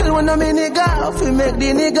 whoa. She tell when I'm in nigga, if we make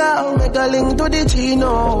the nigga, make a link to the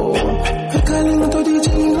Gino. Make a link to the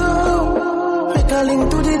Gino. Make a link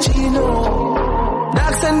to the Gino.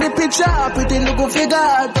 Dark send the picture, pretty little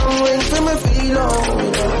figure, don't ring for me feel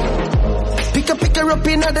on. Pick her up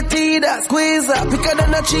in the teeter, squeeze her, pick her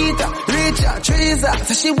than a cheetah, reach her, trees her,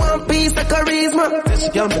 so she want peace, the charisma. Says she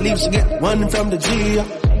can't believe she get one from the G.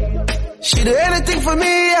 She do anything for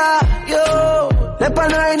me, yo. Lep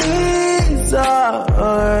on her knees,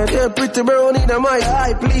 yeah, pretty brown in my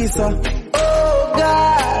eye, please, Oh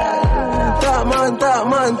God, top man.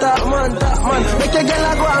 Make a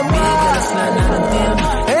girl go and mad.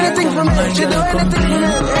 Anything for me, she do anything for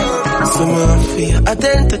me. So I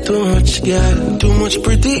attend to too much girl, too much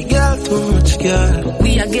pretty girl, too much girl.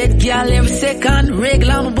 We a get girl every second,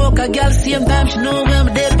 regular I'm book a girl same time she know when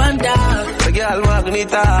I'm dead and dark. A girl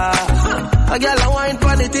Magnita, a girl a wine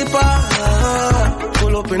for the tipper.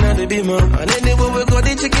 Pull up in the beamer, and anywhere we go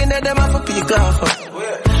the chicken that them have a pick off.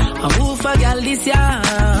 I move for girl this year,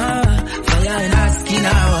 fire in her skin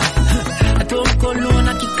now. I told Cologne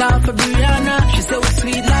I kick off for Brianna, she say we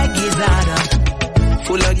sweet like Gizada.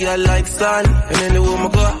 Full of girl like sun, and anywhere I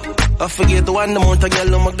go, I forget the one amount of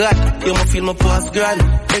girl oh my God. You ma feel my past grand,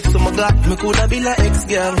 ex oh my God, me coulda be like ex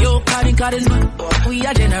girl. Yo, calling charisma, we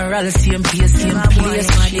are general, same place, she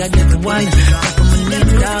a get the wine. From my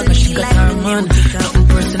name dog, she got her man, nothing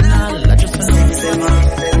personal, I just wanna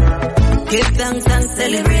give thanks and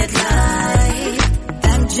celebrate life.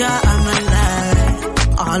 Thank Jah I'm alive.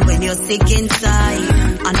 All when you're sick inside,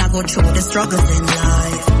 and I go through the struggles in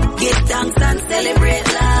life. Give thanks and celebrate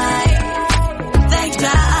life. Thank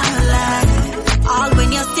God I'm alive. All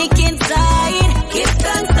when you're sick inside, give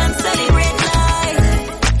thanks and celebrate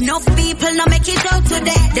life. Enough people no make it out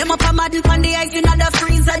today. Them up a madden on the ice in the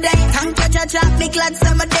freezer day. Thank you, Jaja, me glad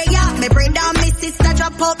summer day, yeah. Me bring down me sister,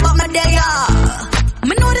 drop out, but my day, yeah.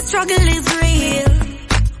 Me know the struggle is real.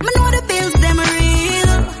 Me know the bills, them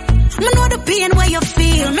real. Me know the pain where you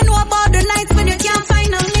feel. Me know about the nights when you can't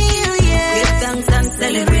find a meal, yeah. Give thanks and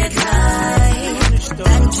celebrate life.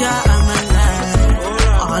 Thank you, I'm alive.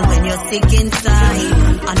 All when you're sick inside,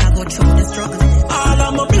 and I go through the struggle. All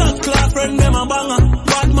of my blood clot friend, them a banger.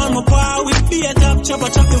 Bad man, my power with beer top, chop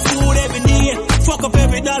the food every day. Fuck up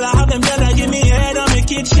every dollar, have them dollar, give me head and me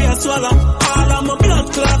kid share swallow. All of my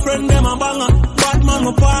blood clot friend, them a banger. Bad man,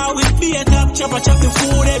 my power with beer top, chop the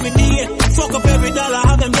food every day. Fuck up every dollar,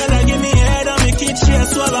 have them dollar, give me head and me kid share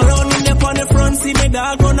swallow. Running up on the front, see me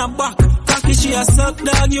dog run a back. Cocky she a suck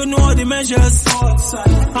dog, you know the measures.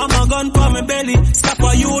 I'm a gun for my belly. Stop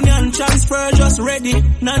a union, transfer just ready.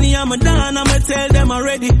 Nanny I'm a down, I'ma tell them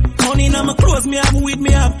already. Money in my clothes, me have weed,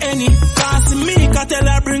 me have any. Cause me, I tell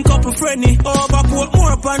her bring up a friendly. Overport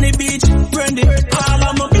more up on the beach, friendly. All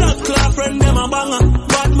of my blood clot friend, them a banger.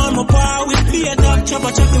 Bad man, my power with beer dog, chop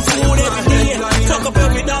the food every day. Talk up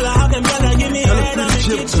every dollar, have them dollar, give me a head and me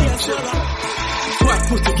get White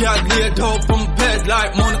pussy girl laid up on bed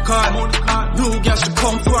like Monica. New girl she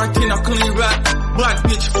come forth in a clean rat. Black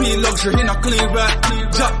bitch feel luxury in a clean rat.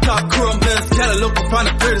 Drop top chrome blends, girl look up on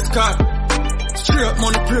the pretty sky. Straight up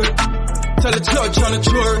on the pretty. Tell the judge on the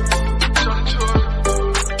jury.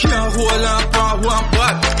 Can't hold on for one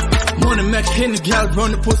body. Money make any girl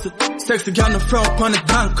run the pussy. Sexy girl in the front on the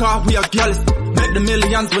tank car, we are girls. Make the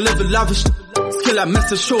millions, we live lavish. Skill I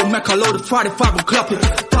miss a show, make a load of 45 and clap it.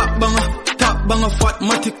 Top banger,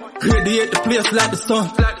 fatmatic. Radiate the place like the sun.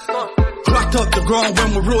 Cracked up the ground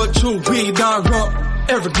when we roll through, we down run.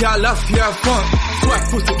 Every girl off here have fun. White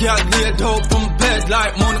pussy girl laid up on bed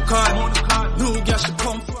like Monica. New girl she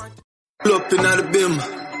come for it. Up in the beam.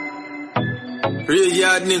 Real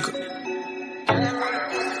yard nigga.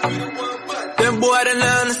 Them boy they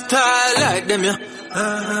learn the style like them, yeah.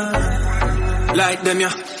 Like them,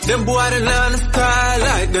 yeah. Them boy they learn the style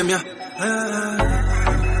like them, yeah.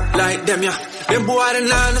 Like them, yeah. Them boy they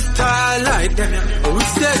learn the style like them, yeah. We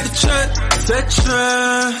set the trend.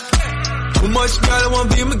 Too much girl want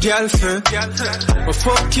be my girlfriend. But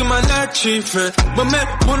fuck you, man, not cheap friend. But man,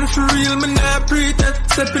 money for real, man, not pretend.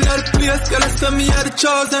 Stepping out of place, girl, I tell me how to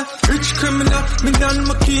chosen. Rich criminal, me down,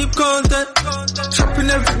 I'ma keep content. Shopping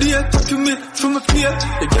every day, talking me from a peer.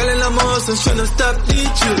 The girl in my house and she don't stop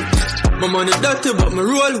teaching. My money dirty, but my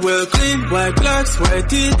roll well clean. White clocks, white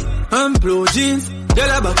teeth, and blue jeans. Girl,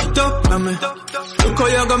 I back it up, man. Look how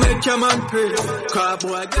you gonna make your man pay. Car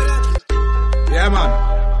boy, girl. Yeah,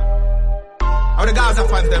 man. How the Gaza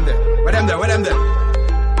fans them there? Where them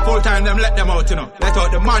there? Full time them let them out, you know. Let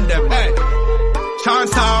out the man them. Hey.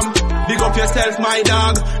 Chance Sam, big up yourself, my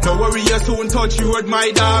dog. No worry, you soon touch you with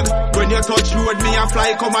my dog. When you touch you with me, I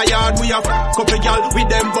fly come my yard. We have couple y'all with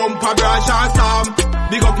them bumper bra. Chance Sam,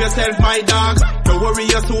 big up yourself, my dog. No worry,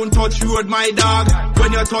 you soon touch you with my dog.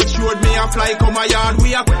 When you touch you with me, I fly come my yard.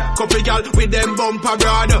 We have couple y'all with them bumper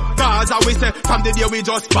bra. Cause I we say, from the day we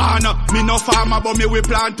just born. Me no farmer, but me we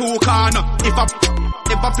plant 2 corn.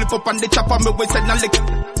 If I flip up on the chopper, me we send a lick.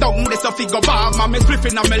 Down this a figure bomb. Me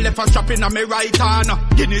spliffing on me left and strapping on me right hand.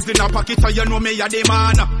 Guineas in a pocket, so you know me a the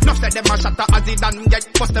man. No said them a shatter as it done.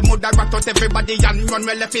 Get bust them mother rat out everybody and run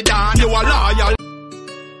well left it down. You a loyal.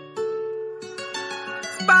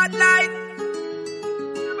 Spotlight.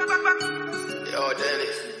 Yo,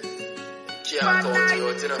 Dennis. Can't count you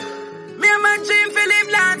out, you know. Me and my dream Philip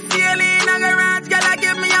Black sailing in a garage. Girl, I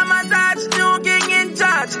give me a massage. New king in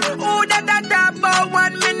charge. Who that about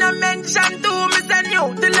one me no mention two. Me say new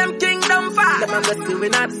till them kingdom fall. Them I'm just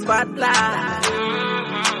doing at the spotlight.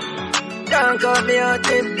 Don't call me out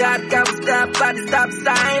if God comes stop at the stop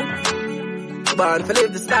sign. Born to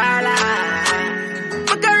live the style line.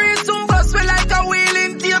 My career soon bust me like a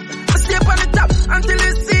wheeling tape. I stay up on the top until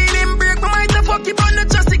the ceiling break. My mind the fuck keep on the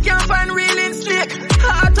trust, it can't find reeling snake.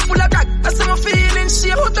 Heart full of crack, I see my feeling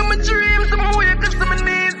shape. Out of my dreams, I'm awake, I see my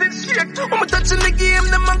knees and shake. When I'm touching the game,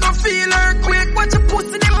 them I'm gonna feel earthquake. Watch a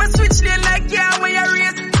pussy, them I switch lane like yeah, when you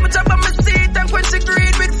race. My job on my seat and quench the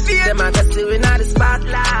greed with fear. Them I got sitting on the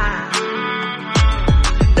spotlight.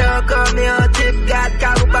 Don't call me out if God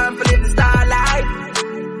can't bomb for the starlight.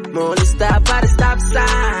 Only stop at the stop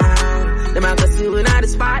sign. Them I got sitting on the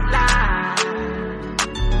spotlight.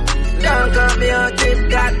 Don't call me out if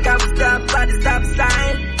God can't stop at the stop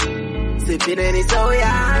sign. slipping and it's so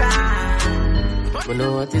yeah. We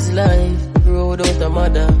know what is life, grow without a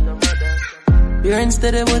mother. Parents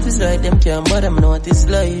tell them what is right, them can't bother. Me know what is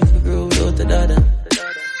life, grow without a daughter.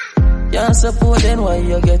 Can't support then why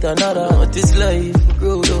you get another. What is life,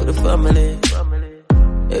 grow without the family.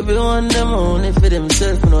 Everyone them only for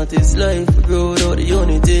themselves. Know what is life, grow without the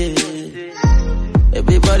unity.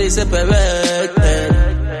 Everybody separate.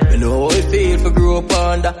 You know how it feel for grow up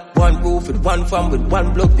under one roof with one fam with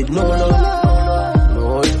one blood with no love. You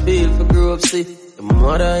know how it feel for grow up see your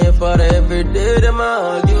mother and your father every day them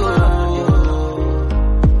argue.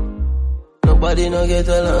 Nobody no get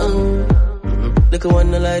along. Look at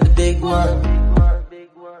one like the big one,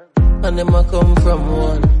 and them a come from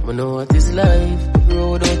one. We know what is life,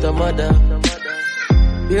 grow without a mother.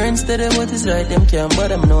 Parents tell them what is right, them can't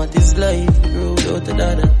bother. Me know what is life, grow without a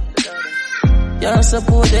daughter. Can't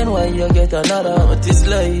support then why you get another. What is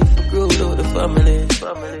life, grow without the family.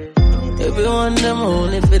 Everyone them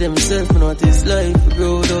only for themselves. Me know what is life,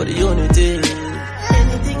 grow without the unity.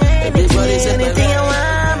 Everybody say anything you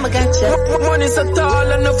want. I got you. Money so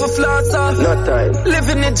tall enough for floss off. Not time.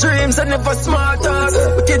 Living in dreams and never smart ass.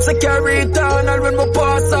 My kids a carry it down and when we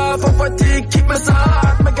pass off. Up a tea, keep me so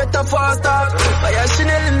hard, me get a fast off. Buy a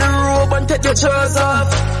Chanel in the robe and take your shirts off.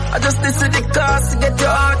 I just listen the cost to get your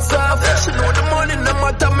heart soft. She know the money no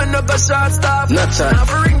matter, me no go short stop. Not time. She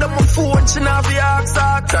never ring them my phone, she never ask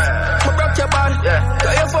that. Me rock your body,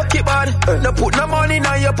 got your fuck your body. No put no money in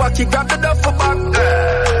your pocket, grab the duffel bag.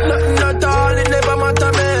 Nothing at all, it never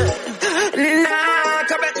matter me. Nah,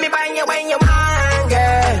 come at me when you want,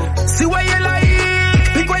 girl. See what you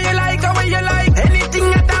like, pick what you like, or what you like. Anything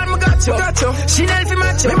you done, me got you. Chanel fi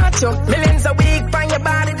match you, millions a week, find your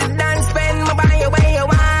body to dance, spend me buy you when you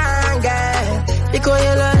want, girl. Pick what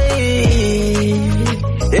you like.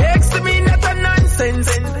 Ex to me not a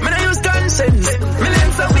nonsense, me no use conscience.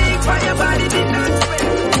 Millions a week, find your body to dance,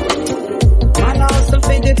 spend. Man also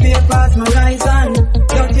feed the papers, my horizon.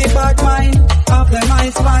 Dirty bad mind, half them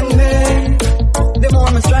eyes fan me. The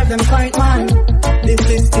more me strive, them fight man. This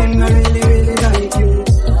system I really, really like you.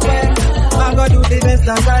 Well, I gotta do the best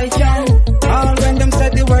as I can. All when them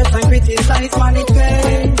said the words and criticize, man it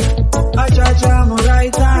pay. I judge I'm a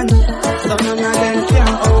right hand, so none of them can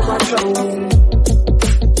overthrow.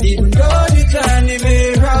 Even though the journey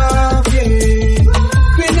may rough, yeah,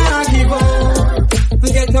 we not give up. We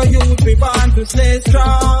get a youth, we want to stay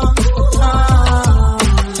strong.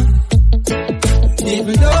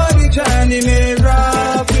 Even though the journey may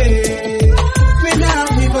rough, yeah, we not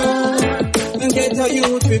give up. And get a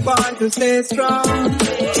youth, we want to stay strong.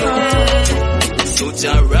 Such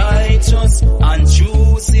a righteous and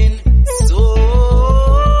choosing, so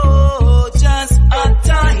just a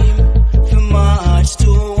time for march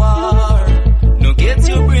to war. No get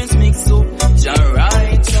your brains mixed up. Just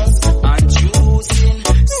righteous and choosing,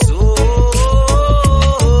 so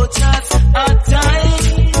just a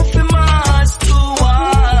time for march to war.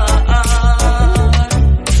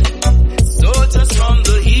 Soldiers from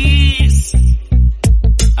the east,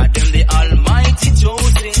 are them the almighty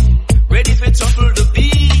chosen, ready for trample the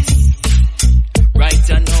beast. Right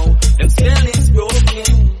now, them spellings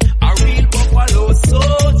broken. A real buffalo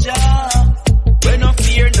soldier, we no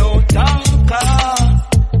fear no tanker,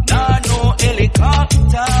 nah no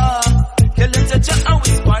helicopter. Tell them to check our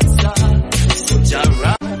sponsor. Soldier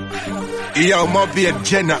rock. Yo, my babe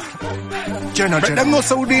Jenna. But them know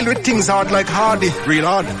so deal with things hard like Hardy, real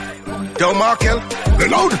hard. Yo, Markel, the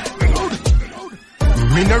load.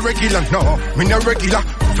 Me no regular, no, me no regular.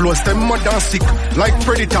 Flows them mud and sick, like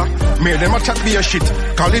Predator. Made them a chat be a shit.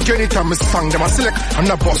 Call it janitor, me sang them a select. And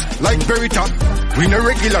a boss, like Verita. We no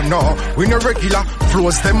regular, no, we no regular.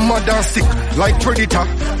 Flows them mud and sick, like Predator.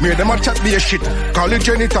 Made them a chat be a shit. Call it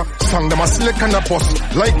janitor, sang them a select and a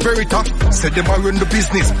boss, like Verita. Said them a run the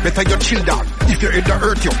business, better you chill dog. If your head a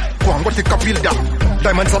hurt you, go and go take a pill dog.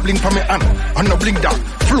 Diamonds a blink from me hand, and no blink dog.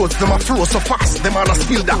 Floats them a flow so fast, them all a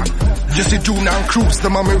spill dog. Jesse June and Cruz,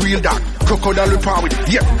 them a me real dog. Crocodile with power with,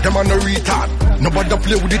 yeah, them a no retard. Nobody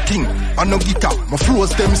play with the thing, and no guitar. My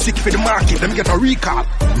flows them sick for the market, them get a recall.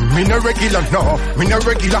 Me no regular, no, me no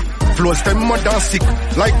regular. Flows them mud and sick,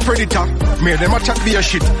 like Predator. Made them a chat be a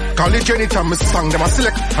shit. Call it janitor, me sang them a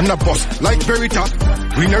select, and a boss, like Verita.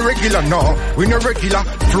 We no regular, no, we no regular.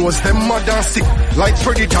 Flows them mud and sick, like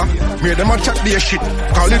Predator. Made them a chat be a shit.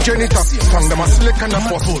 Call it janitor, sang them a select, and a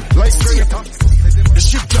boss, like Verita. The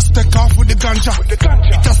ship just take off with the ganja.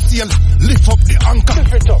 It a sail, lift up the anchor.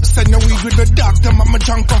 Send your weed with the dog, them and my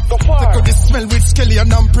junker. Take out the smell with skelly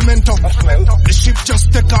and pimento. The ship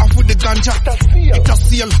just take off with the ganja. It a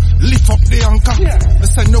sail, lift up the anchor.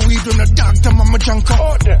 Send your weed with the dog, them and my junker.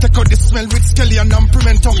 Take out the smell with skelly and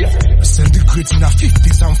pimento. Send the grits in a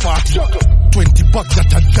 50s and 40. 20 bucks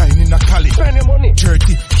that are dying in a Cali.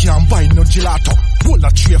 30 can't buy no gelato. Whole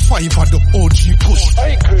a 3 5 of the OG push.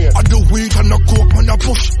 Of the weed and the coke man a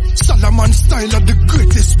push. Salaman style of the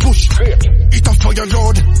greatest push. It a fire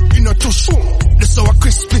load in a tush. The sour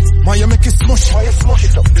crispy, Miami make it smush.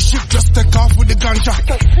 The ship just take off with the ganja.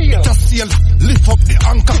 It a sail, lift up the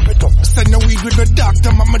anchor. Send the weed with the dog,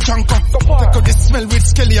 them and my junker. Take out the smell with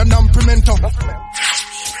skelly and pimento.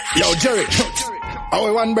 Yo Jerry,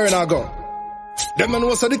 how one burner go? Them man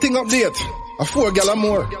was the thing update. A 4 gal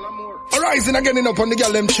more. Arising again in up on the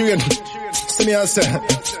gal them train. See me I say,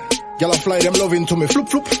 gal fly them loving to me. Floop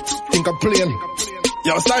floop, think I'm playing.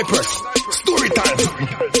 Yo snipers, story time.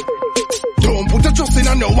 Don't put a trust in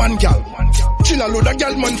a no one gal. Chill a load of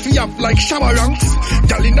gal man fi up like shower ranks.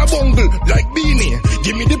 Gal in a bungle like beanie.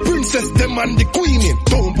 Give me the princess, them and the queenie.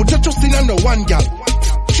 Don't put a trust in a no one gal.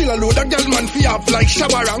 Chill a load of gal man fi up like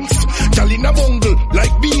shower ranks. Gal in a bungle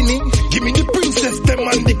like beanie. Give me the princess, them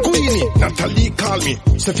and the queenie. Natalie call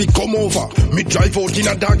me, say fi come over. Me drive out in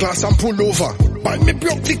a dark glass and pull over. Buy me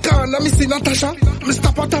broke the car and me see Natasha. Me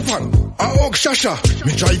stop at a van, I hug Shasha.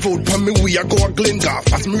 Me drive out from me way I go a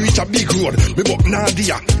Glengorf. As me reach a big road, me buck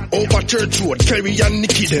Nadia. Over Church Road, Kerry and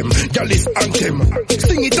Nicky them. Gal is anthem.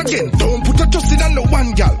 Sing it again, don't put a trust in a no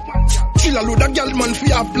one gal. Chill a load of gal man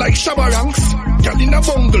fi up like shower ranks. Gal in a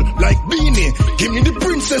bungle like beanie. Give me the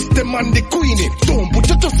princess, them and the queenie. Don't put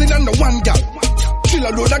a trust in a no one gal. Chill a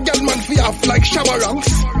load of gal man fi up like shower ranks.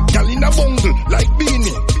 Gal in a bungle like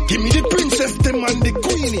beanie. Give me the princess, them and the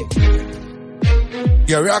queenie.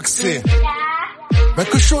 Yeah, Roxy.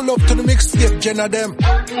 Make a show love to the mixtape, Jenna them.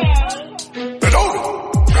 Okay. But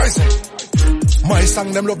oh, guys. My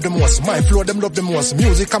song them love the most, my flow them love the most.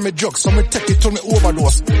 Music and me drug, so me take it to me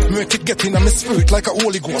overdose. Make it get in my spirit like a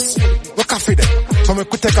Holy Ghost. No coffee them, so me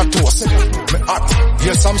could take a toast. Me hot,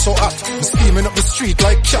 yes I'm so hot. Me steaming up the street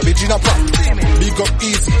like cabbage in a pot. Big up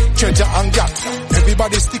easy, treasure and gat.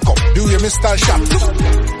 Everybody stick up, do you me style shot.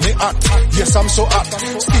 Me hot, yes I'm so hot.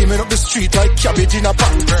 Steaming up the street like cabbage in a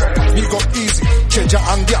pot. Big up easy, treasure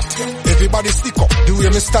and gat. Everybody stick up, do you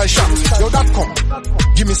me style shot. Yo that come,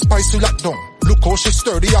 give me spice to lock down. Look how she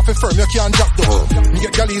sturdy, off a firm, you can't drop down. Me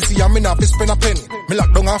get gal easy and me not fi spend a penny. Me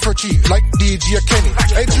lock down off her cheek like DJ Kenny.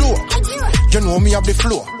 Hey Joe, you know me have the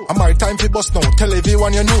flow. I'm my time fi bust now, tell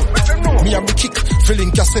everyone you know. Me have the kick,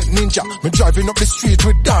 feeling cassette ninja. Me driving up the street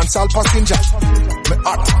with dancehall passengers. Me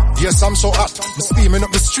hot, yes I'm so hot. Me steaming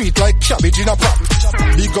up the street like cabbage in a pot.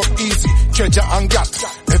 Big up easy, treasure and gat.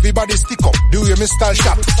 Everybody stick up, do you me style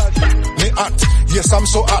shot. Me hot, yes I'm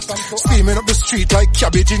so hot. Steaming up the street like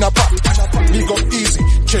cabbage in a pot. Big up easy,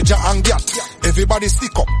 treasure and gat. Everybody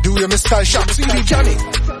stick up, do you me style shot. See me Johnny,